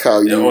burner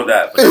account. Yeah, all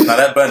that. But now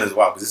that burner's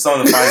wild because it's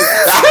someone finds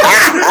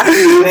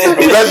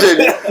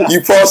Imagine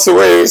you pass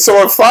away,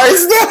 someone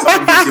finds that.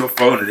 Someone gets your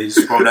phone and they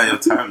just scroll down your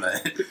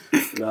timeline.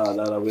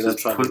 No. We don't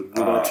try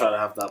to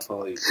have that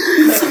party.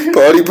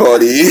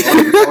 Party.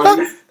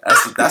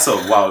 That's a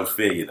wild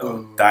thing, you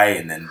know.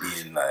 Dying and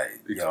being like,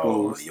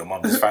 yo, your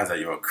mom just finds out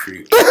you're a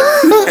creep. Even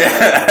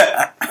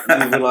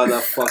like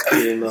that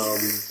fucking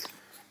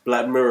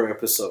Black Mirror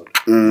episode.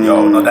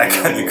 Yo, not that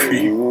kind of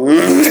creep.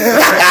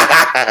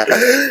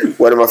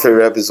 One of my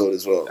favorite episodes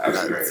as well.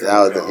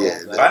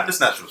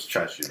 Bandersnatch was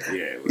trash, you know.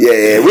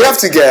 Yeah. We have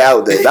to get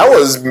out there. That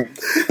was the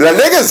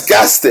niggas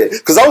gassed it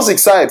because I was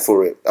excited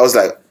for it. I was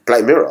like,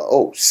 Black Mirror.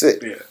 Oh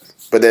shit! Yeah.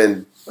 But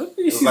then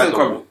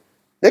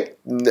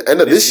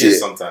end of this year,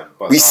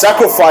 we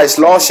sacrificed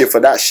last year for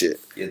that shit.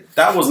 Yeah,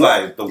 that was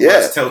like the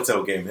worst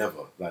Telltale game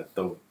ever. Like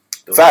the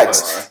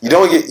facts. You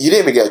didn't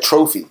even get a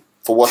trophy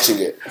for watching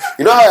it.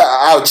 You know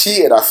how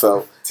cheated I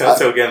felt.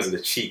 Telltale games are the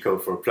cheat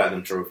code for a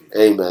platinum trophy.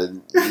 Hey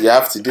man, you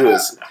have to do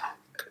it.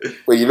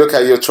 When you look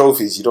at your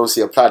trophies, you don't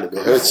see a platinum.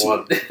 It hurts you.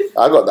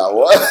 I got that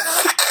one.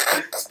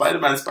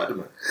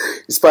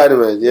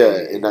 Spider-Man, yeah.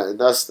 And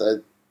that's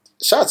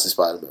shout out to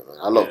Spider-Man, man.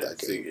 I love that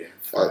game.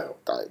 I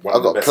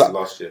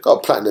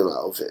got platinum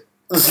out of it.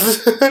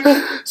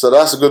 So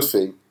that's a good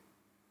thing.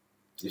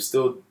 You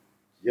still...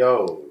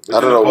 Yo,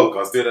 I don't know.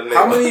 Podcast, do that later.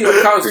 How many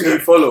accounts do you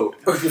follow?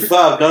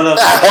 5. No.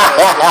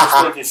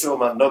 Just making sure,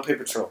 man. No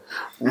paper trail.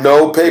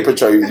 No paper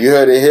trail. You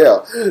heard it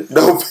here.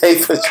 No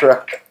paper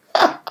trail.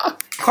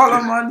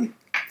 Color money.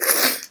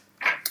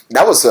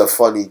 That was a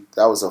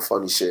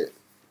funny shit.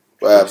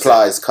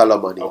 Plies, color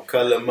money. Oh,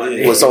 color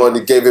money. When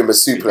someone gave him a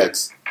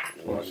suplex.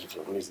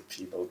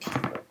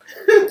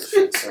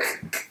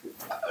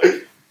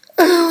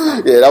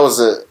 Yeah, that was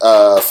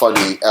a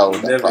funny L.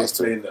 Never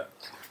explained that.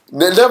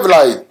 Never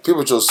like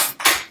people just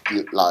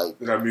like.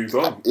 That moved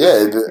on.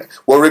 Yeah,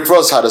 Rick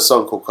Ross had a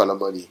song called "Color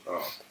Money."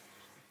 Oh.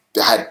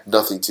 It had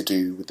nothing to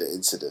do with the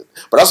incident,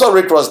 but that's what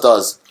Rick Ross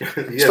does,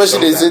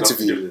 especially in his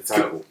interview.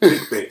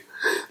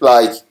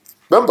 Like,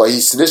 remember he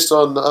snitched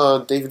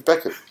on David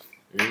Beckham.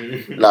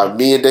 Like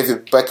me and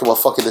David Beckham are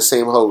fucking the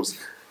same hoes.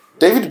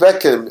 David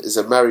Beckham is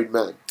a married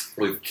man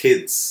with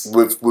kids.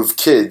 With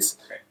kids,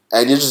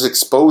 and you're just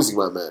exposing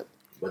my man.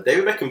 But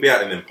David Beckham be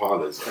out in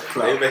Impalas.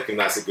 David Beckham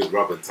likes a good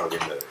rub and tug in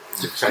the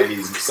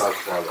Chinese massage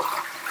parlor.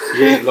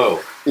 He ain't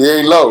low.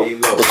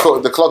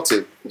 They clocked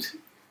him.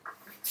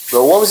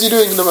 But what was he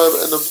doing in the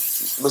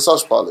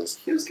massage parlors?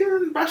 He was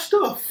getting bashed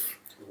off.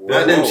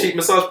 Like them cheap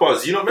massage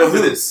parlors. You don't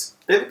remember this?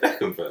 David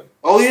Beckham, fam.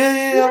 Oh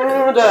yeah, I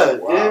remember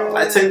that. Wow. Yeah.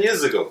 Like 10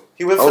 years ago.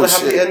 He went for the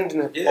happy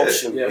ending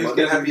option. Yeah, he was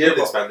getting happy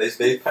endings, man. The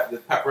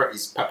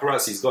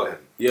paparazzi's got him.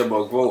 Yeah,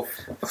 but growth.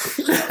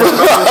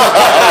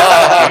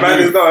 Man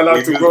is not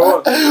allowed to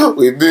grow up.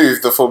 We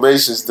moved. The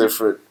formation's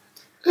different.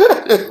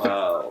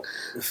 Wow.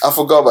 I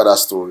forgot about that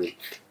story.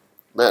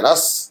 Man,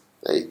 that's...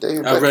 I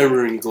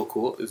remember when he got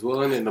caught as well.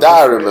 That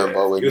I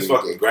remember when he was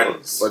fucking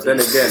grannies. But then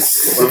again...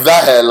 with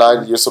that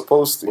hairline, you're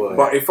supposed to.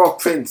 But if our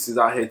Prince is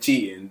out here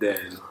cheating,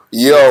 then...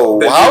 Yo,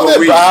 how they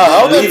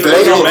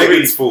blame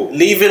him?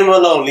 Leave him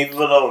alone.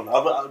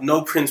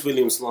 No Prince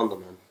William slander,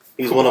 man.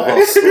 He's one of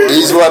us.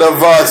 He's one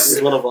of us.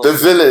 The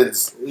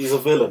villains. He's a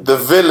villain.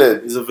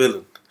 He's a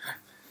villain.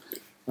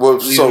 Well,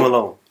 leave him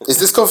alone. Is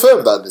this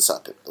confirmed that this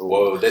happened?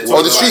 Well,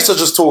 the streets are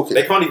just talking.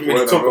 They can't even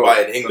really talk about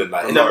it in England.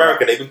 Like in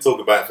America, they've been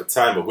talking about it for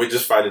time, but we're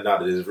just finding out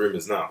that there's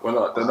rumours now. They're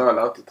not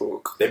allowed to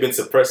talk. They've been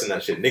suppressing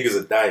that shit. Niggas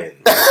are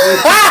dying.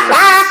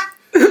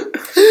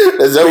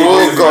 There's a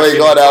war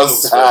going on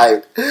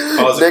outside.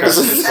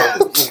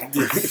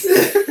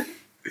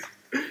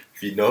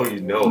 If you know,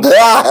 you know.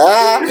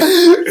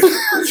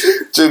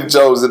 Jim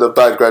Jones in the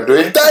background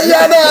doing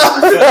Diana.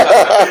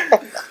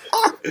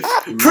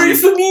 Pray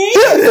for me.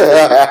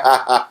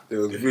 It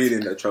was really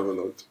in that travel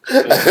lodge.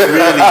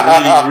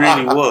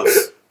 really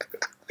was.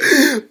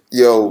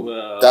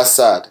 Yo, that's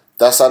sad.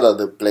 That's sad that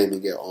they're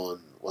blaming it on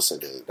what's her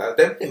name. Don't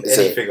blame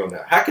anything on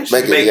that. How can she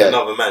make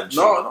another man cheat?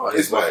 No,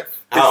 his wife.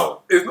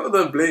 How? It's not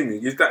them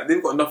blaming. It's that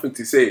they've got nothing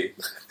to say,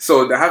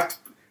 so they have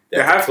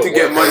to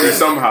get money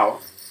somehow.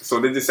 So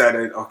they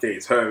decided, okay,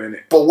 it's her,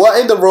 innit? But what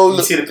in the role?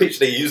 You see the picture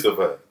they used of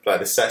her, like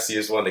the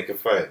sassiest one they could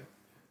find.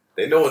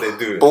 They know what they're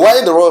doing. But why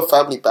in the royal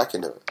family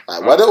backing her?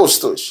 Like, why they all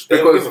stush? They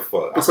don't give a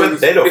fuck. Because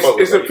they don't fuck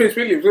with it's a Prince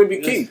William going to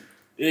be king.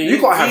 You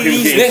can't have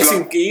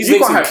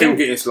him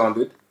getting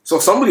slandered. So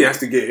somebody has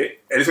to get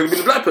it, and it's going to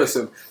be the black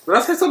person.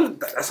 But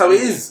that's how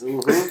it is.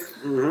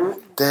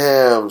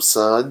 Damn,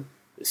 son.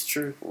 It's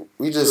true.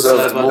 We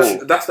deserve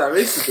more. That's that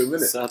racism,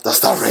 isn't it? That's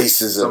that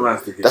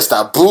racism. That's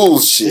that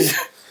bullshit.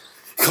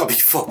 Can't be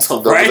fucked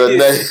up, right?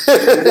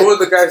 What was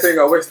the guy saying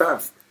at West Ham?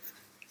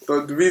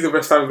 The reason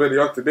West Ham is very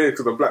young today is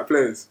because of black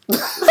players.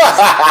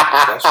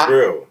 That's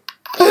real.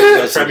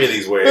 The Premier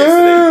League's way is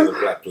today because of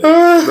black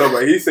players. No,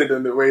 but he said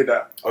in the way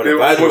that they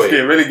were almost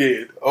getting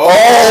relegated. I'm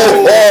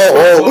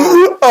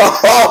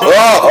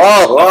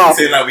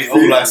saying like we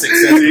owe like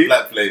success to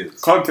black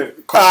players. Content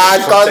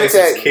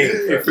is king.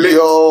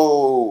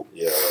 Yo,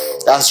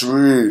 that's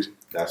rude.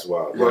 That's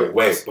wild.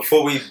 Wait,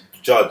 before we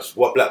judge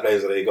what black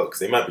players have they got, because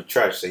they might be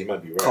trash, so you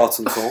might be right.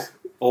 Carlton Cole.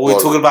 What are we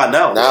talking about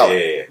now?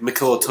 Yeah.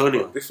 Mikel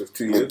Antonio. This was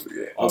 2 years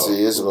ago. 2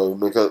 years ago,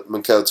 Mikel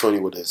Antonio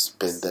would have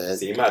been there.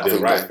 So you might have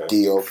been right.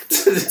 Diop.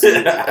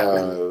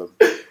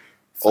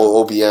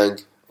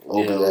 Obiang.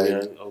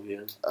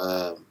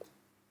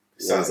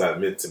 Sounds like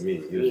mid to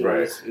me. He was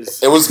right.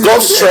 It was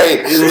Ghost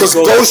Train. Because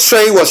Ghost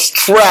Train was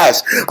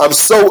trash. I'm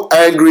so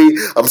angry.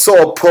 I'm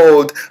so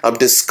appalled. I'm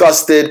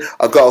disgusted.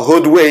 I got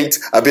hoodwinked.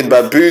 I've been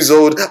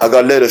bamboozled. I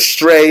got led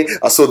astray.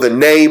 I saw the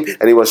name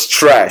and it was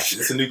trash.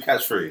 It's a new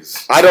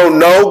catchphrase. I don't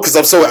know because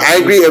I'm so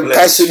angry and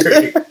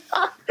passionate.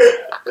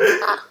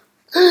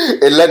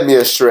 It led me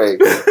astray.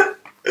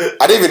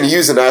 I didn't even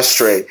use an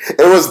ashtray. It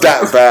was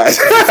that bad.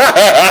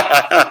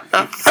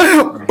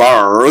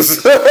 Bars.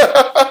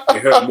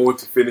 It hurt more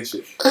to finish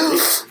it.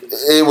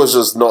 It was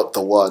just not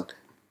the one.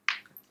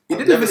 He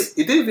didn't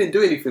even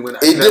do anything when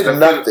he did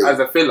nothing as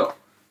a filler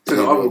to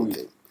the other week.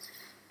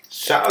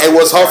 It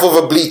was half of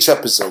a Bleach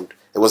episode.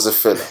 It was a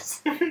filler.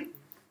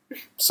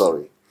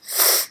 Sorry.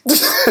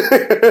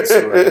 It's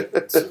alright.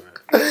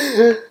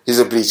 He's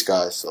a Bleach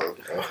guy, so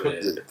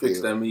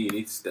Quicker than me, you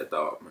need to step that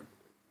up, man.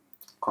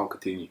 Can't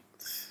continue.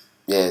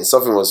 Yeah, and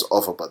something was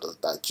off about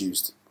that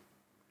juice.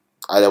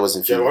 I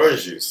wasn't feeling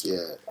orange juice.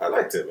 Yeah, I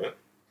liked it, man.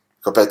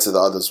 Compared to the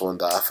others one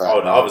that I found.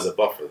 Oh, the others are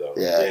buffer though.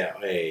 Yeah.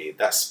 Hey,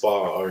 that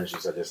Spa orange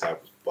juice I just had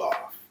was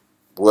buff.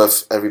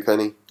 Worth every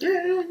penny.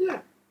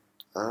 Yeah.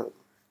 Well,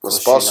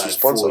 sponsors.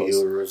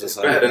 It's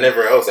better than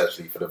everywhere else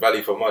actually for the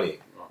value for money.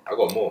 I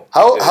got more.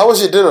 How was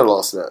your dinner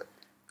last night?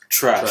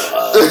 Trash.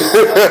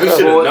 We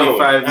should have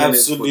known.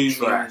 Absolutely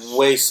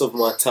waste of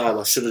my time.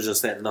 I should have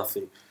just had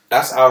nothing.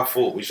 That's our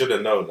fault. We should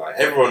have known. Like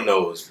everyone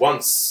knows.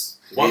 Once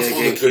all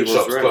the good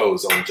shops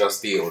close on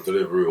Just Eat or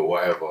Deliveroo or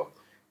whatever,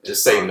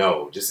 just say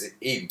no. Just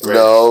eat bread.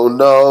 No.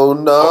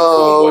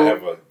 Popcorn,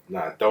 whatever.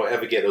 Nah, don't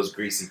ever get those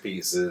greasy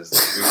pizzas,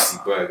 greasy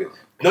burgers.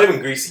 Not even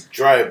greasy,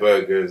 dry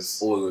burgers.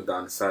 All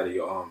down the side of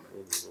your arm.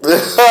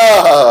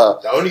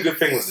 The only good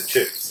thing was the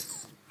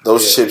chips.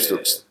 Those chips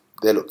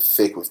look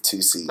thick with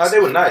 2 C's. No, they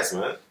were nice,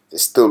 man. They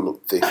still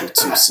look thick with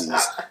 2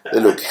 C's. They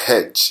look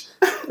hench.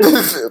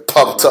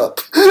 Pumped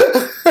up.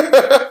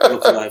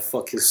 Look like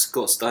fucking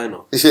Scott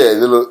Steiner. Yeah,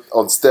 they look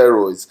on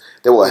steroids.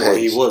 They were hench.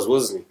 He was,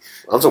 wasn't he?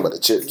 I'm talking about the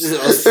chips.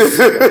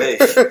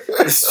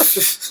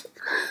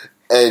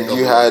 And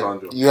you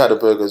had a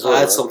burger as well. I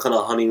had some kind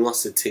of honey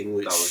mustard thing,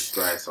 which that was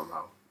dry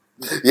somehow.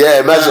 Yeah,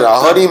 imagine a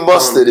honey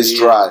mustard is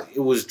dry.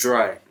 It was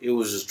dry. It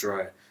was just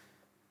dry.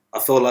 I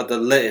felt like the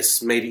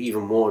lettuce made it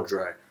even more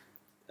dry.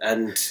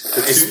 And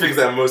the two things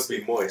that must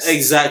be moist.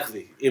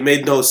 Exactly. It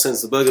made no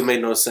sense. The burger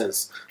made no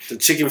sense. The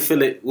chicken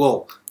fillet,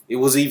 well, it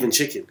wasn't even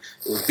chicken.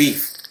 It was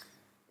beef.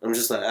 I'm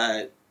just like,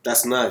 alright,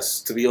 that's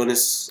nice. To be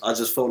honest, I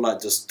just felt like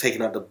just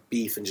taking out the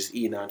beef and just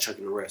eating out and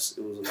chucking the rest.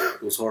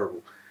 It was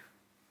horrible.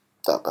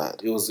 That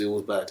bad? It was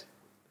bad.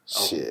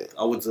 Shit.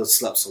 I would have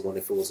slapped someone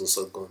if it wasn't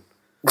so gone.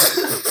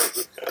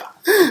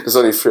 There's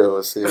only 3 of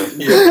us here.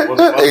 Yeah, one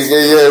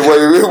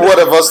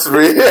of us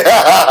 3.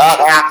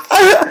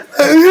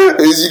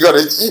 You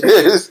gotta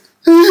cheers.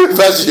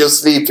 Imagine you're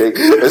sleeping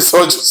and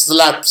someone just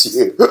slaps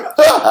you.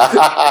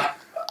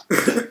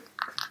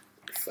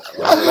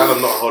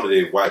 I'm not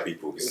holiday with white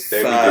people.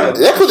 They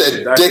put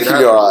their dick in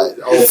your eye.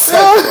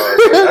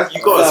 You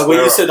got when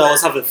you said I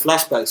was having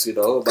flashbacks, you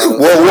know.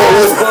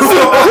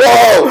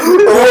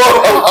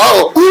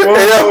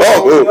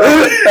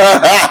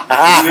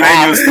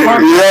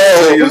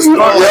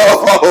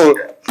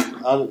 About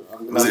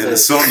Was it in the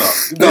sauna?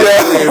 No,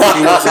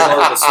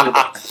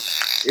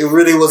 it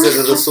really wasn't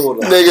in the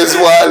sauna. Niggas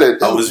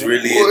wildin'. I was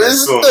really in the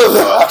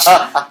sauna.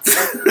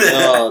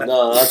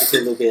 No, I had to feel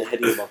a little bit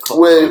heady in my car.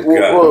 Wait,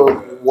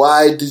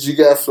 why did you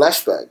get a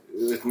flashback?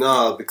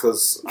 No,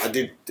 because I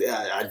did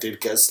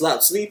get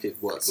slapped sleeping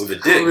once. With a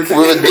dick? With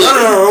a dick?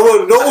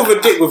 No, not with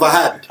a dick, with a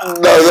hand. No,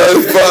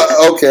 but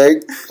okay,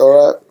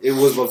 alright. It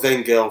was my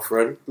then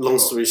girlfriend. Long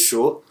story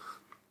short,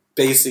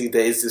 basically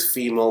there is this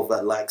female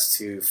that likes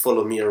to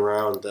follow me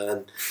around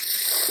and...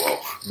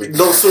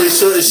 Long story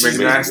short, she...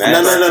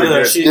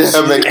 No. She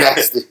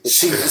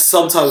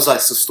sometimes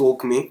likes to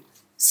stalk me.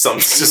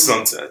 Sometimes,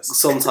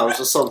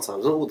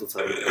 not all the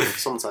time.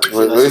 Sometimes.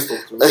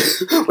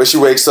 When she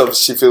wakes up,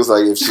 she feels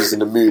like if she's in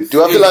the mood.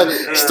 Do I feel like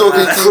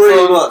stalking?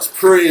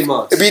 Pretty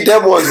much. It'd be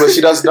them ones where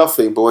she does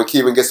nothing, but when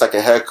Kyvon gets like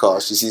a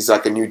haircut, she sees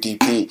like a new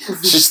DP.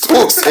 She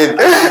stalks him.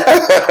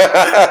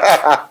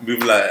 We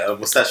be like,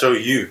 what's that show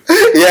you?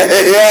 Yeah.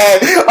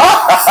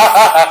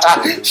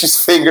 She's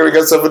fingering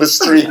herself in the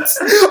streets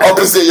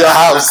opposite your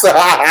house.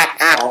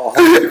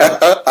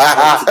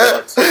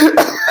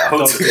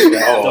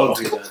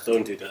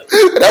 Don't do that.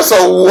 That's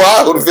a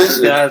wild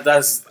vision. Yeah,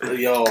 that's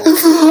yo. I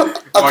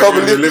can't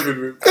believe living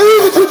room.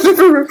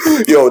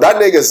 Yo, that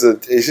nigga's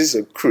just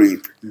a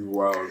creep.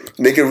 Wow.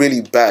 Nigga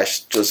really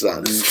bashed just like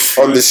on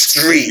the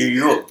street. New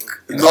York.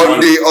 On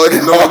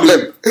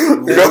Harlem.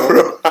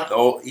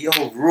 Yo,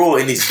 raw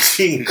in his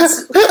jeans.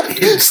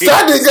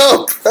 Standing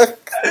up.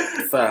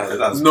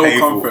 That's no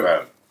painful, comfort.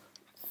 fam.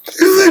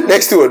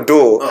 Next to a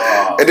door,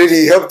 and then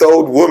he helped the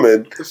old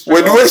woman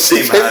when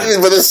she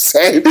came with the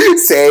same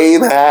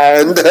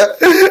hand.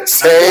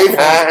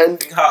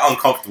 Think how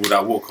uncomfortable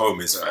that walk home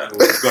is, man.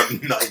 You've got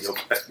nut in your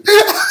back.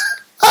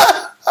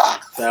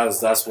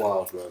 That's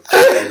wild, man.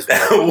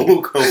 That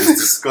walk home is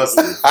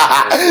disgusting.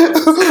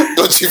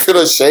 Don't you feel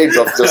ashamed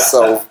of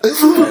yourself?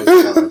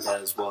 That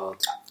is wild.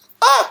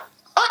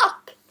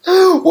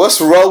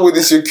 What's wrong with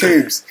this, your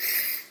cubes?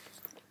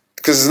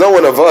 Because there's no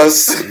one of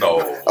us.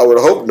 No. I would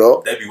hope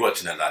not. They be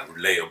watching that like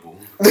relatable.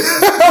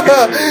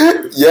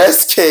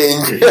 Yes,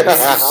 King.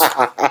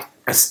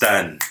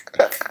 Stan.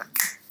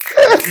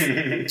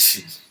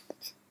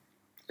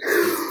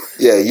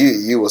 Yeah,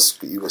 you was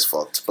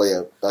fucked. But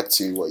yeah, back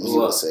to what you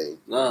were saying.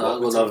 No,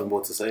 I've got nothing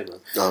more to say,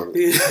 man.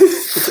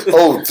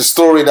 The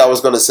story that I was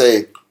gonna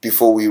say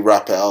before we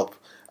wrap it up.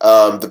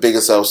 The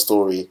Bigger Cell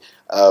story.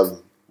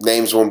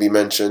 Names won't be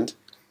mentioned.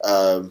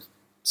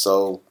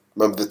 So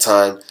remember the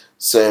time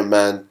certain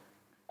man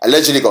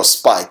allegedly got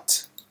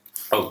spiked.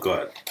 Oh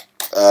God.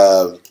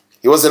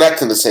 He wasn't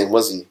acting the same,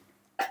 was he?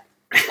 I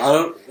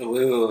don't.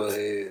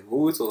 Wait. What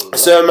were we talking about?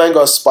 Certain man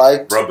got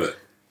spiked. Robert.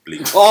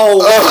 Bleak.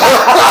 Oh,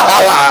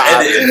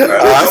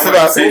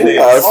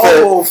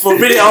 for a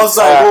minute I was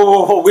like,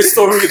 whoa, which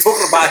story are we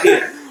talking about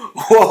here?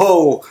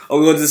 Whoa, are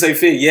we going to say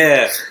thing?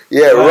 Yeah,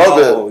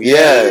 Robert.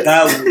 Yeah,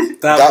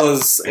 that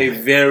was a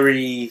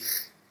very.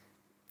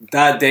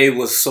 That day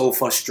was so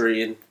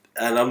frustrating,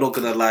 and I'm not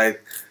gonna lie.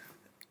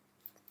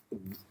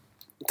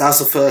 That's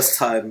the first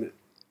time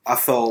I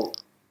felt.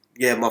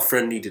 Yeah, my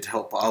friend needed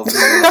help. I was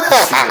really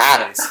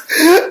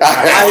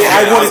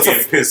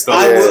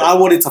I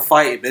wanted to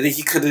fight him, and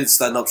he couldn't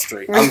stand up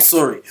straight. I'm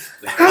sorry.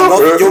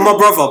 You're my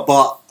brother,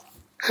 but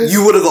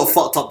you would have got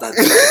fucked up that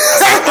day.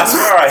 That's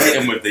where I hit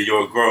him with the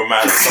 "you're a grown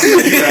man" or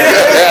something.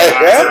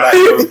 Like,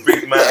 you're a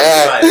big man.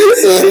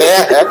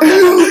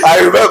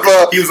 I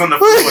remember he was on the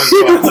floor as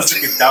well. I was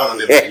looking down on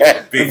him.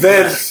 Big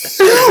man.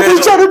 He was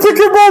trying to pick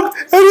him up,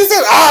 and he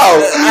said, "Ow,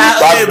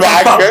 my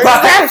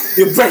back!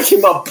 You're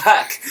breaking my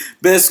back."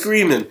 They're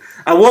screaming.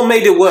 And what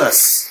made it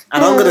worse,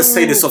 and I'm going to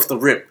say this off the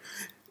rip,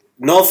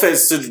 no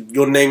offense to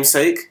your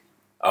namesake.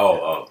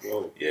 Oh,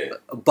 yeah.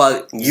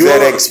 But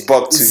ZX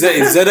Buck.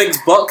 ZX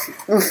Buck,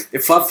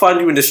 if I find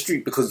you in the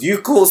street, because you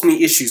caused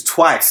me issues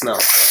twice now.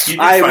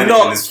 I'm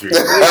not. In the street.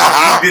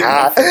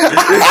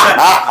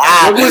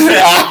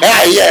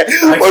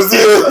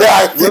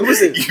 What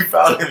was it? You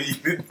found him. You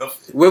did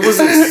nothing. Where was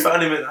it? You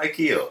found him in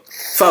IKEA.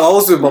 Fam, I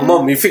was with my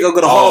mum. You think I'm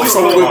going to hold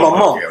someone with my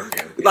mum?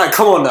 Okay. Like,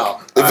 come on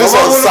now. If it's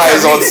on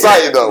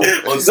site though.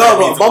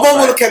 No, my mum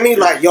will look at me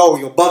like, yo,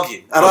 you're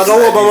bugging. And I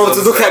don't want my mum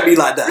to look at me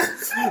like that.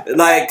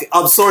 Like,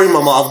 I'm sorry,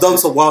 mama, I've done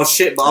some wild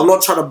shit, but I'm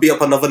not trying to beat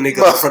up another nigga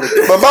in front of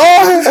you.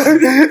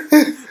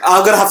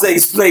 I'm going to have to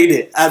explain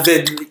it. And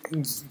then,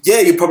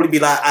 yeah, you'll probably be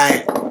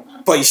like,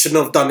 but you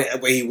shouldn't have done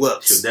it where he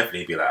works. She'll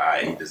definitely be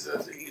like, he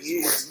deserves it.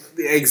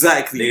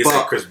 Exactly. Niggas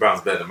said Chris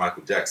Brown's better than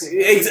Michael Jackson.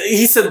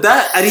 He said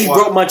that, and he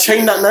broke my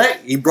chain that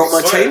night. He broke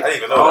my chain.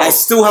 I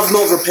still have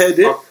not repaired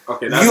it.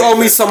 Okay, you owe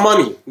me some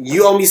money.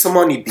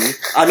 B.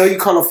 I know you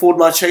can't afford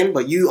my chain,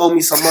 but you owe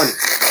me some money.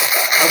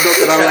 I'm not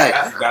gonna lie.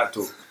 That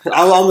too.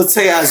 I'm gonna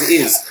tell you as it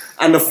is.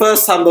 And the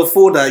first time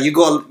before that, you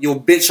got your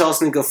bitch ass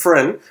nigga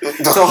friend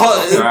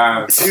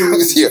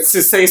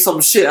to say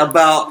some shit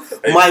about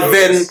my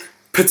then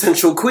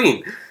potential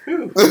queen.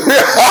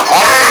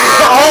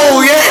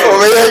 Oh yeah,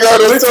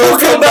 we're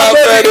talking about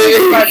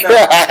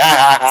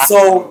that.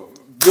 So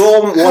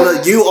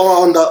You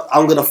are on the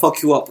I'm gonna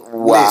fuck you up list.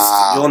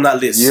 You're on that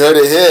list. You heard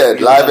it here,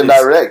 live and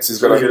direct. He's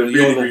gonna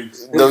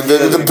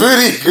the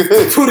booty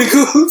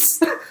goons.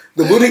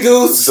 The booty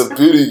goons. The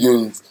booty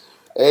goons.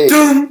 Hey,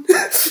 Dun.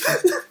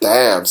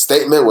 damn!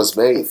 Statement was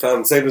made.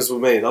 Fam, statements were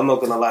made. I'm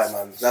not gonna lie,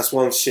 man. That's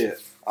one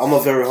shit. I'm a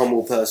very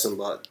humble person,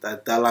 but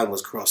that line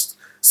was crossed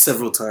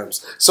several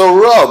times. So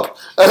Rob,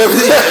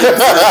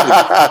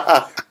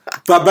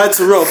 but back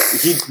to Rob,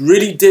 he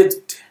really did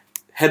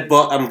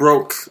headbutt and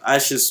broke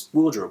Ash's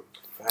wardrobe.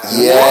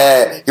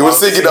 Yeah, he was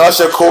singing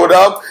Usher called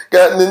up. Wait,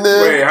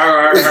 hang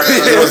on.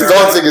 He was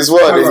dancing as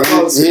well.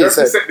 He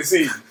set the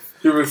scene.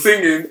 He was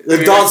singing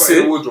and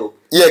dancing.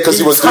 Yeah, because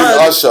he was doing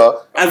Usher.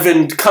 And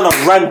then kind of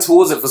ran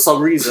towards it for some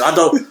reason. I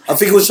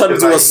think he was trying to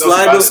do a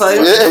slide or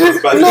something. Yeah, he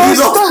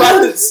lost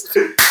balance.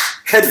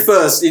 Head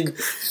first.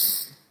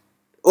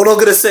 All I'm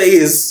gonna say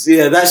is,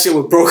 that shit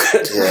was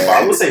broken. Yeah. But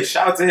I would say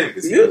shout out to him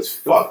because he was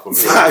fucked. He was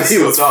fucked. He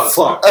was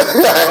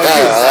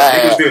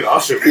doing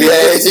Usher moves.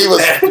 Yeah,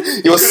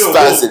 he was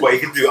spazzing. But he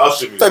could do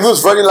Usher moves. He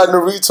was running like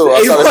Naruto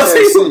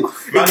outside of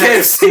Man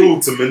had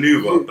school to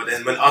maneuver, but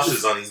then when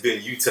Usher's on, he's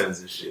doing U-turns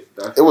and shit.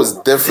 It was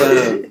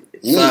different.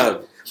 He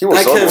was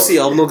at KFC,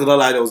 I'm not gonna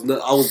lie, I was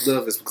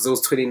nervous because there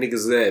was 20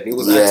 niggas there and he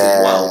was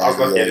acting wild. I was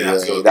gonna get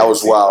it. That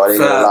was wild. I ain't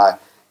gonna lie.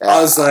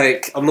 I was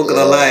like, I'm not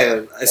gonna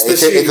lie,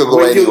 especially it could go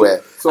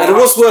anywhere. And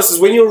what's worse is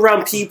when you're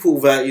around people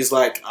that is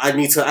like, I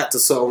need to act a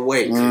certain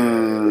way.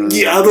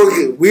 Yeah,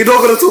 we're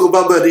not gonna talk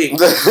about murder,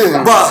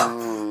 but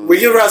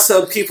when you're around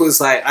certain people, it's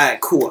like, alright,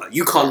 cool,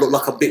 you can't look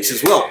like a bitch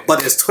as well.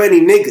 But there's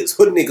 20 niggas,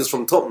 hood niggas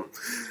from Tottenham,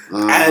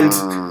 and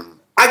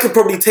I could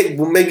probably take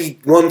maybe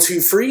 1,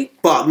 2, 3,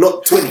 but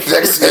not 20.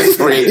 Next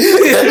 3.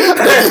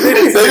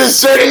 Niggas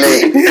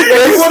certainly.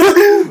 Maybe 1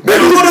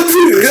 or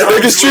 2.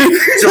 Niggas true.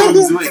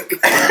 Jones Wick.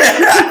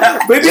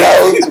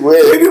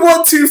 Maybe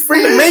 1, 2,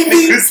 3. Maybe.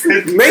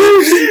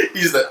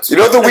 He's like, you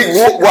know the weak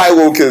White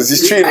Walkers.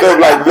 He's treating them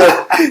like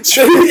that.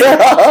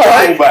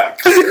 back.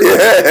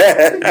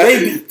 Yeah.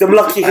 Maybe them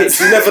lucky hits.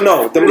 You never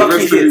know. Them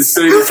lucky hits.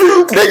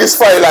 Niggas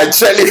fighting like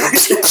Jelly.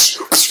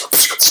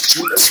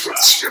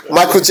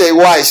 Michael J.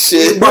 White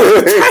shit.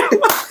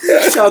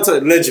 Shout out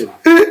to legend.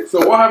 So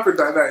what happened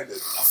that night then?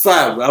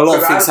 Fam, a lot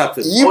of things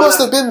happened. You must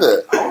have been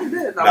there.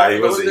 Nah, he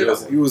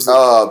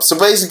wasn't. So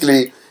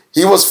basically,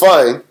 he was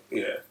fine.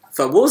 Yeah.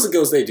 Fam, what was the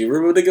girl's name? Do you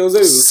remember the girl's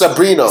name?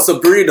 Sabrina.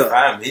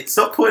 Fam,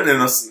 stop pointing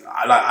us.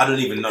 I don't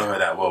even know her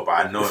that well, but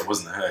I know it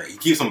wasn't her. He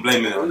keeps on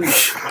blaming it on her.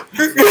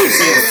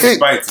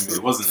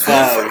 It wasn't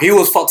her. He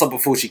was fucked up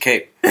before she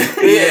came.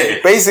 Yeah.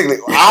 Basically,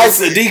 as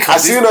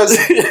soon as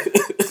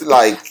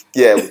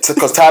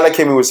because Tyler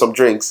came in with some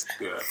drinks,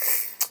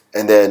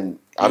 and then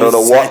I don't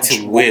know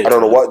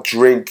what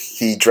drink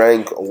he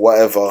drank or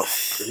whatever.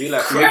 He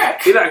likes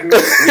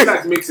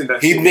mixing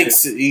that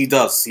shit. He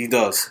does.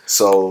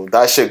 So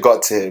that shit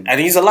got to him. And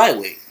he's a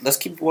lightweight. Let's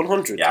keep it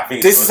 100. Yeah, I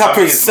think this has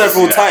happened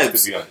several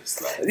times. To be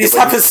honest, This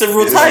happened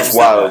several times. Was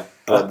wild.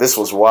 But this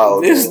was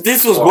wild.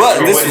 This was what?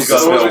 This was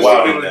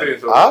wild.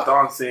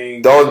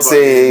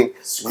 Dancing,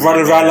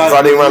 running around like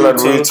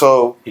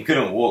Naruto. He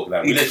couldn't walk.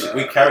 Like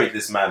we carried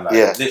this man.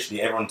 Like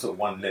literally, everyone took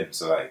one limb.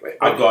 So like,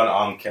 I've got an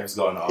arm, Kev's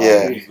got an arm,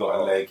 he's got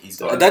a leg, he's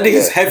got. That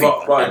nigga's heavy.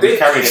 But we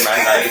carried him,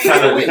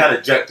 and we kind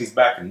of jerked his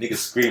back, and niggas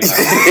screamed. Like,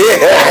 he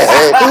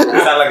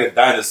sounded like a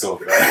dinosaur,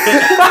 bro.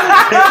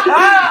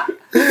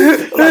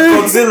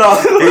 Godzilla.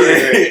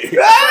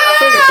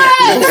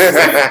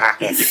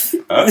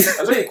 I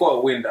think he got a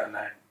win that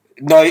night.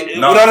 No.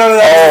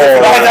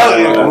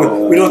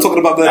 We're not talking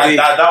about that.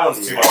 That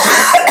one's too much.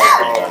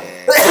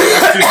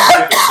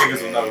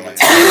 Niggas will never win.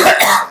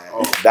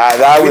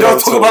 We don't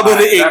talk about the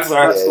ink,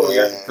 man.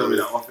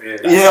 Off air. I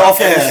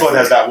just thought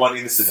there's that one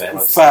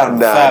incident. Fam.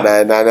 Nah.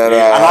 And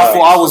I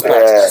thought I was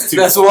bad.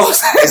 That's what I was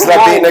saying. It's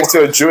like being next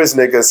to a Jewish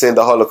nigga saying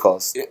the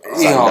Holocaust. You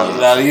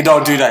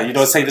don't do that. You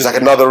don't say this. It's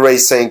like another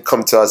race saying,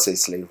 come to us, say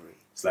slavery.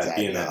 It's like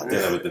being at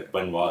dinner with the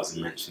Benoits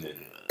and mentioning it.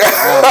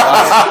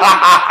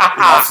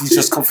 You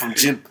just come from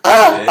gym.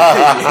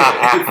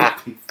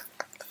 That's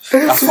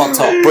fucked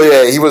up.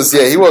 But he was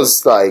just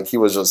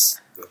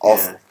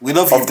off. We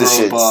love you, off the bro,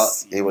 shit. but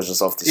He was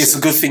just off the shit. it's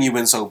a good thing you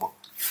went sober.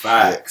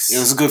 Facts. It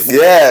was a good thing.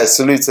 Yeah,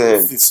 salute to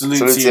him.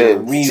 Salute to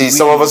him.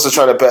 Some of us are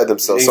trying to better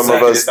themselves. Exactly.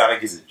 Some of us. It's like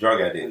he's a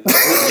drug addict.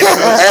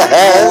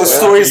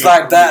 Stories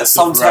like that,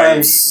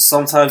 sometimes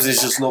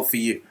it's just not for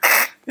you.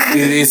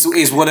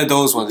 It's one of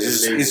those ones.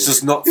 It's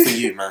just not for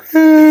you, man.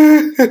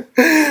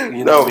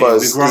 You know,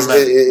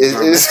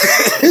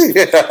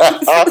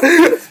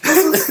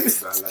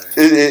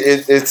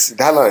 it's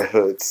that line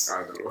hurts.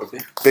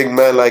 Big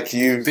man like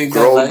you,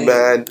 grown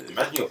man.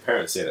 Imagine your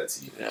parents say that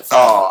to you.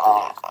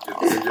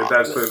 Your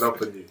dad putting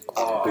up on you.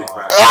 Big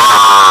man.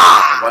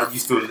 Why do you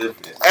still live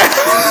there?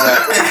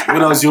 Exactly.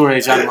 When I was your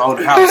age, I had my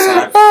own house. When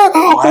I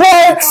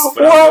was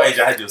your age,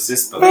 I had your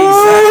sister. Why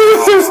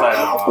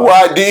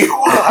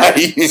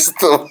you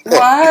still?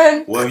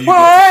 Why? What have you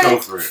got to show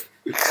for it?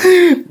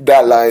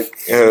 That line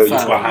hurts.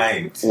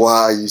 Behind.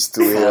 Why are you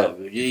still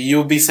here?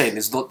 You'll be saying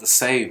it's not the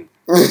same.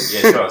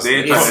 Yeah, trust. The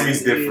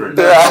economy's different.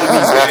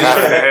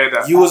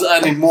 You was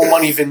earning more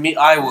money than me.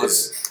 I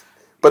was.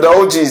 But the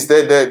OGs,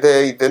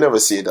 they never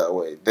see it that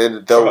way. They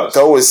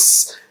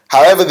always,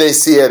 however they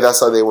see it, that's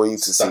how they want you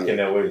to see it. In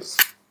their ways.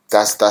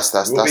 That's we'll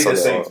be how the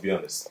same, to be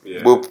honest.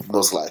 Yeah. We'll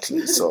most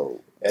likely. So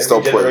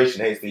every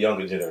generation hates the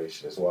younger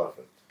generation as well.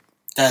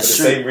 That's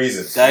true. For the same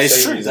reason. That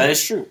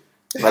is true.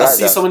 But I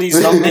see some of these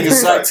young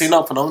niggas acting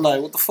up, and I'm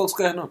like, what the fuck's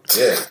going on?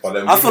 Yeah, but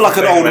then I feel like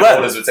an old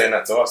man. Were saying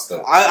that to us,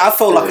 though. I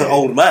felt like an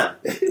old man.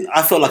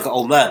 I felt like an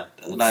old man.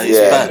 Like, it's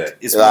bad.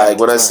 It's like bad.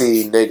 When I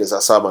see niggas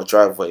outside my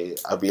driveway,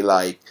 I'd be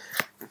like,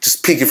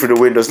 just peeking through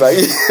the windows, like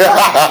it's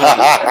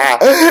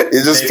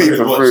just peeking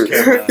through.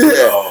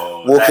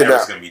 Oh, walking out.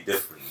 It's gonna be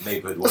different.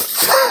 Neighborhood watch.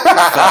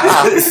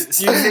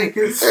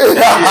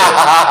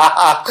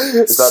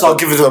 Start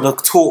giving them the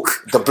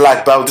talk. The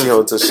black bounty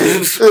hunter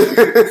shit.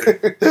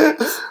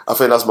 I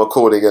think that's my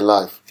calling in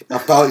life. A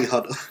bounty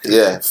hunter.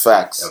 Yeah,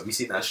 facts. Have you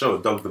seen that show,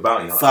 Dog the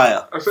Bounty Hunter?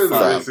 Fire.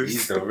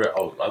 He's the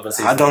real. I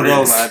don't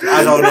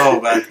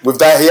know, man. With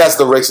that, he has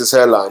the racist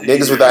hairline.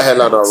 Niggas with that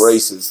hairline are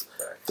racist.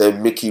 They're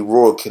Mickey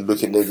Rourke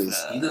looking niggas.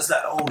 He does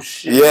that old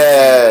shit.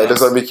 Yeah,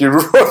 that's like Mickey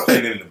Rourke.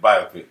 Playing in the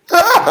biopic.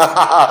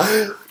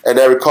 And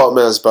Eric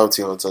Cartman's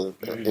bounty hunter,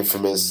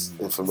 infamous.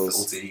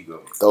 The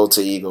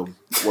alter ego,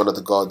 one of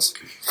the gods. I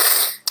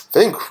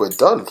think we're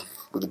done.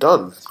 We're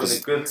done.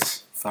 It's good.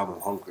 Fam,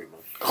 I'm hungry, man.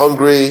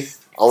 Hungry.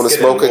 I want to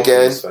smoke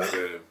again.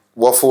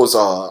 Waffles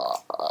are.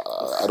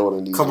 I don't want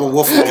to need. Couple of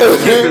waffles.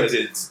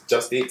 It's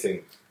just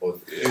eating.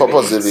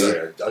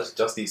 Positively.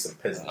 Just eat some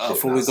peasant shit.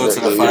 Before we go to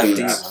the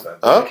 5Ds.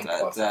 Huh?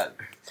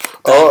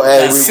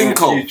 And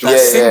Cinco.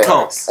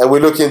 Cinco. And we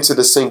look into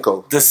the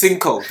Cinco. The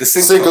Cinco.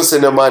 Cinco's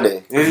in the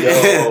money.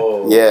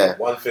 Yeah.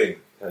 One thing.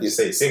 You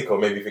say Cinco,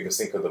 made me think of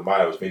Cinco de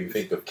Mayo, which made me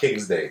think of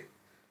King's Day.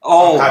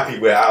 Oh. I'm happy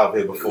we're out of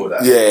here before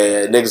that.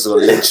 Yeah, niggas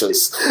gonna lynch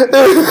us.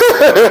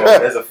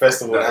 There's a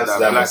festival in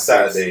Amsterdam on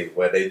Saturday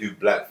where they do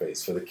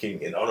blackface for the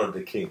king, in honour of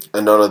the king.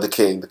 In honour of the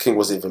king. The king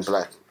wasn't even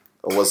black.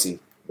 Or was he?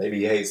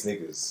 Maybe he hates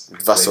niggas.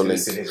 Vaseline. In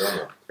his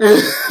honour.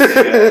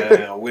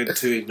 Yeah, we're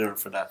too ignorant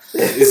for that.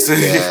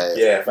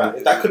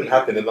 That couldn't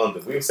happen in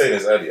London. We were saying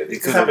this earlier.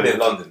 It could happen in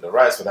London. The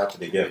riots would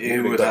happen again.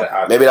 Maybe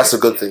that's a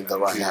good thing. The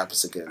riot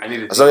happens again.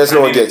 As long as no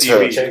one gets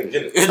hurt. As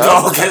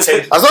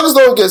long as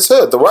no one gets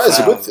hurt, the riot is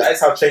a good thing. That is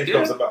how change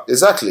comes about.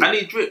 Exactly. I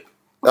need drip.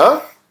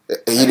 Huh?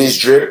 He needs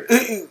drip.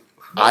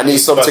 I need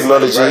some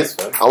technology. I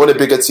want a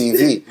bigger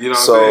TV.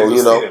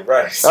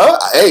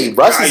 Hey,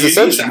 rice is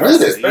essential.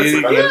 Need it.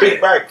 A big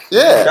bag.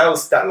 Yeah.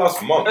 That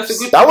last month.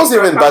 That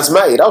wasn't even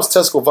basmati. That was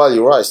Tesco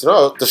value rice. You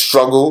know the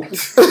struggle. Do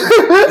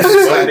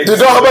you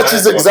know how much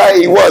his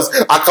anxiety was?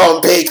 I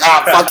can't pick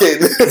up. Fucking.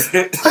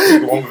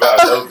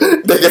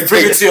 They can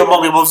bring it to your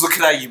mum. Your mum's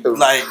looking at you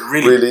like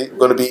really.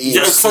 Gonna be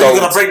eating. So you're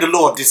gonna break the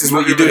law. This is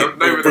what you do.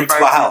 Bring to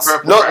my house.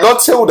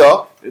 Not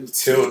Tilda.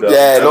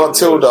 Yeah, not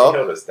Tilda. She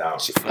held us down.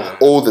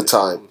 All the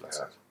time.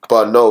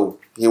 But no,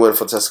 he went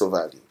for Tesco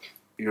value.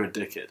 You're a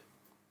dickhead.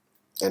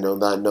 And on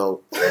that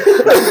note,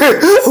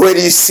 when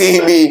you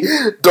see me,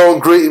 don't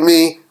greet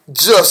me,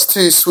 just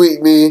too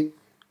sweet me.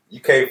 You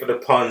came for the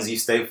puns, you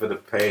stayed for the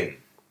pain.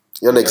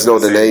 Your niggas know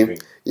the name.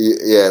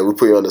 Yeah, we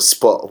put you on the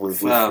spot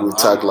with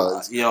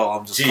taglines.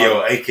 I'm just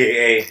Gio,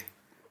 aka.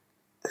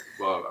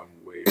 Well, I'm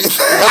waiting.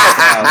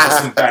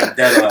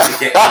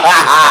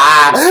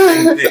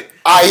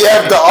 I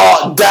am the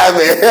art, damn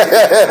it.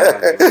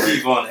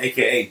 Kyvon,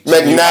 aka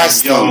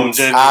McNasty.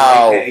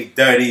 Aka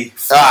Dirty.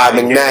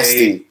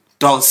 McNasty.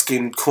 Dark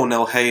skinned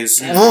Cornell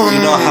Hayes. You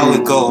know how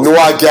it goes.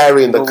 Noah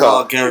Gary in the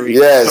car. Gary.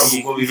 Yes.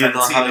 You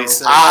know how it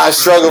says.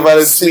 Struggle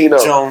Valentino.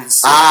 Sweet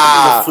Jones.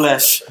 The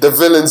flesh. The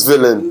villain's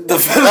villain. The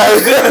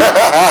villain's villain.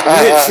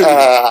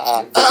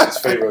 His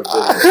favorite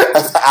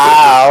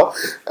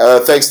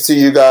villain. Thanks to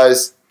you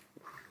guys.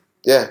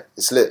 Yeah,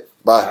 it's lit.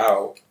 Bye.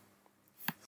 Ow.